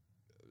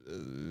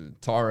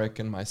Tarek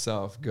and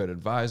myself good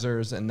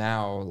advisors, and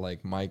now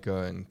like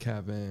Micah and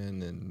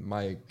Kevin and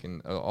Mike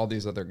and all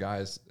these other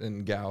guys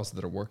and gals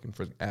that are working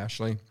for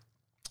Ashley,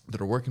 that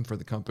are working for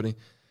the company,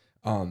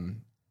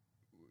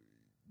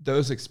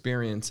 those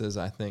experiences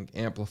I think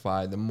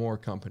amplify the more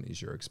companies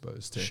you're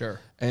exposed to. Sure.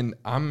 And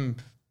I'm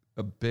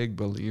a big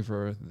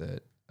believer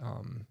that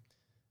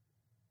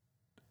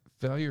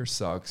failure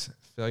sucks.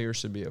 Failure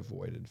should be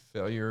avoided.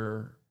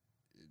 Failure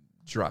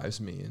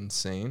drives me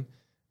insane,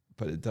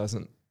 but it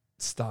doesn't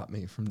stop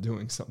me from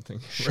doing something.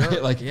 Sure.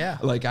 Right? Like, yeah.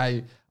 Like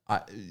I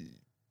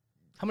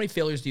How many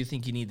failures do you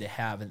think you need to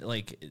have,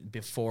 like,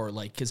 before,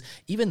 like, because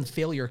even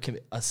failure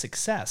a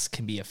success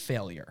can be a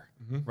failure,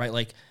 right?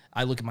 Like,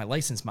 I look at my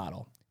license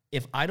model.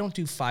 If I don't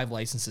do 5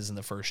 licenses in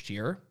the first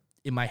year,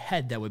 in my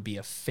head, that would be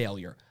a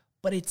failure.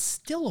 But it's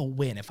still a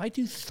win. If I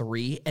do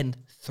 3 and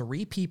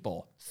 3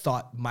 people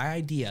thought my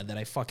idea that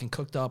I fucking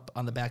cooked up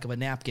on the back of a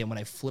napkin when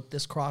I flipped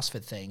this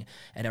CrossFit thing,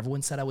 and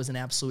everyone said I was an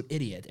absolute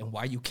idiot, and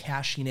why are you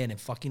cashing in and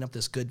fucking up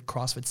this good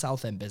CrossFit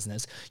South End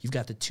business? You've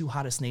got the 2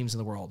 hottest names in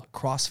the world,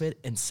 CrossFit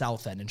and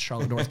South End in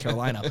Charlotte, North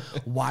Carolina.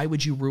 Why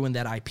would you ruin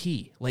that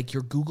IP? Like,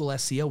 your Google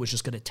SEO is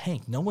just going to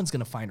tank. No one's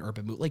going to find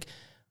UrbanMvmnt. Like,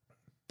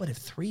 but if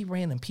 3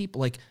 random people,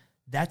 like,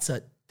 that's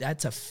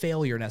a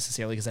failure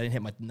necessarily because I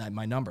didn't hit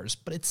my numbers,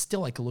 but it's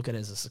still, I could look at it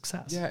as a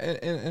success. Yeah,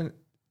 and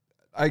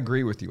I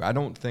agree with you. I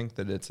don't think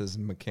that it's as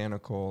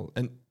mechanical,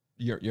 and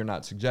you're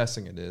not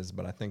suggesting it is,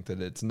 but I think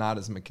that it's not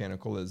as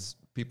mechanical as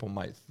people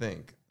might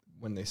think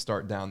when they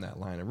start down that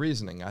line of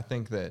reasoning. I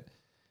think that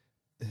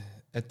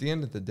at the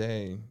end of the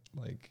day,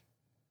 like,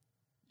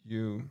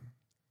 you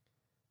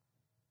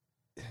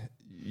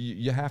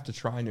have to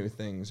try new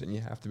things, and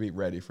you have to be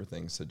ready for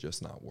things to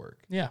just not work.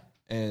 Yeah.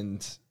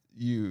 And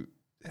you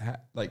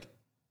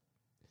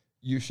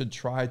should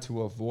try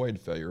to avoid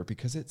failure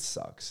because it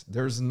sucks.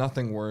 There's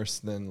nothing worse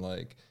than,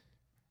 like,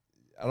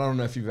 I don't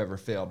know if you've ever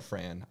failed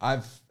Fran.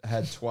 I've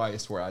had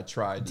twice where I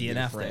tried to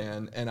do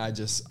Fran, and I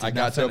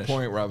got to a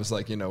point where I was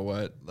like, you know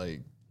what,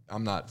 like,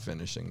 I'm not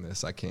finishing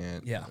this. I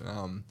can't. Yeah.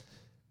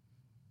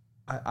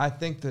 I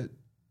think that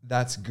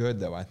that's good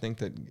though. I think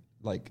that,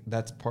 like,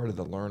 that's part of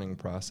the learning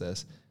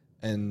process,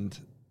 and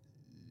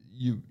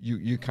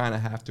you kind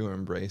of have to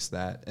embrace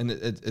that. And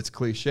it's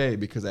cliche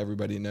because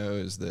everybody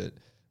knows that,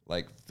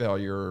 like,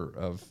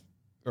 failure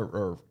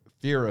or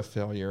fear of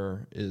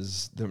failure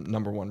is the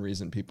number one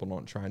reason people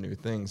don't try new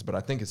things. But I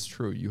think it's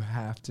true. You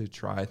have to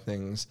try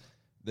things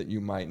that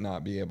you might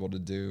not be able to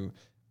do.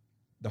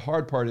 The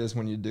hard part is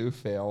when you do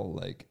fail,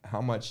 like,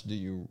 how much do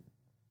you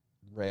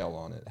rail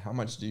on it? How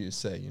much do you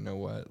say, you know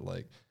what,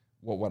 like,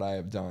 what would I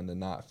have done to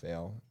not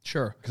fail?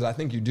 Sure. Because I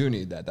think you do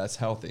need that. That's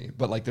healthy.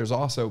 But, like, there's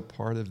also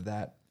part of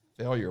that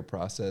failure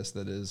process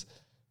that is,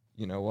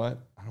 you know what,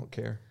 I don't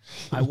care.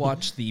 I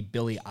watched the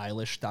Billie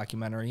Eilish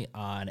documentary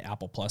on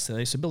Apple Plus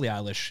today. So Billie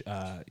Eilish,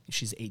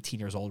 she's 18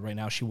 years old right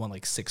now. She won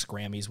like 6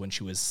 Grammys when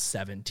she was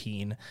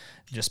 17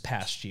 just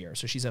past year.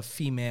 So she's a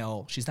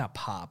female. She's not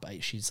pop.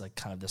 She's like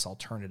kind of this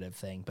alternative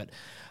thing. But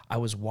I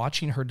was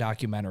watching her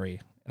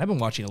documentary. And I've been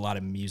watching a lot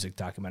of music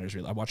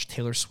documentaries. I watched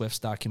Taylor Swift's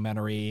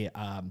documentary,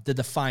 the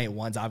Defiant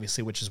Ones,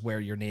 obviously, which is where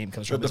your name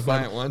comes from. The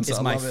Defiant Ones, is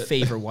my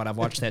favorite one. I've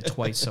watched that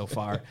twice so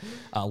far.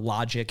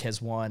 Logic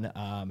has one.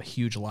 A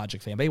huge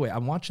Logic fan. But anyway,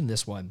 I'm watching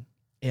this one,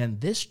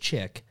 and this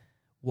chick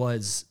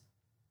was,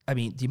 I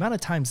mean, the amount of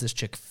times this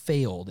chick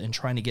failed in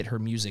trying to get her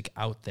music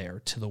out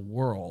there to the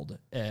world,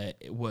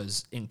 it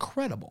was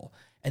incredible.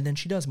 And then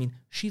she does. I mean,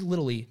 she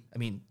literally,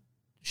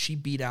 she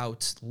beat out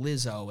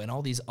Lizzo and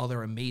all these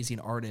other amazing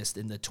artists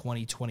in the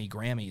 2020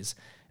 Grammys.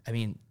 I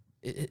mean,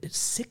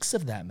 6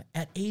 of them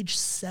at age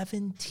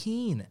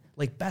 17,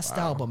 like best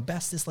album,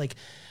 best this, like,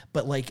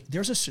 but like,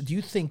 do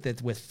you think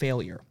that with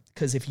failure,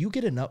 because if you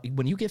get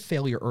when you get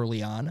failure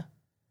early on,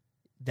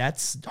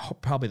 that's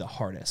probably the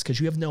hardest because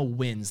you have no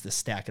wins to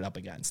stack it up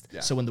against. Yeah.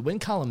 So when the win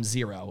column's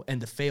 0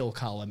 and the fail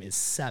column is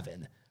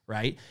 7,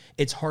 right?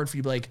 It's hard for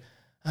you to be like,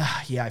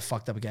 yeah, I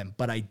fucked up again,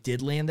 but I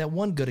did land that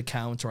one good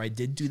account, or I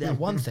did do that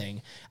one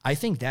thing. I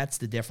think that's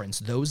the difference.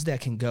 Those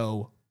that can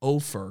go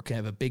over can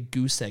have a big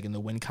goose egg in the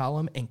win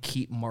column and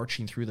keep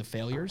marching through the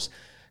failures.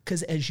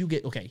 Because as you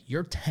get, okay,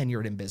 you're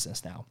tenured in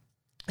business now.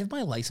 If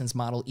my license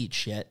model eats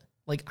shit,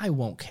 like, I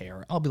won't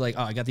care. I'll be like,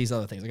 oh, I got these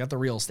other things. I got the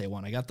real estate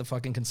one. I got the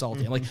fucking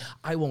consulting. Like,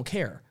 I won't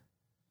care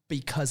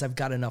because I've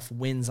got enough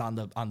wins on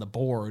the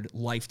board,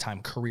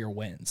 lifetime career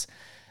wins.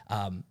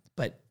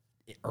 But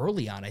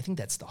early on, I think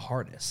that's the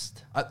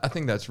hardest. I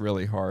think that's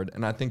really hard,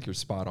 and I think you're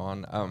spot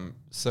on.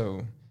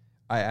 So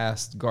I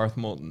asked Garth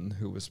Moulton,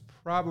 who was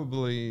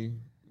probably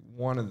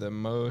one of the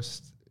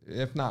most,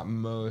 if not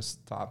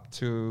most, top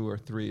 2 or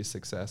 3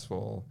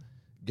 successful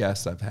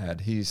guests I've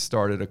had. He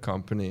started a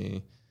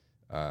company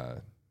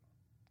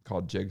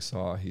called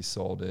Jigsaw. He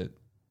sold it.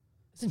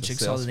 Isn't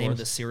Jigsaw the name of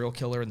the serial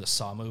killer in the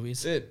Saw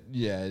movies?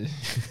 Yeah.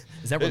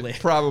 Is that related?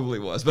 It probably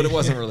was, but it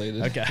wasn't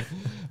related. Okay.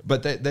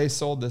 But they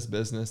sold this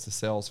business to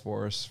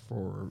Salesforce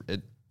for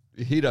it.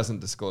 He doesn't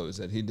disclose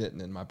it. He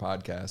didn't in my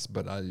podcast,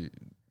 but you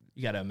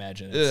got to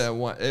imagine.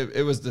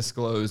 It was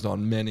disclosed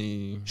on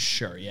many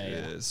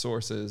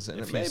sources, and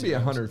it may be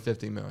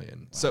 $150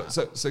 million. Wow.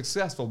 So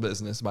successful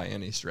business by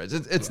any stretch.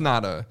 It's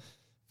not a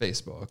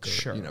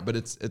Facebook, but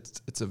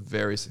it's a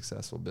very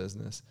successful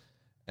business.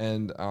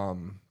 And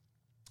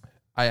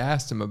I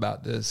asked him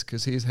about this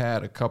because he's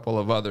had a couple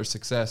of other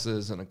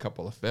successes and a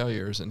couple of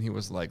failures, and he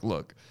was like,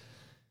 look,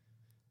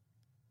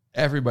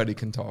 everybody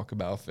can talk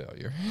about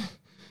failure.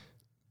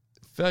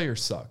 Failure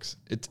sucks.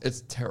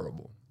 It's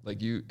terrible.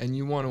 Like you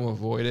want to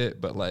avoid it,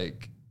 but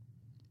like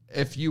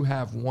if you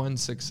have one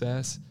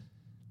success,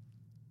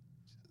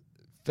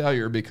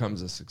 failure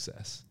becomes a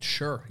success.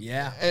 Sure.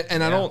 Yeah.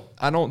 And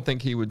I don't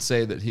think he would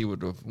say that he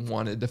would have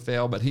wanted to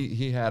fail, but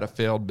he had a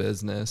failed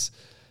business,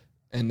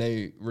 and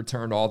they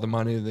returned all the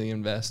money to the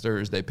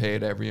investors. They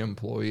paid every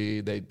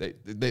employee.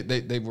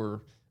 They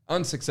were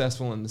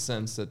unsuccessful in the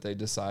sense that they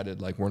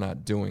decided, like, we're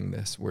not doing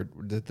this.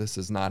 This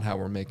is not how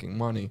we're making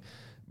money.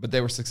 But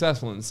they were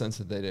successful in the sense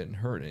that they didn't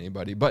hurt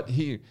anybody. But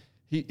he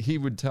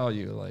would tell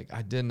you, like,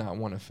 I did not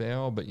want to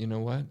fail, but you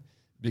know what?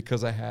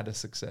 Because I had a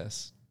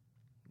success.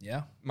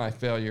 Yeah. My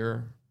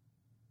failure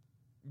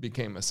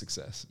became a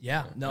success.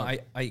 Yeah. No,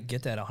 I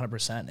get that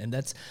 100%. And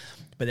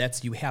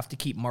you have to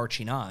keep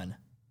marching on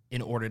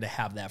in order to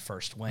have that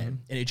first win. Mm-hmm.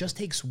 And it just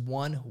takes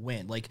one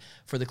win. Like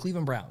for the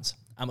Cleveland Browns,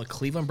 I'm a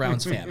Cleveland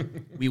Browns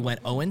fan. We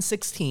went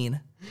 0-16.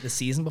 The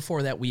season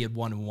before that, we had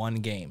won one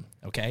game.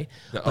 Okay.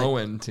 The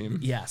Owen team.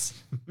 Yes.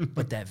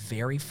 But that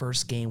very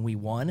first game we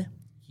won,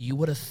 you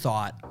would have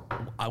thought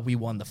we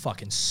won the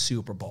fucking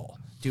Super Bowl.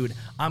 Dude,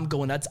 I'm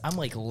going nuts. I'm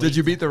like, did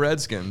you beat the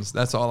Redskins?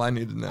 That's all I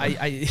need to know.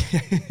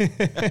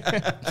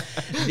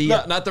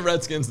 Not the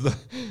Redskins,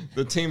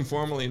 the team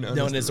formerly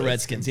known as the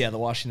Redskins. Yeah, the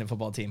Washington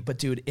football team. But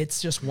dude,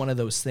 it's just one of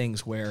those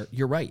things where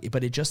you're right,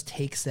 but it just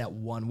takes that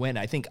one win.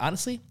 I think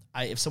honestly,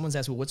 if someone's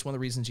asked me what's one of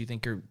the reasons you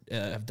think you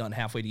have done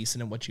halfway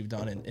decent in what you've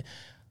done, and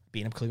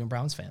being a Cleveland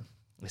Browns fan.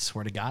 I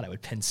swear to God, I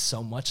would pin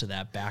so much of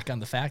that back on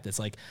the fact it's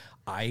like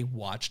I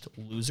watched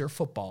loser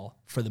football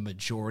for the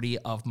majority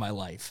of my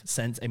life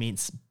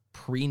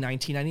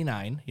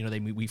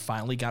pre-1999, we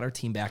finally got our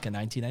team back in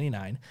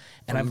 1999,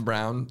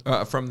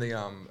 and from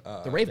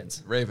the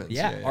Ravens.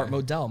 Yeah. Art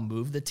Modell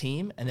moved the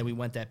team, and then we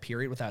went that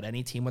period without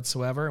any team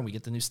whatsoever, and we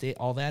get the new state,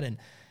 all that, and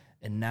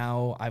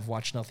now I've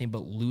watched nothing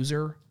but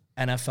loser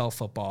NFL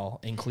football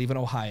in Cleveland,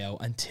 Ohio,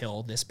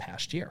 until this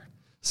past year.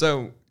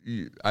 So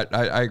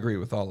I agree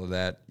with all of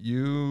that.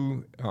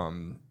 You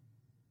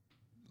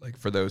like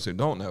for those who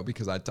don't know,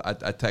 because I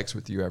text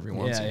with you every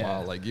once in a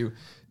while, like you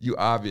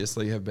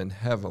obviously have been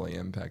heavily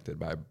impacted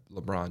by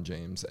LeBron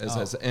James, as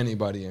has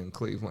anybody in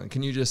Cleveland.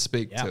 Can you just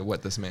speak to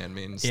what this man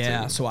means to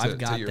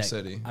your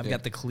city? I've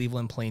got the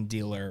Cleveland Plain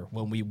Dealer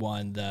when we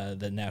won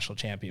the national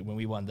champion, when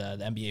we won the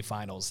NBA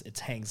Finals. It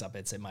hangs up.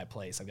 It's in my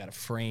place. I've got it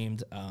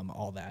framed,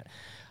 all that.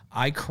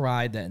 I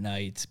cried that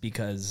night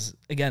because,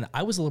 again,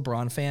 I was a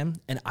LeBron fan,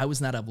 and I was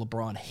not a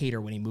LeBron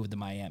hater when he moved to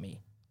Miami.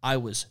 I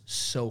was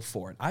so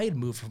for it. I had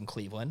moved from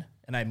Cleveland,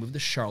 and I moved to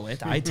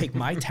Charlotte. I take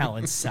my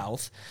talents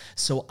south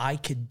so I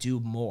could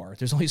do more.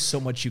 There's only so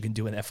much you can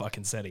do in that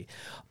fucking city.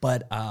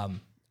 But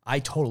I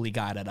totally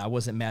got it. I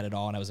wasn't mad at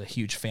all, and I was a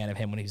huge fan of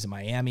him when he was in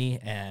Miami.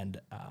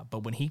 And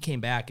but when he came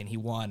back and he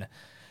won,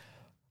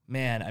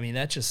 man, I mean,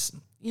 that just,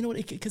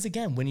 because,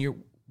 again, when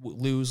you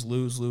lose,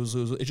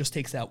 it just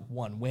takes that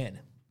one win.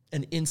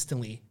 And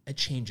instantly, it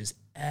changes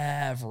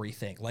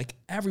everything. Like,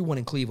 everyone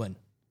in Cleveland,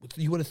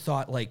 you would have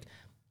thought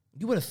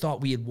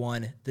we had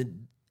won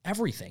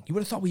everything. You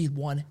would have thought we had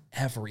won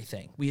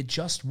everything. We had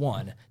just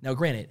won. Now,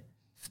 granted,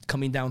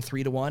 coming down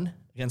 3-1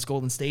 against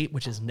Golden State,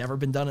 which has never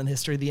been done in the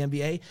history of the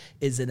NBA,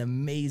 is an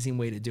amazing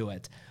way to do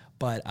it.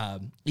 But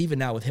even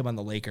now with him on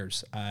the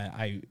Lakers,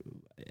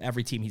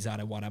 every team he's on,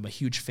 I want. I'm a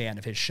huge fan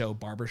of his show,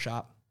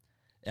 Barbershop.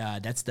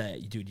 That's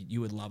dude, you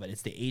would love it.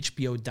 It's the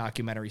HBO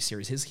documentary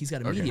series. He's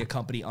got a media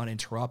company,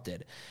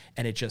 Uninterrupted,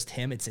 and it's just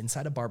him. It's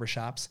inside of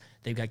barbershops.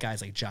 They've got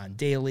guys like John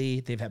Daly.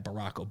 They've had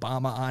Barack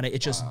Obama on it.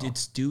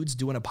 It's dudes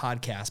doing a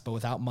podcast, but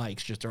without mics.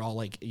 Just they're all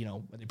like,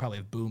 they probably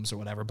have booms or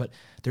whatever, but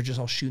they're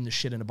just all shooting the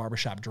shit in a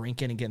barbershop,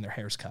 drinking and getting their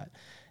hairs cut.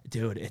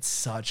 Dude, it's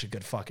such a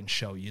good fucking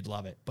show. You'd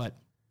love it. But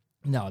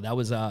no, that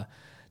was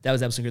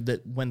absolutely good.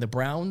 That when the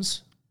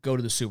Browns go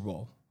to the Super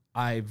Bowl,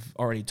 I've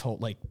already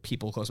told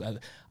people close.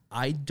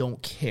 I don't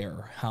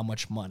care how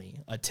much money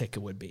a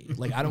ticket would be.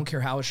 Like, I don't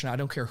care how much, I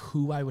don't care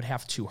who I would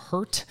have to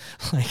hurt.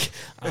 Like,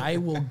 I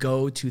will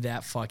go to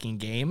that fucking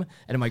game.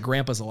 And if my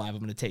grandpa's alive, I'm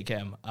going to take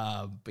him.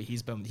 But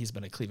he's been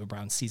a Cleveland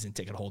Browns season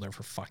ticket holder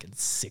for fucking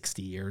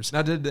 60 years.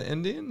 Now, did the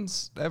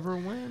Indians ever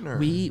win? Or?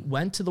 We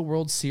went to the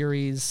World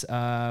Series.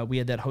 We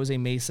had that Jose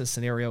Mesa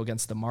scenario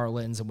against the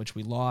Marlins in which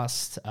we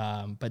lost.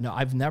 But no,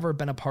 I've never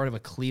been a part of a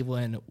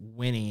Cleveland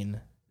winning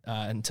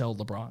until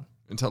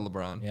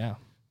LeBron. Yeah.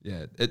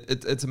 Yeah,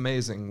 it's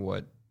amazing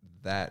what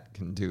that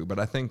can do, but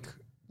I think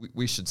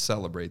we should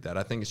celebrate that.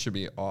 I think it should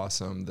be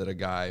awesome that a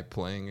guy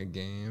playing a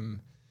game.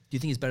 Do you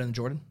think he's better than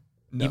Jordan?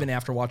 No. Even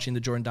after watching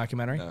the Jordan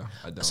documentary? No,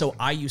 I don't. So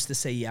I used to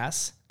say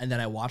yes, and then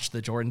I watched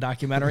the Jordan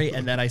documentary,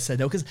 and then I said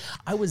no, because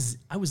I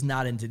was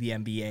not into the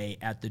NBA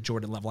at the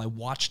Jordan level. I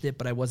watched it,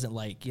 but I wasn't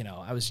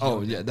I was.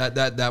 Oh yeah,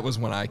 that was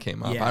when I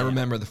came up. Yeah, I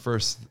remember the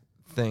first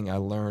thing I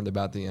learned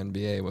about the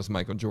NBA was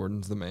Michael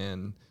Jordan's the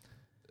man.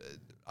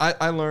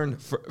 I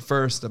learned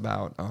first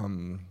about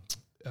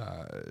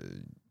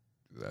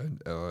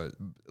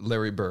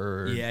Larry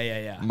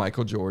Bird,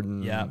 Michael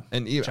Jordan,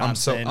 and even,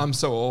 I'm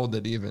so old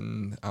that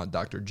even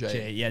Dr.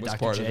 J was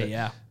part of it.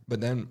 Yeah.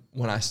 But then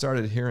when I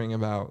started hearing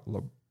about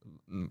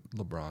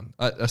LeBron,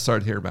 I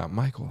started hearing about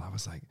Michael. I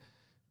was like,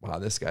 wow,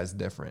 this guy's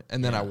different.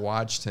 And then I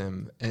watched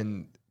him,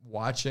 and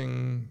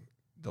watching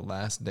The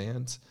Last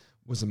Dance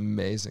was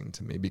amazing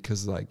to me,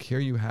 because like here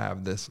you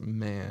have this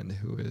man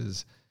who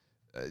is,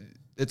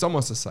 it's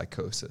almost a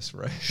psychosis,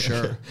 right?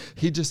 Sure.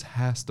 He just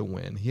has to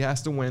win. He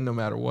has to win no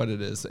matter what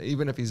it is,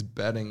 even if he's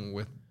betting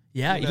with.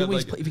 Yeah, even when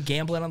he's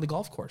gambling on the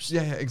golf course.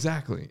 Yeah,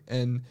 exactly.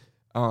 And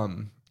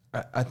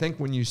I think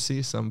when you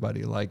see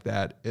somebody like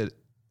that,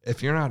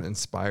 if you're not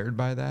inspired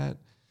by that,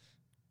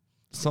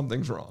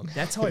 something's wrong.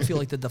 That's how I feel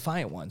like the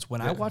Defiant ones.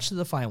 When I watch the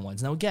Defiant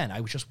ones, now again,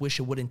 I just wish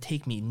it wouldn't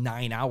take me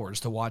 9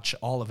 hours to watch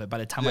all of it by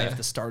the time I have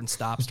to start and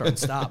stop.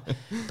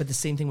 But the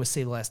same thing with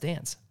Save the Last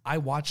Dance. I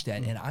watched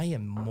that and I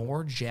am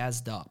more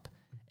jazzed up.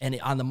 And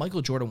on the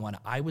Michael Jordan one,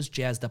 I was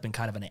jazzed up in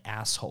kind of an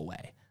asshole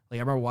way. Like I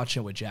remember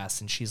watching it with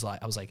Jess, and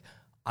I was like,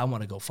 I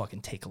want to go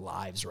fucking take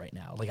lives right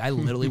now. Like I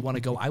literally want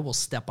to go, I will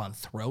step on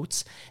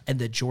throats. And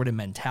the Jordan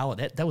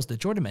mentality, that was the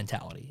Jordan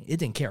mentality. It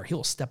didn't care.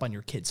 He'll step on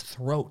your kid's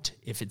throat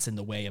if it's in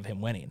the way of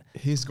him winning.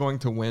 He's going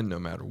to win no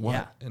matter what.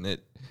 Yeah. And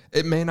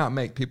it may not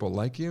make people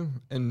like you.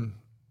 And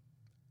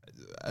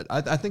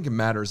I think it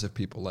matters if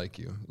people like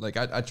you. Like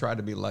I try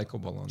to be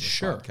likable on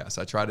this podcast.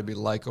 I try to be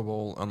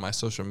likable on my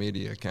social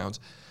media accounts.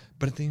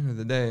 But at the end of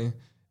the day,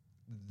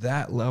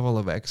 that level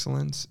of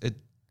excellence,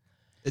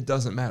 it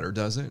doesn't matter,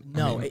 does it?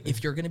 No, I mean,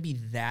 if you're going to be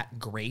that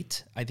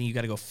great, I think you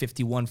got to go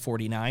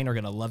 51-49 or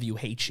going to love you,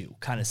 hate you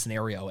kind of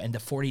scenario. And the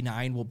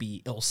 49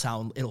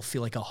 it'll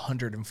feel like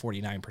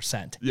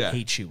 149%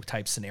 hate you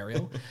type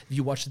scenario. Have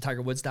you watched the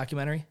Tiger Woods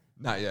documentary?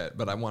 Not yet,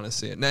 but I want to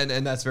see it.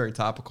 And that's very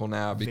topical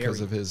now because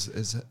of his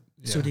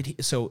So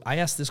So I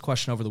asked this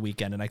question over the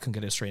weekend, and I couldn't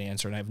get a straight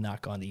answer, and I have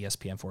not gone to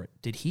ESPN for it.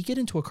 Did he get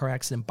into a car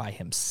accident by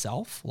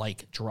himself,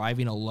 like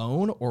driving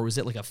alone, or was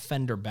it like a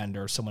fender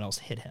bender, someone else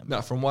hit him?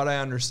 No, from what I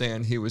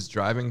understand, he was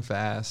driving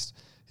fast.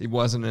 He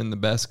wasn't in the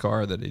best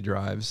car that he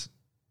drives.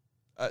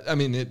 I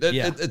mean,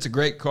 it's a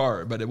great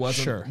car, but it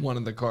wasn't one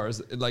of the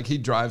cars. Like he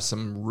drives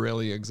some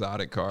really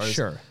exotic cars.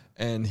 Sure.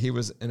 And he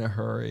was in a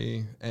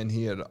hurry, and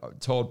he had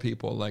told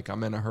people, like,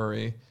 I'm in a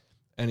hurry.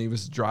 And he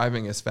was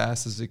driving as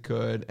fast as he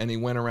could, and he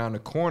went around a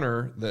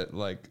corner that,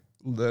 like,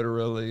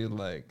 literally,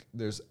 like,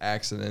 there's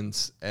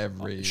accidents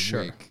every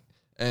week.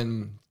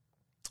 And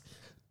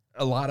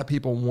a lot of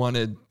people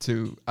wanted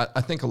to,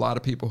 I think a lot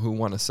of people who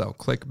want to sell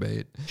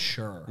clickbait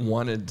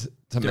wanted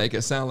to make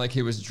it sound like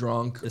he was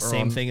drunk. The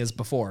same thing as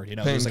before, you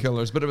know.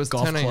 Painkillers, but it was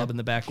golf 10 a.m. club in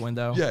the back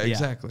window. Yeah,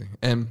 exactly.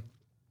 And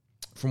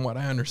from what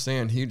I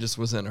understand, he just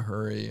was in a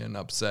hurry and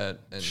upset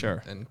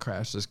and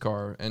crashed his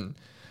car. And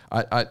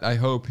I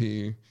hope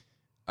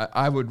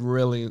I would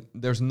really,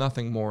 there's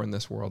nothing more in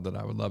this world that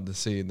I would love to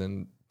see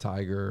than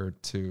Tiger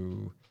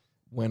to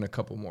win a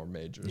couple more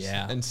majors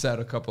and set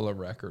a couple of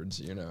records,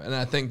 you know. And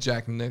I think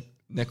Jack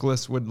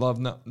Nicklaus would love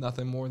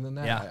nothing more than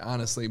that. I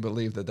honestly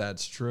believe that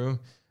that's true.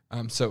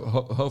 So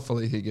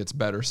hopefully he gets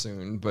better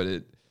soon.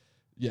 But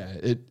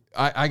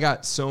I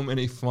got so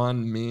many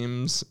fun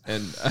memes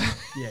and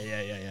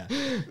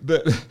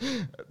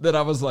that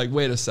I was like,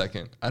 wait a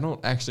second, I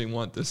don't actually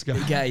want this guy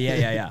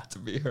to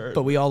be hurt.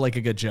 But we all like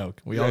a good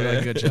joke. We all like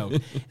a good joke.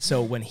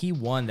 So when he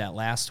won that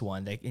last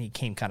one, he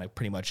came kind of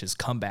pretty much his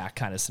comeback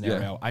kind of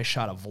scenario. I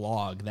shot a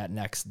vlog that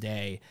next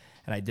day,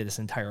 and I did this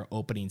entire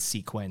opening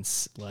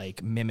sequence,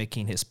 like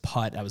mimicking his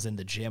putt. I was in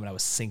the gym and I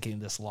was sinking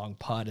this long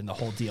putt and the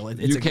whole deal.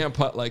 You can't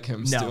putt like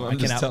him, Stu. No,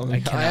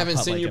 I haven't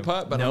seen you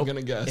putt, but I'm going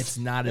to guess. It's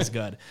not as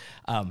good.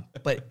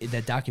 But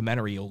that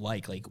documentary you'll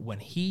like when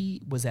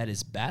he was at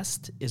his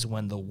best is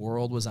when the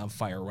world was on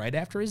fire, right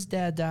after his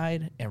dad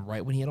died and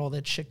right when he had all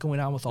that shit going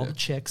on with all the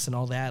chicks and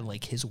all that,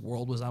 like his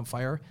world was on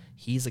fire.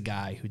 He's a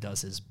guy who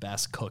does his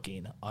best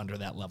cooking under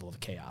that level of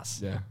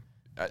chaos. Yeah.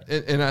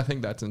 And I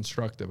think that's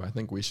instructive. I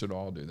think we should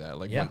all do that.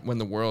 Like when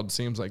the world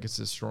seems like it's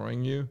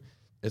destroying you,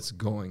 it's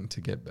going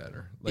to get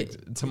better.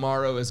 Like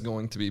tomorrow is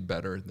going to be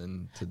better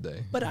than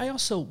today. But I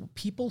also,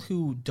 people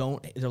who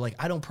they're like,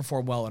 I don't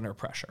perform well under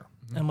pressure.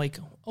 Mm-hmm. I'm like,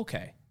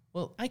 okay,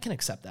 well, I can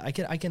accept that.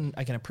 I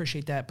can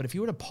appreciate that. But if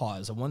you were to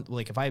pause,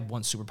 if I had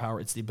one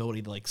superpower, it's the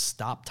ability to like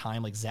stop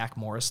time, like Zach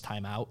Morris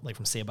time out, like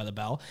from Saved by the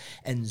Bell,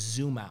 and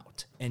zoom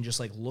out and just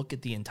like look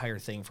at the entire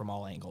thing from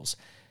all angles.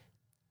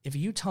 If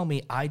you tell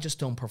me I just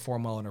don't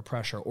perform well under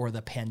pressure, or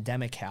the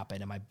pandemic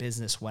happened and my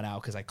business went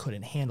out because I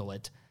couldn't handle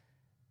it,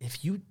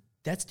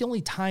 that's the only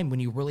time when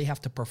you really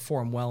have to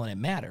perform well and it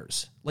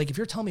matters. Like if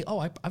you're telling me,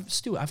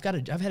 I've had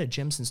a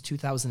gym since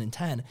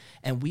 2010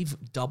 and we've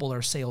doubled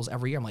our sales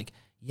every year. I'm like,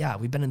 yeah,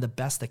 we've been in the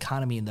best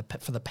economy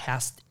for the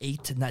past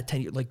 8 to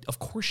 10 years. Like, of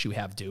course you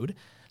have, dude.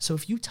 So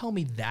if you tell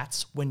me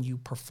that's when you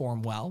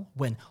perform well,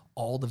 when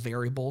all the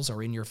variables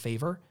are in your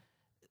favor,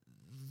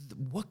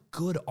 what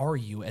good are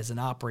you as an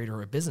operator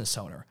or a business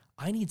owner?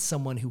 I need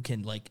someone who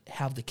can like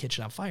have the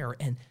kitchen on fire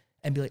and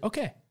be like,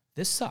 okay,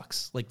 this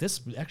sucks. Like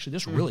this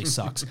really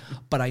sucks.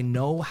 But I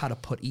know how to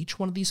put each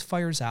one of these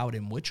fires out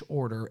in which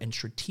order and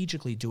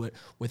strategically do it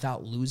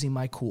without losing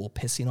my cool,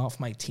 pissing off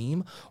my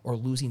team, or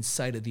losing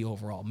sight of the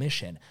overall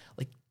mission.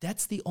 Like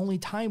that's the only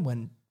time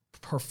when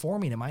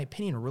performing, in my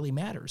opinion, really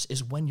matters,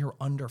 is when you're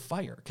under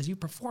fire. Because you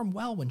perform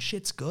well when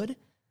shit's good.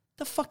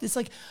 The fuck?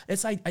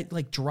 It's I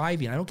like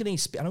driving. I don't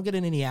get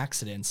in any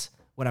accidents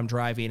when I'm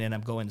driving and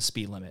I'm going the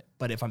speed limit.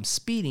 But if I'm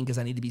speeding because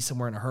I need to be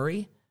somewhere in a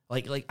hurry,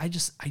 I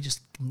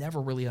just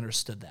never really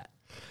understood that.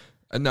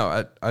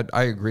 No,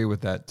 I agree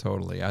with that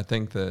totally. I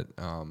think that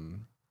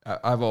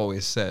I've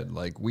always said,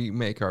 like, we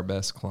make our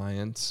best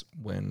clients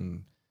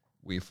when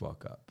we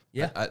fuck up.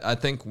 Yeah. I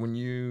think when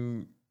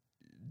you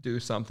do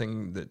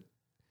something that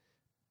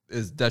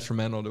is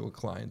detrimental to a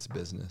client's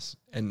business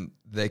and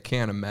they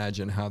can't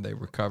imagine how they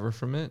recover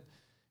from it,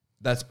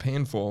 that's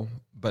painful,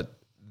 but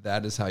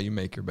that is how you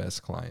make your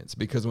best clients.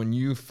 Because when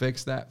you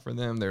fix that for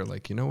them, they're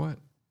like, you know what?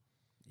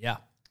 Yeah.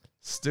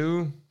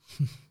 Stu,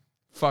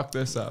 fuck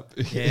this up.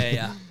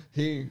 Yeah.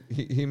 He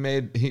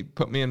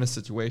put me in a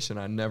situation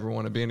I never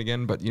want to be in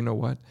again, but you know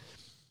what?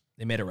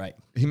 They made it right.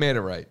 He made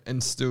it right.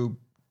 And Stu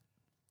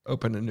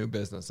opened a new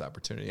business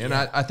opportunity. And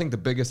I think the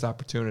biggest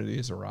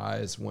opportunities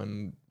arise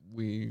when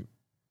we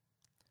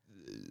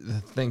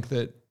think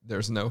that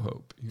there's no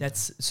hope.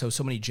 That's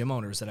so many gym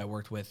owners that I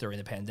worked with during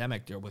the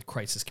pandemic, they're with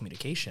crisis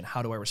communication.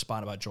 How do I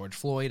respond about George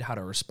Floyd? How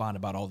do I respond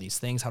about all these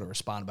things? How to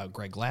respond about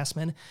Greg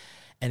Glassman?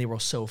 And they were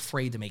so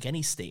afraid to make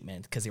any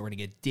statement because they were going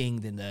to get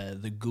dinged in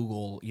the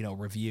Google,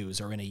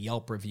 reviews or in a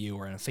Yelp review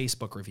or in a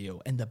Facebook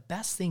review. And the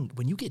best thing,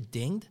 when you get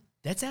dinged,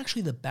 that's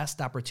actually the best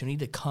opportunity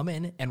to come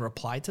in and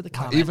reply to the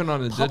comment. Even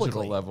on a publicly.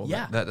 digital level.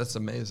 Yeah. That's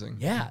amazing.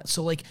 Yeah.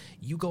 So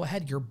you go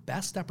ahead, your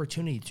best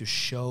opportunity to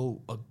show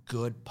a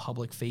good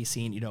public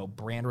facing,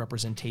 brand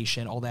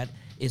representation, all that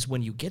is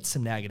when you get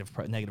some negative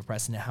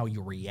press and how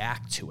you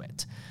react to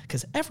it.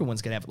 Because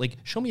everyone's going to have,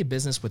 show me a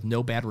business with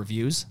no bad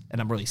reviews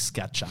and I'm really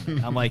sketch on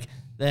it. I'm like,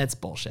 that's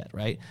bullshit,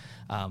 right?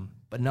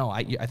 But no,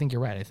 I think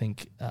you're right. I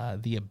think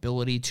the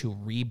ability to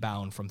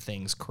rebound from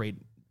things create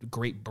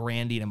great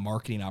branding and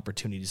marketing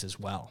opportunities as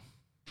well.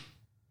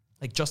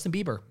 Like Justin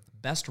Bieber,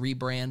 best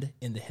rebrand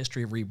in the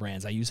history of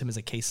rebrands. I use him as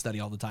a case study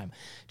all the time.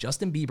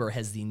 Justin Bieber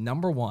has the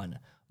 #1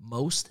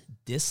 most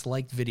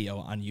disliked video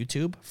on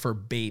YouTube for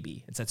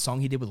Baby. It's that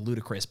song he did with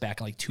Ludacris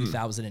back in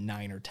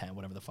 2009 or 10,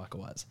 whatever the fuck it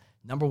was.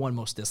 #1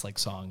 most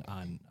disliked song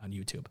on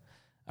YouTube,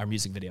 our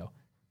music video.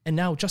 And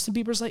now Justin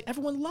Bieber's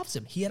everyone loves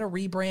him. He had a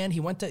rebrand.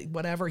 He went to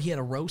whatever. He had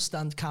a roast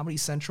on Comedy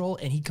Central,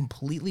 and he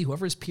completely,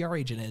 whoever his PR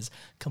agent is,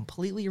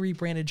 completely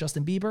rebranded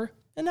Justin Bieber,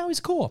 and now he's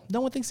cool.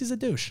 No one thinks he's a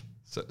douche.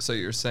 So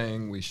you're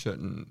saying we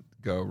shouldn't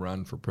go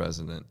run for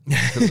president?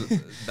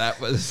 Because that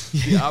was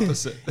the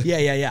opposite.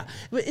 Yeah.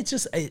 But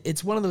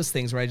it's one of those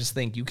things where I just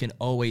think you can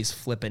always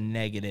flip a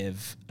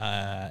negative.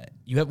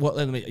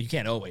 You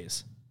can't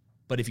always.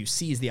 But if you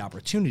seize the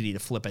opportunity to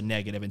flip a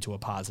negative into a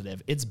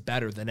positive, it's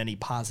better than any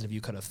positive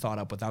you could have thought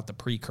up without the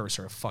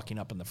precursor of fucking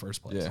up in the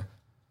first place. Yeah.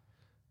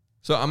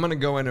 So I'm going to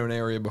go into an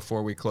area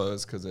before we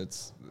close because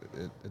it's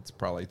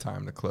probably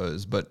time to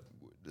close. But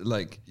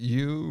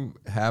you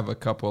have a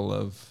couple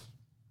of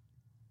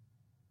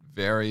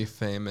very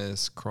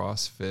famous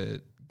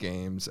CrossFit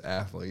Games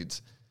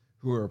athletes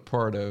who are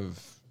part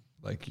of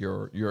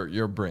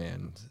your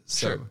brand.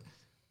 So Sure.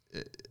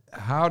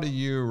 How do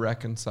you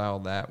reconcile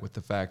that with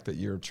the fact that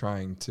you're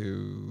trying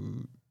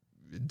to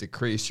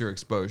decrease your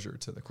exposure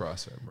to the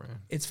CrossFit brand?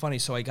 It's funny.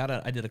 So I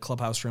did a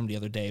clubhouse room the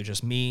other day,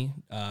 just me,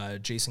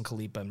 Jason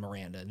Khalipa, and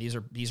Miranda. And these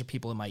are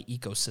people in my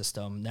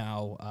ecosystem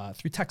now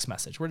through text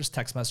message. We're just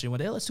text messaging one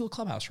day. Let's do a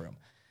clubhouse room.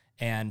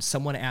 And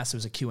someone asked, it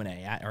was a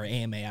Q&A or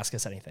AMA, ask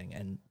us anything.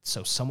 And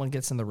so someone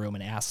gets in the room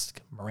and asks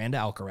Miranda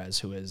Alcaraz,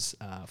 who is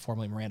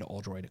formerly Miranda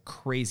Oldroyd, a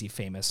crazy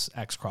famous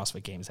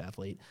ex-CrossFit Games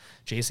athlete,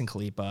 Jason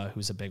Khalipa,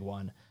 who's a big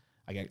one.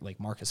 I got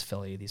Marcus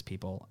Philly, these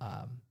people.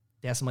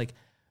 They asked him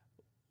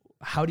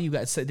how do you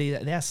guys, they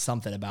asked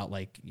something about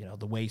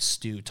the way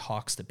Stu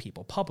talks to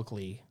people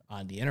publicly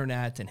on the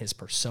internet and his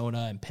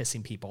persona and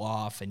pissing people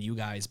off and you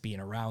guys being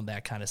around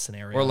that kind of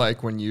scenario. Or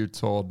when you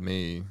told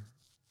me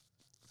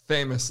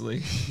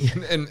famously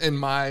in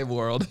my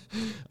world,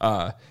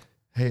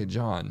 hey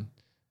John,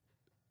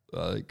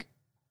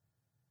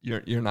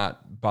 you're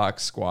not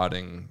box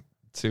squatting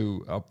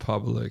to a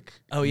public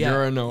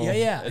urinal.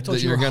 Yeah. I told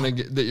that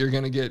you're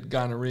gonna get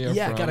gonorrhea.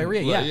 Yeah, from.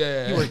 gonorrhea.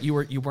 Yeah.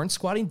 You weren't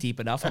squatting deep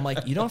enough. I'm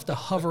you don't have to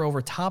hover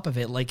over top of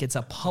it like it's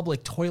a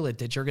public toilet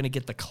that you're gonna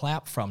get the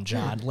clap from,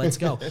 John. Let's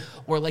go.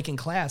 Or in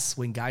class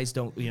when guys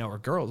don't, or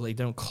girls, they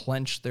don't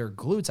clench their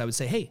glutes. I would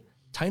say, hey,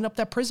 tighten up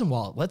that prison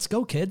wallet. Let's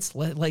go, kids.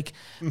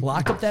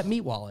 Lock up that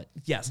meat wallet.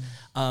 Yes.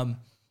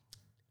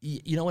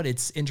 You know what?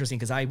 It's interesting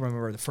because I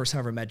remember the first time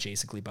I ever met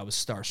Jason Khalipa, I was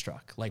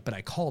starstruck. But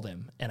I called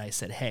him and I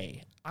said,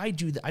 "Hey, I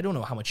don't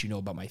know how much you know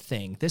about my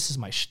thing. This is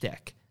my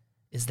shtick.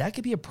 Is that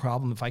could be a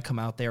problem if I come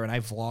out there and I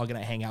vlog and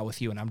I hang out with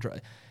you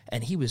and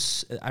and he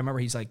was. I remember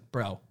he's like,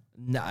 bro,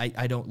 no,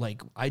 I don't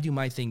I do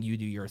my thing, you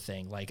do your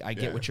thing. I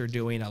get what you're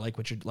doing. I like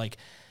what you're like.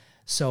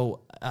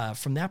 So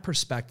from that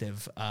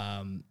perspective,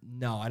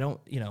 no, I don't.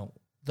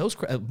 Those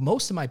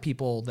most of my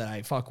people that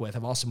I fuck with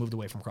have also moved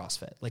away from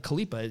CrossFit.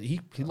 Khalipa,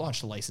 he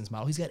launched a license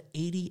model. He's got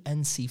 80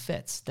 NC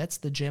Fits. That's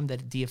the gym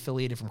that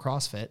de-affiliated from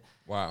CrossFit.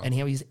 Wow. And he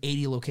has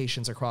 80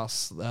 locations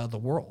across the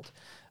world.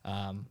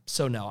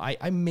 So no,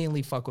 I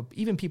mainly fuck with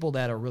even people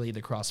that are really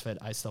the CrossFit.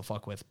 I still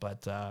fuck with,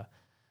 but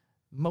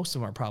most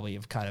of them are probably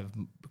have kind of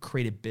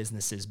created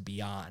businesses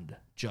beyond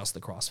just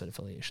the CrossFit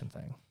affiliation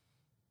thing.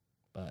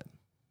 But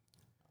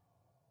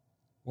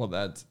well,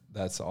 that's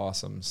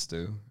awesome,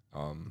 Stu.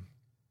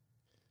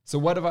 So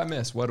what have I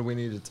missed? What do we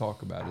need to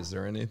talk about? Is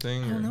there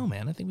anything? I don't know,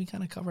 man. I think we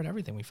kind of covered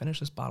everything. We finished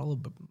this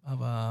bottle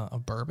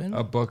of bourbon.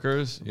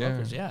 Booker's, yeah.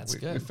 Booker's, yeah, it's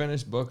good. We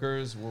finished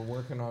Booker's. We're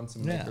working on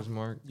some Booker's,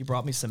 Mark. You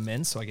brought me some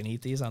mints so I can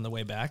eat these on the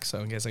way back. So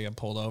in case I get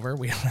pulled over,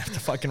 we don't have to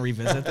fucking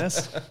revisit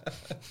this.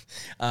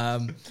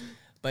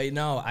 But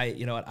no,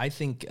 I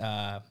think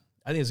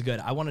it's good.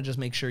 I want to just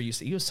make sure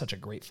you have such a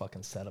great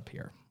fucking setup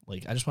here.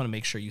 Like, I just want to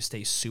make sure you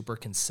stay super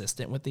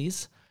consistent with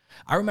these.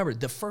 I remember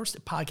the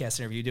first podcast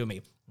interview you did with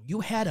me, you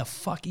had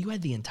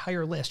the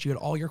entire list. You had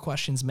all your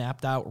questions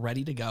mapped out,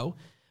 ready to go.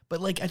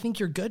 But like, I think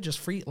you're good. Just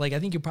free. Like, I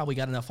think you probably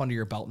got enough under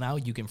your belt now.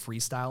 You can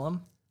freestyle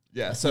them.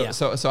 Yeah.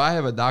 So I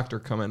have a doctor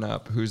coming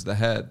up who's the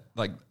head,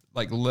 like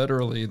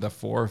literally the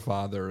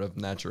forefather of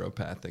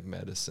naturopathic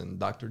medicine,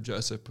 Dr.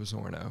 Joseph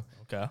Pizzorno.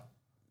 Okay.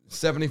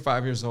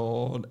 75 years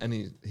old,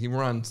 and he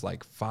runs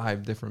like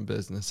 5 different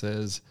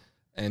businesses,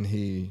 and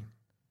he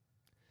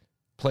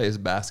plays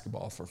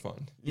basketball for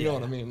fun. You know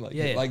what I mean? Like,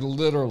 like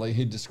literally,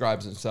 he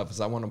describes himself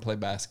as, I want to play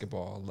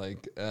basketball.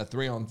 Like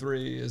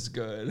 3-on-3 is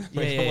good.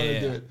 Like, I want to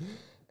do it.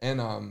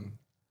 And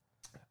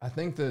I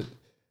think that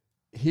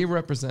he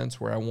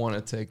represents where I want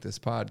to take this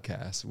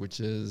podcast, which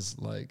is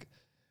like,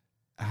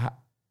 how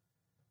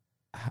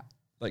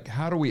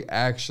do we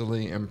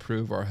actually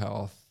improve our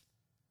health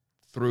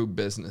through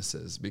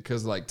businesses?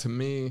 Because like, to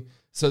me,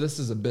 so this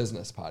is a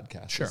business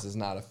podcast. Sure. This is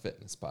not a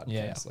fitness podcast.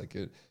 Yeah. Like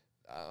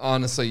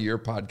honestly, your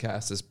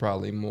podcast is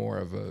probably more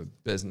of a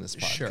business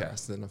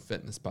podcast than a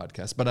fitness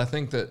podcast. But I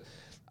think that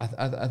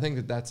I think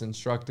that that's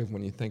instructive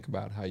when you think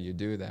about how you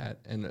do that.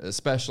 And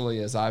especially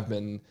as I've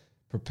been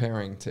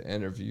preparing to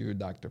interview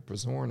Dr.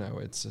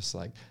 Pizzorno, it's just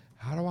like,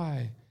 how do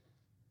I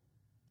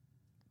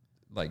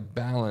like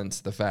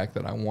balance the fact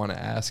that I want to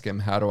ask him,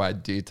 how do I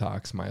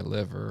detox my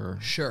liver?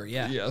 Sure,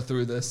 yeah.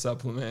 Through this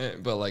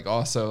supplement, but like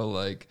also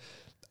like,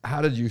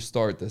 how did you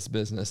start this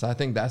business? I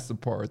think that's the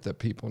part that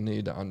people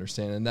need to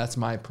understand. And that's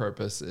my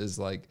purpose, is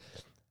like,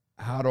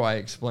 how do I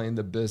explain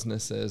the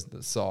businesses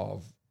that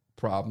solve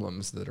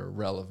problems that are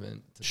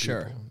relevant to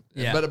people?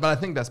 Yeah. But I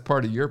think that's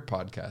part of your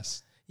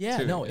podcast. Yeah,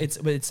 too. no,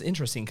 it's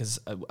interesting because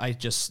I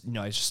just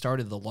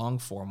started the long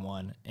form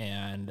one,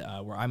 and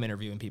where I'm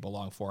interviewing people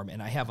long form,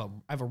 and I have a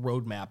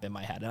roadmap in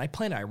my head, and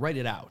I write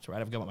it out, right?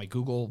 I've got my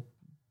Google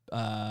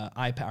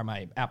iPad or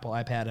my Apple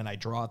iPad, and I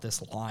draw out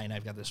this line.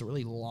 I've got this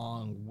really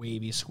long,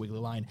 wavy, squiggly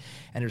line,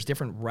 and there's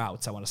different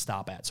routes I want to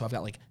stop at. So I've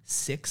got like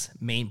 6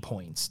 main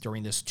points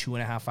during this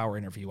 2.5-hour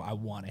interview I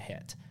want to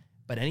hit.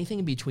 But anything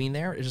in between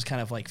there is just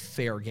kind of like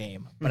fair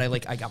game. But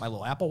I got my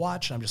little Apple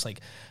Watch, and I'm just like,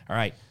 all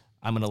right,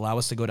 I'm going to allow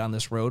us to go down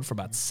this road for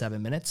about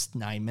 7 minutes,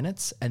 9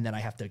 minutes, and then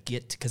I have to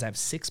because I have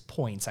 6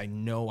 points I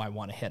know I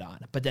want to hit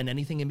on. But then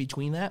anything in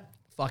between that,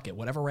 fuck it.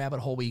 Whatever rabbit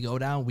hole we go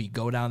down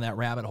that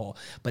rabbit hole.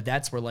 But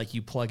that's where like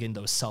you plug in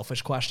those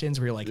selfish questions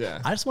where you're like,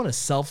 I just want to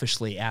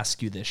selfishly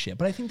ask you this shit.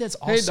 But I think that's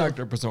also, hey,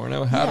 Dr.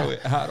 Pizzorno,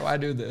 how do I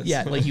do this?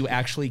 Yeah, like you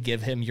actually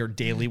give him your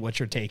daily what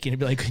you're taking and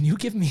be like, can you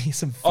give me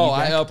some feedback? Oh,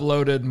 I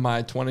uploaded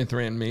my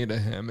 23andMe to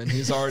him, and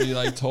he's already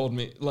like told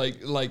me,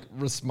 like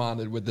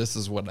responded with, this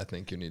is what I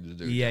think you need to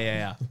do.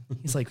 Yeah.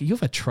 He's like, you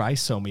have a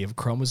trisomy of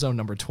chromosome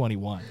number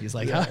 21. He's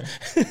like, huh?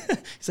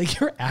 He's like,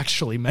 you're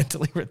actually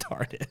mentally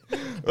retarded.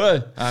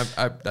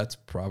 That's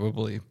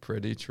probably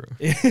pretty true.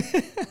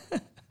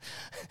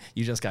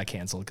 You just got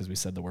canceled because we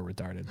said that we're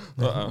retarded.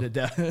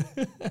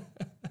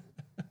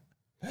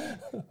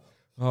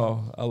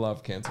 Oh, I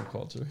love cancel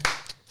culture.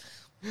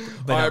 All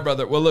right,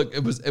 brother. Well, look,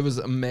 it was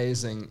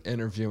amazing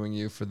interviewing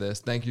you for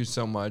this. Thank you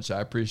so much. I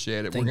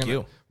appreciate it. Thank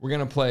you. We're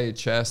gonna play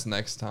chess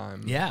next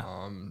time. Yeah.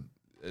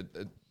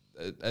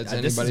 As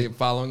anybody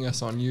following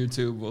us on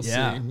YouTube will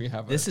see, we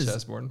have a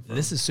chessboard.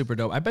 This is super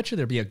dope. I bet you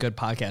there'd be a good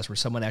podcast where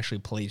someone actually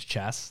plays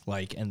chess,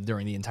 like, and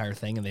during the entire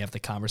thing, and they have to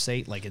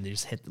conversate, like, and they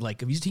just hit, like,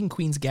 have you seen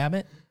Queen's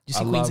Gambit?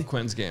 I love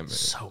Queen's Gambit.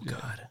 So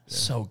good.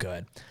 So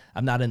good.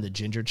 I'm not into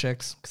ginger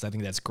chicks because I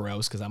think that's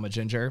gross because I'm a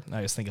ginger.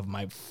 I just think of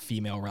my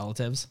female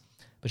relatives,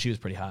 but she was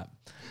pretty hot.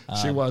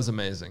 She was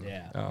amazing.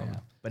 Yeah.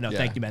 But no,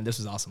 thank you, man. This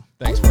was awesome.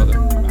 Thanks, brother.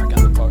 All right,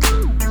 got it. Talk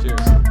soon.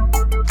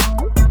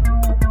 Cheers.